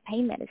on all that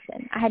pain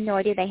medicine. I had no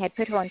idea they had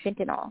put her on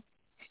fentanyl.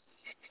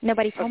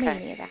 Nobody told me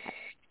any of that.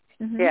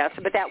 Yes,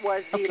 but that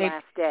was the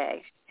last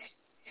day.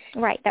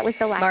 Right, that was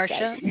the last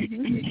day.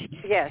 Marsha?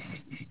 Yes.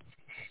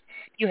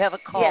 You have a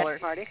caller.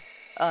 Yes, Marty.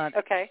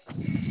 Okay.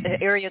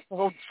 Area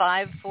code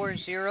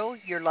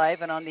 540. You're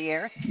live and on the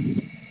air.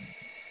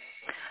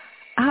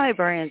 Hi,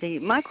 Brandy.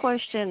 My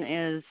question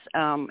is,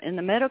 in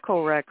the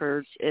medical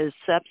records, is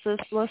sepsis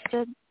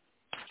listed?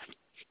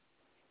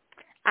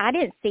 I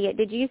didn't see it.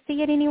 Did you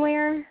see it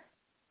anywhere?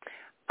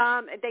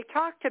 They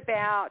talked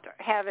about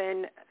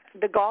having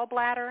the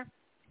gallbladder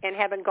and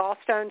having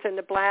gallstones in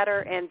the bladder,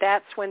 and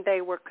that's when they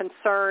were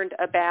concerned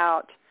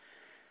about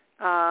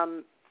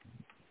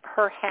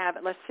her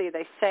having, let's see,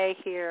 they say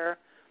here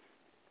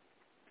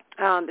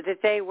that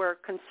they were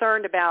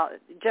concerned about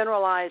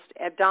generalized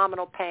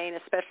abdominal pain,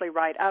 especially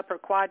right upper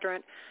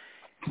quadrant.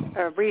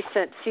 A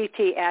recent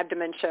CT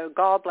abdomen showed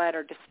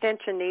gallbladder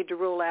distension, need to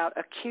rule out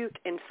acute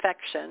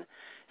infection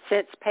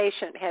since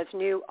patient has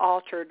new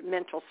altered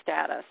mental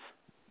status.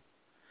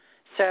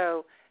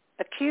 So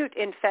acute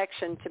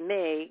infection to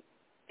me,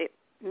 it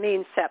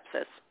means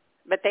sepsis,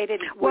 but they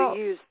didn't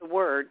use the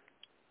word.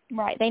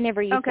 Right, they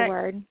never used the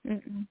word.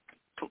 Mm-mm.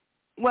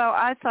 Well,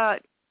 I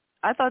thought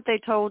they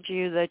told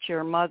you that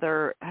your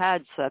mother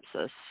had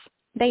sepsis.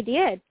 They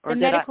did. The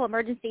medical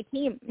emergency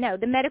team. No,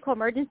 the medical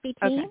emergency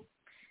team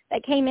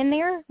that came in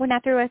there when I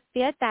threw a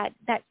fit that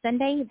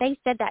Sunday, they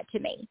said that to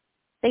me.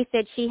 They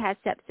said she has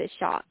sepsis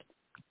shock.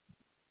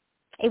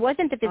 It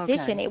wasn't the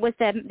physician. It was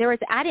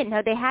I didn't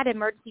know they had an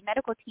emergency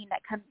medical team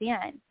that comes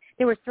in.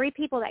 There were 3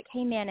 people that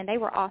came in, and they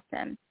were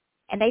awesome.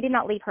 And they did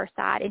not leave her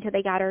side until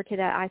they got her to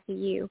the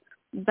ICU.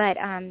 But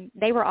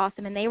they were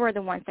awesome, and they were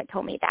the ones that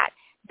told me that.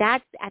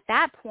 That's at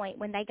that point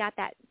when they got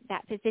that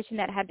physician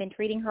that had been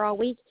treating her all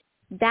week,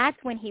 that's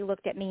when he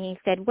looked at me and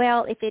said,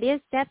 well, if it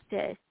is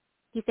sepsis,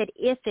 he said,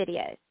 if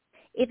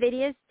it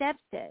is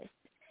sepsis,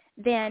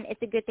 then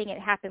it's a good thing it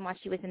happened while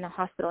she was in the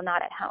hospital,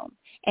 not at home.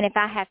 And if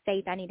I have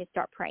faith, I need to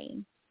start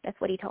praying. That's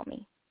what he told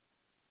me.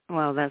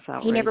 Well, that's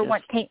outrageous.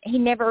 He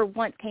never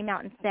once came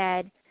out and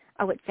said,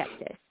 oh, it's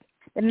sepsis.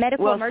 The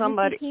medical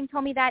emergency team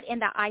told me that,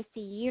 and the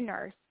ICU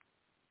nurse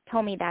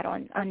told me that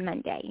on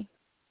Monday.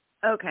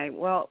 Okay,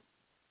 well,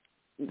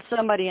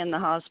 somebody in the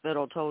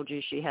hospital told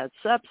you she had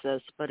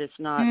sepsis, but it's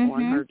not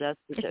on her death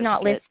certificate. It's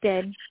not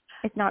listed.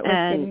 It's not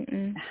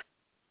listed.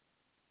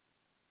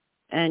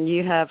 And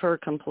you have her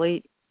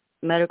complete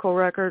medical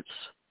records?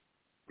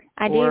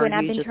 I do, and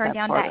I've been turned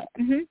down that.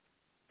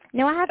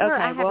 No, I have her.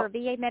 I have her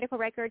VA medical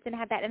records, and I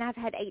have that, and I've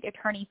had 8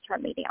 attorneys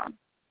turn me down.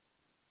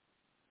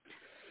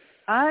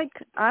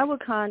 I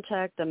would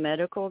contact the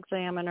medical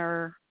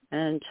examiner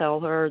and tell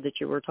her that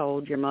you were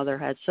told your mother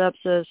had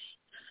sepsis.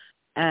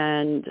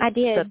 And I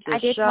did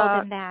tell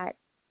them that.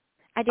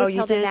 I did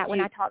tell them that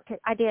when I talked to.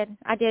 I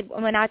did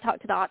when I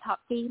talked to the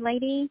autopsy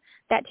lady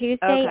that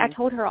Tuesday. I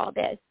told her all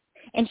this,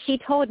 and she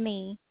told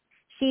me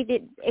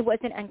it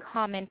wasn't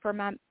uncommon for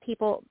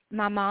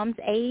my mom's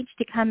age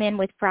to come in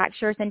with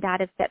fractures and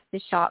died of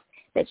sepsis shock.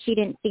 That she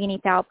didn't see any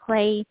foul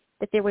play.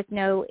 That there was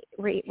no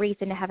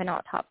reason to have an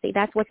autopsy.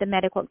 That's what the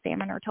medical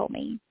examiner told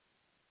me.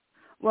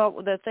 Well,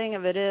 the thing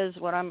of it is,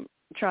 what I'm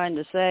trying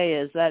to say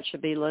is that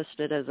should be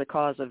listed as a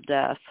cause of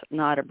death,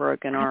 not a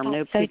broken arm.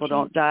 No, people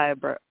don't die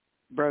of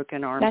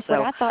broken arms. That's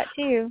what I thought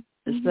too.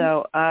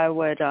 So I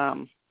would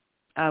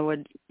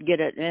get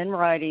it in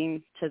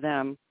writing to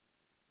them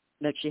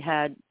that she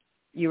had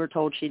you were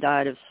told she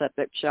died of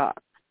septic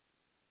shock.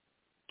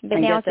 But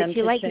now it's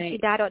too late because she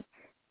died on.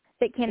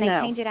 But can they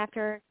change it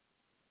after?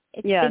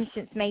 It's been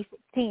since May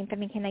 16th. I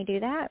mean, can they do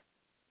that?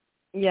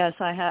 Yes,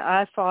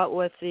 I fought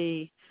with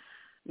the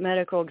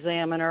medical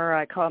examiner.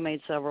 I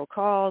made several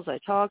calls. I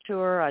talked to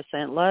her. I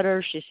sent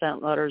letters. She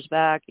sent letters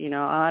back. You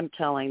know, I'm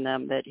telling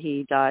them that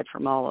he died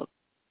from all of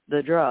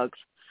the drugs.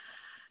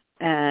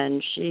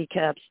 And she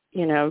kept,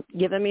 you know,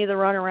 giving me the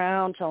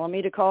runaround, telling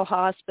me to call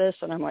hospice.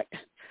 And I'm like,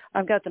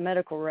 I've got the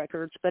medical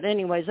records. But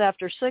anyways,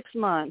 after 6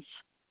 months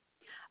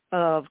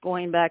of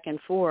going back and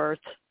forth,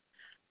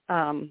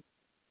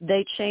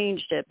 they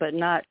changed it, but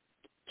not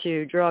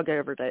to drug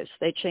overdose.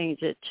 They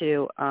changed it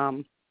to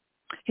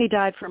he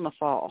died from a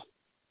fall.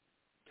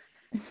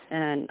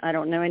 And I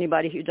don't know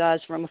anybody who dies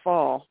from a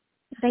fall.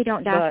 They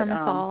don't die from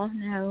a fall,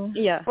 no.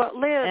 Yeah. Well,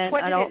 Liz,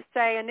 what did it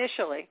say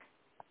initially?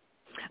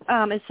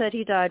 It said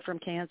he died from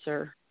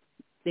cancer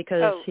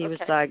because he was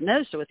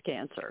diagnosed with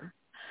cancer.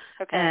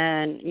 Okay.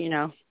 And, you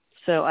know,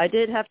 so I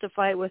did have to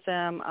fight with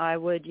them. I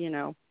would, you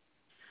know,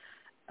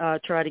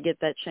 try to get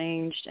that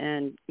changed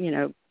and, you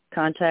know,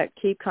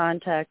 keep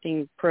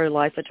contacting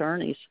pro-life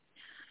attorneys.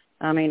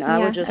 I mean, I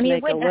would just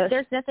make a list.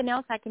 There's nothing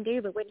else I can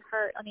do, but it wouldn't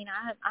hurt. I mean,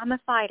 I'm a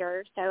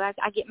fighter, so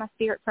I get my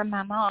spirit from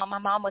my mom. My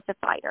mom was a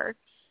fighter.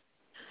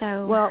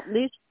 So well,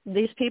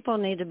 these people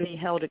need to be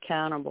held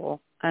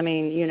accountable. I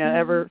mean, you know,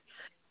 ever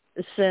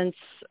since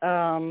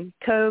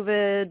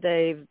COVID,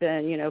 they've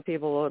been, you know,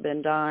 people have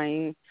been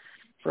dying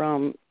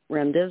from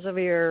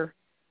remdesivir,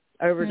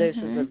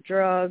 overdoses of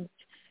drugs,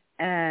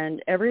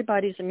 and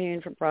everybody's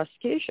immune from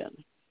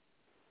prosecution.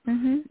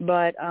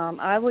 But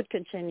I would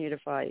continue to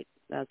fight.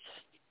 That's,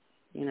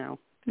 you know.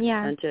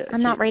 Yeah, and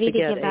I'm not ready to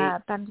give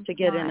up. To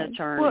get an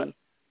attorney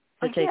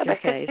to take your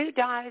case.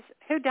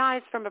 Who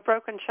dies from a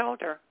broken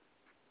shoulder?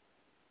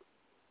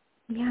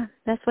 Yeah,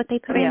 that's what they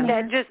put in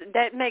there.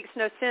 That makes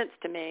no sense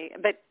to me.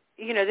 But,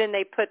 you know, then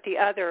they put the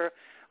other,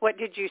 what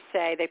did you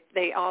say?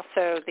 They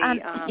also,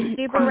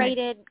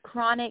 exuberated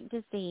chronic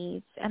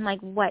disease. And like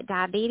what,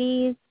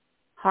 diabetes,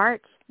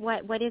 heart?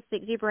 What is the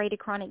exuberated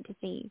chronic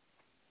disease?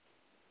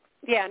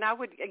 Yeah, and I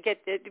would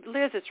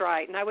Liz is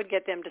right, and I would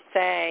get them to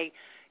say,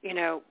 you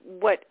know,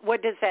 what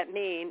does that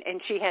mean?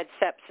 And she had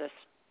sepsis.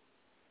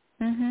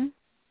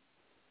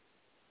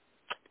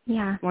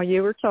 Yeah. Well,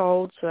 you were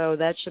told, so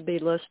that should be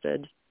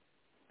listed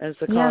as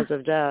the cause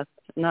of death,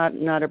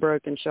 not a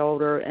broken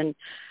shoulder. And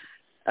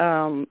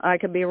I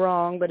could be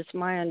wrong, but it's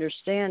my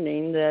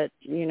understanding that,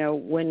 you know,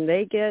 when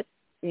they get,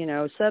 you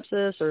know,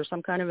 sepsis or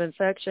some kind of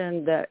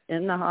infection, that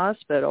in the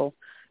hospital,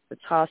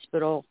 it's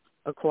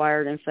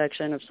hospital-acquired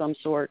infection of some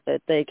sort,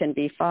 that they can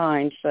be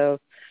fined. So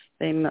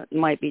they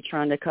might be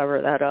trying to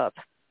cover that up.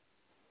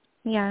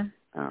 Yeah,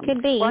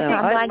 could be. Well,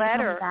 I'm glad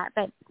you told me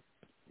that.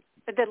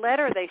 But the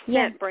letter they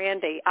sent,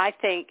 Brandy, I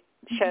think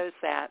shows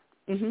that.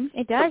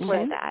 It does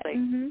show that.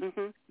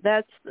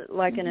 That's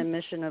like an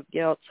admission of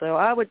guilt. So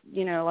I would,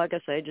 you know, like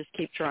I say, just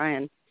keep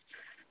trying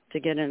to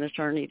get an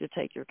attorney to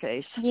take your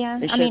case. Yeah,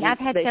 I mean, I've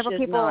had several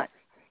people.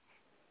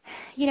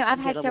 You know, I've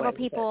had several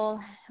people.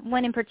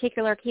 One in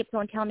particular keeps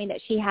on telling me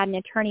that she had an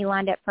attorney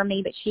lined up for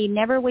me, but she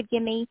never would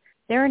give me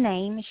their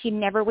name. She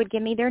never would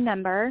give me their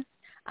number.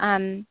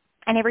 And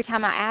every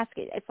time I ask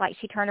it, it's like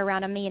she turned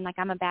around on me and like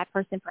I'm a bad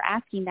person for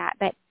asking that.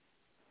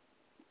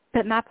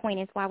 But my point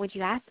is, why would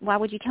you ask? Why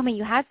would you tell me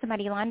you had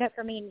somebody lined up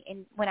for me,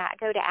 and when I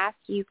go to ask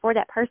you for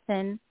that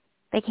person,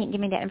 they can't give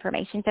me that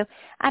information? So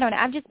I don't know.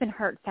 I've just been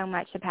hurt so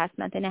much the past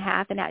month and a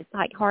half, and it's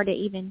like hard to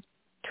even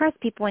trust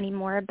people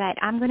anymore. But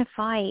I'm going to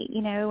fight,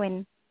 you know,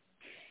 and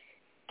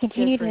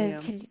continue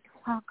to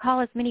call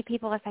as many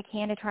people as I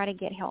can to try to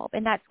get help.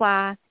 And that's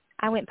why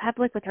I went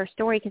public with her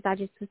story, because I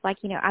just was like,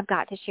 you know, I've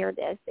got to share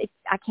this.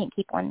 I can't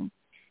keep on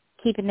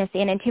keeping this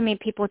in. And too many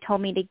people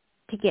told me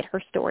to get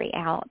her story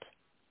out.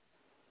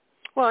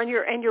 Well, and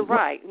you're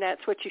right, and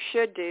that's what you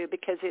should do,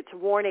 because it's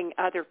warning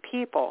other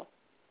people.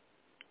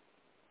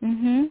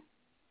 And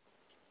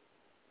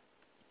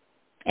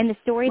the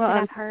stories that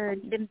I've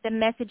heard, the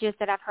messages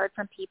that I've heard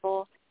from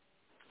people,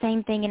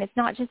 same thing. And it's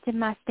not just in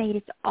my state;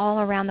 it's all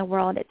around the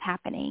world. It's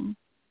happening.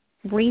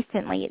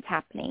 Recently, it's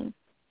happening.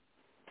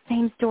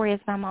 Same story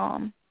as my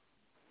mom.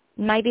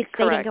 Maybe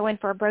they didn't go in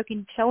for a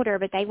broken shoulder,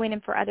 but they went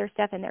in for other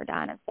stuff, and they're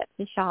dying of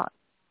septic shock.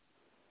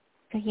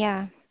 So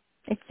yeah,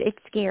 it's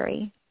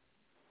scary.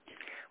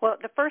 Well,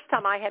 the first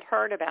time I had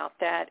heard about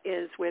that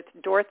is with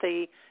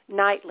Dorothy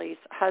Knightley's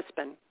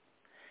husband,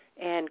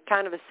 and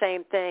kind of the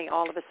same thing.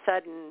 All of a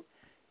sudden,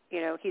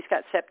 you know, he's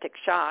got septic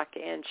shock,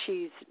 and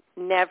she's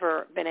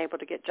never been able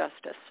to get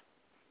justice.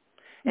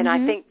 And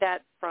I think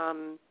that's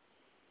from,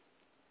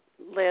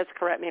 Liz,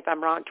 correct me if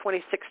I'm wrong,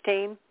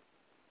 2016?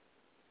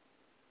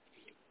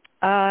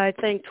 I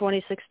think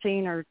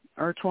 2016 or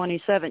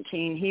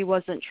 2017. He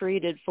wasn't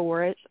treated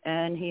for it,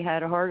 and he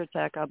had a heart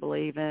attack, I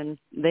believe, and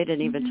they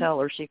didn't even tell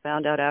her. She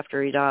found out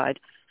after he died.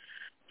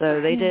 So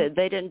they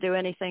didn't do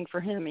anything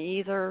for him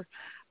either.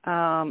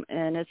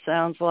 And it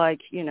sounds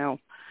like, you know,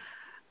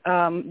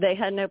 They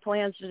had no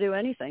plans to do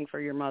anything for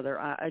your mother.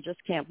 I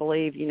just can't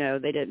believe,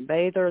 they didn't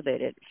bathe her, they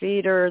didn't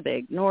feed her, they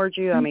ignored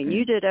you. I mean,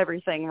 you did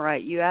everything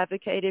right. You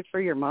advocated for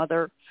your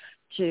mother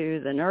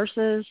to the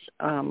nurses.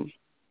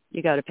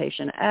 You got a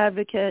patient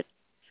advocate.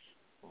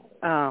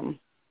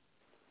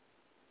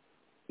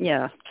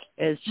 Yeah,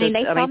 it's just,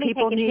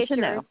 people need to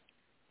know.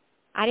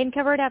 I didn't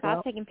cover it up. I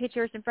was taking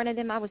pictures in front of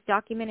them. I was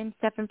documenting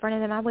stuff in front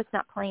of them. I was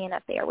not playing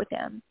up there with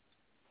them.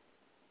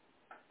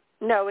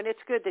 No, and it's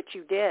good that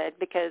you did,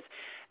 because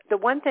the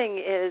one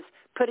thing is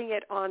putting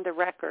it on the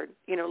record,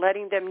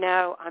 letting them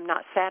know I'm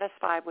not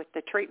satisfied with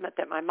the treatment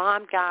that my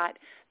mom got.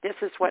 This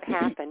is what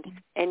happened.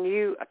 And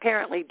you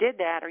apparently did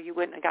that, or you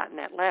wouldn't have gotten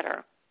that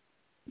letter.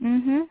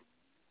 Mhm.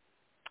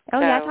 Oh,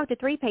 yeah, I talked to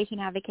 3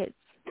 patient advocates.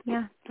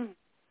 Yeah.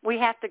 We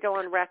have to go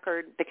on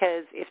record,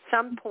 because if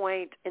some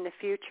point in the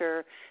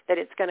future that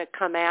it's going to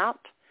come out,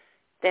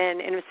 then,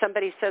 and if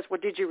somebody says, well,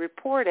 did you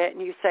report it?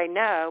 And you say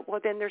no, well,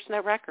 then there's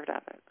no record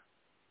of it.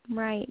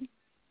 Right.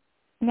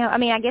 No,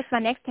 I guess my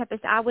next step is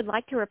I would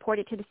like to report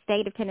it to the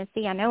state of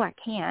Tennessee. I know I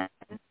can't.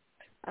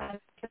 To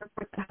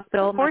report to the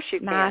hospital. Of course you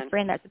can. My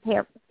friend that's a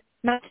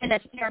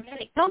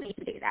paramedic told me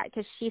to do that,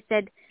 because she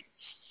said,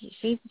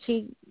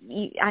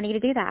 I need to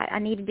do that. I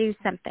need to do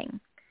something.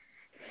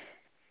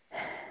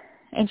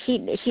 And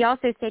she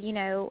also said,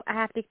 I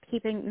have to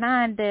keep in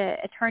mind the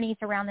attorneys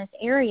around this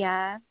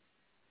area,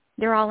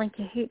 they're all in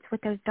cahoots with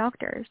those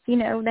doctors.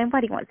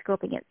 Nobody wants to go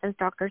up against those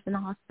doctors in the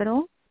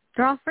hospital.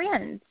 They're all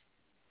friends.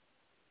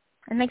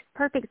 It makes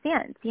perfect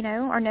sense,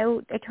 or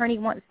no attorney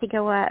wants to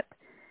go up.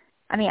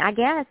 I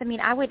guess,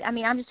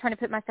 I'm just trying to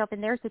put myself in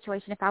their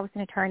situation. If I was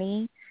an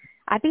attorney,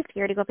 I'd be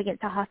scared to go up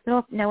against a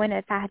hospital knowing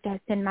if I had to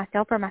send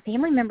myself or my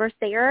family members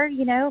there,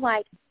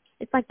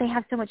 it's like they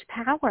have so much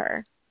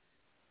power.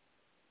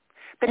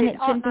 But and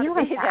it ought not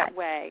to be that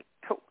way.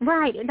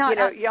 Right. You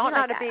ought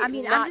not to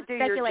be not do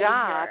your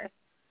job.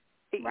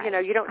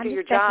 Right. You don't do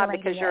your job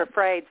because you're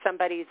afraid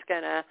somebody's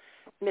going to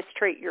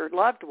mistreat your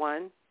loved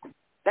one.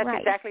 That's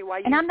exactly why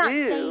you and I'm not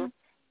do. Saying,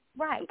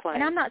 right. Complain.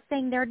 And I'm not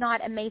saying they're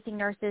not amazing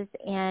nurses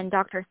and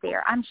doctors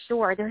there. I'm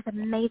sure there's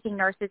amazing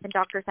nurses and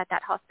doctors at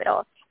that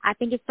hospital. I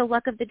think it's the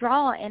luck of the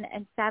draw. And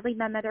sadly,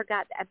 my mother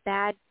got a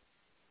bad,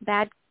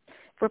 if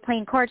we're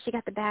playing cards, she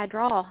got the bad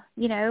draw,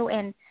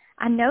 and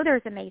I know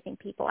there's amazing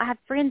people. I have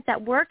friends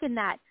that work in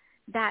that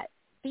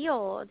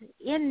field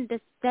in the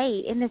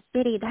state, in the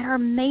city, that are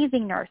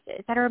amazing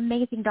nurses, that are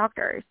amazing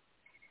doctors.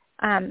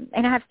 And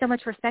I have so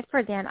much respect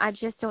for them. I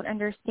just don't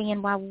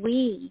understand why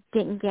we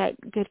didn't get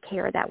good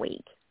care that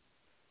week.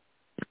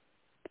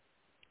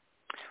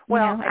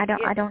 Well, I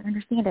don't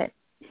understand it.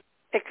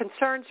 It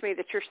concerns me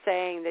that you're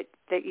saying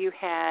that you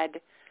had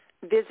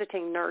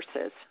visiting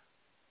nurses,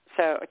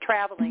 so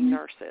traveling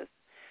nurses.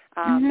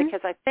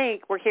 Because I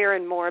think we're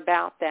hearing more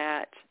about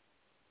that,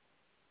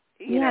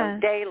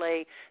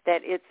 daily,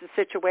 that it's a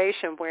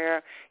situation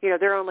where,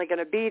 they're only going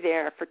to be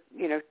there for,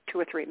 2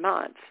 or 3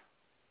 months.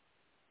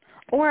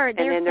 Or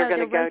then they're going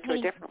to go to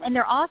a different one. And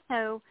they're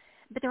also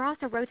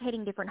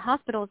rotating different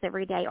hospitals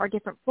every day or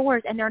different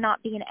floors, and they're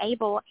not being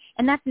able,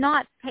 and that's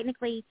not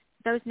technically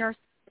those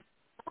nurses'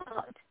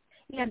 fault.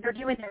 They're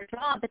doing their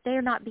job, but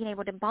they're not being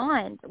able to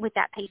bond with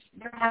that patient.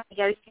 They're having to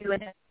go to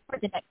another floor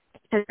the next day.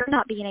 So they're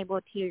not being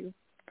able to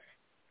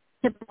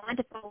bond,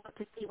 to follow up,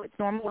 to see what's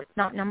normal, what's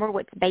not normal,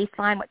 what's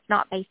baseline, what's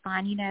not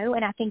baseline,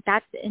 and I think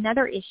that's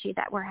another issue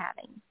that we're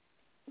having.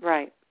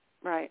 Right.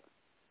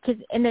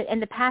 Because in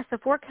the past,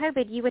 before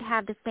COVID, you would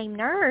have the same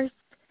nurse,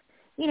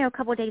 a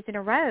couple of days in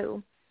a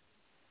row.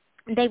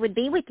 They would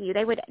be with you.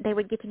 They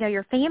would get to know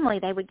your family.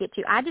 They would get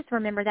you. I just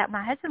remember that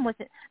my husband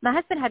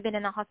had been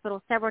in the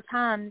hospital several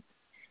times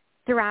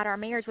throughout our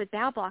marriage with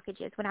bowel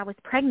blockages when I was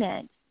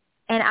pregnant.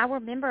 And I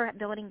remember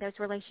building those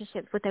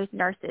relationships with those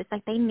nurses.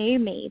 Like, they knew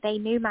me. They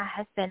knew my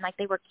husband. Like,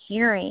 they were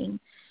caring.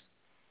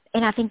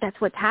 And I think that's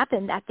what's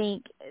happened. I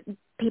think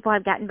people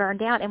have gotten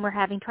burned out, and we're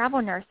having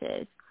travel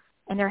nurses,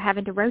 and they're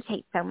having to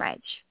rotate so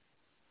much.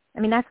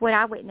 That's what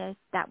I witnessed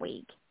that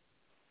week.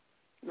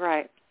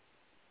 Right.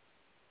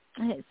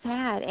 And it's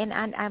sad.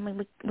 And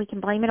we can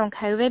blame it on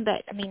COVID,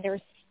 but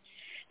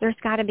there's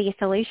got to be a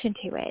solution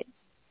to it.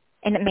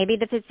 And maybe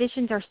the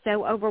physicians are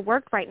so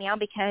overworked right now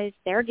because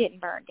they're getting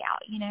burned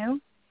out,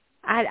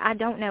 I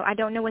don't know. I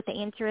don't know what the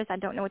answer is. I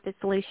don't know what the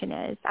solution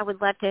is. I would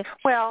love to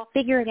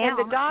figure it out.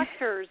 And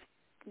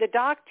the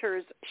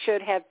doctors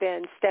should have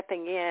been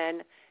stepping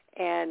in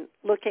and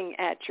looking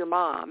at your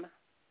mom.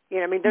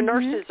 The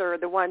nurses are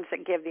the ones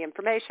that give the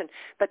information,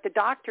 but the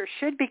doctor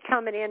should be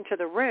coming into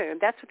the room.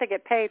 That's what they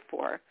get paid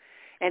for.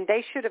 And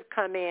they should have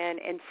come in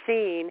and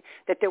seen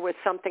that there was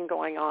something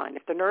going on.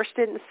 If the nurse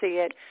didn't see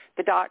it,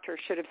 the doctor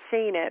should have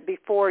seen it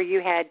before you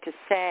had to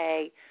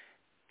say,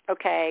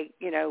 okay,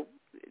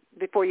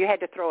 before you had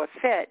to throw a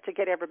fit to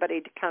get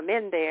everybody to come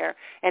in there.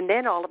 And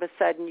then all of a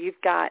sudden you've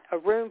got a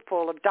room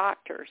full of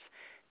doctors.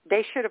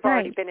 They should have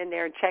already been in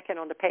there and checking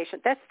on the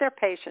patient. That's their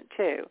patient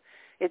too.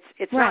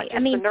 It's not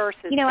just the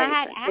nurse's patient. I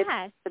had asked,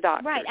 it's the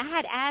doctor. Right. I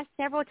had asked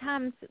several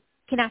times,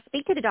 can I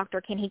speak to the doctor?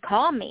 Can he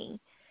call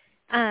me?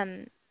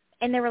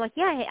 And they were like,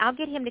 yeah, I'll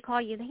get him to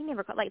call you. They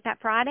never called. Like that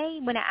Friday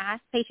when I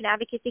asked patient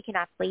advocacy,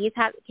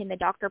 can the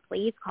doctor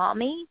please call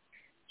me?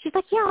 She's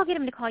like, yeah, I'll get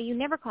him to call you.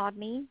 Never called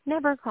me.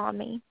 Never called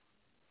me.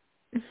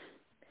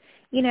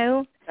 You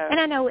know, and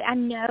I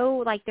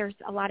know, like there's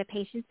a lot of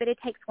patients, but it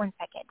takes 1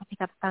 second to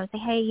pick up the phone and say,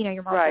 hey, you know,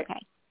 your mom's okay.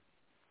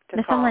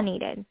 That's all I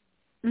needed.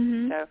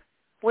 Mm-hmm. So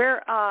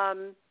we're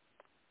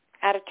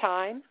out of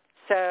time.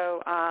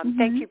 So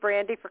thank you,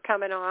 Brandy, for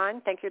coming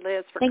on. Thank you,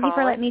 Liz, for calling. Thank you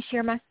for letting me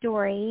share my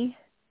story.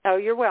 Oh,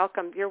 you're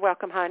welcome. You're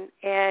welcome, hon.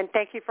 And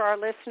thank you for our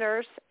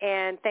listeners,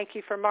 and thank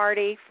you for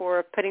Marty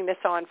for putting this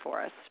on for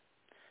us.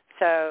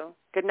 So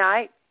good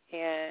night,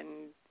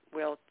 and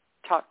we'll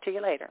talk to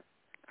you later.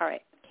 All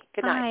right.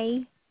 Good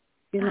night. Bye.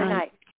 Good night.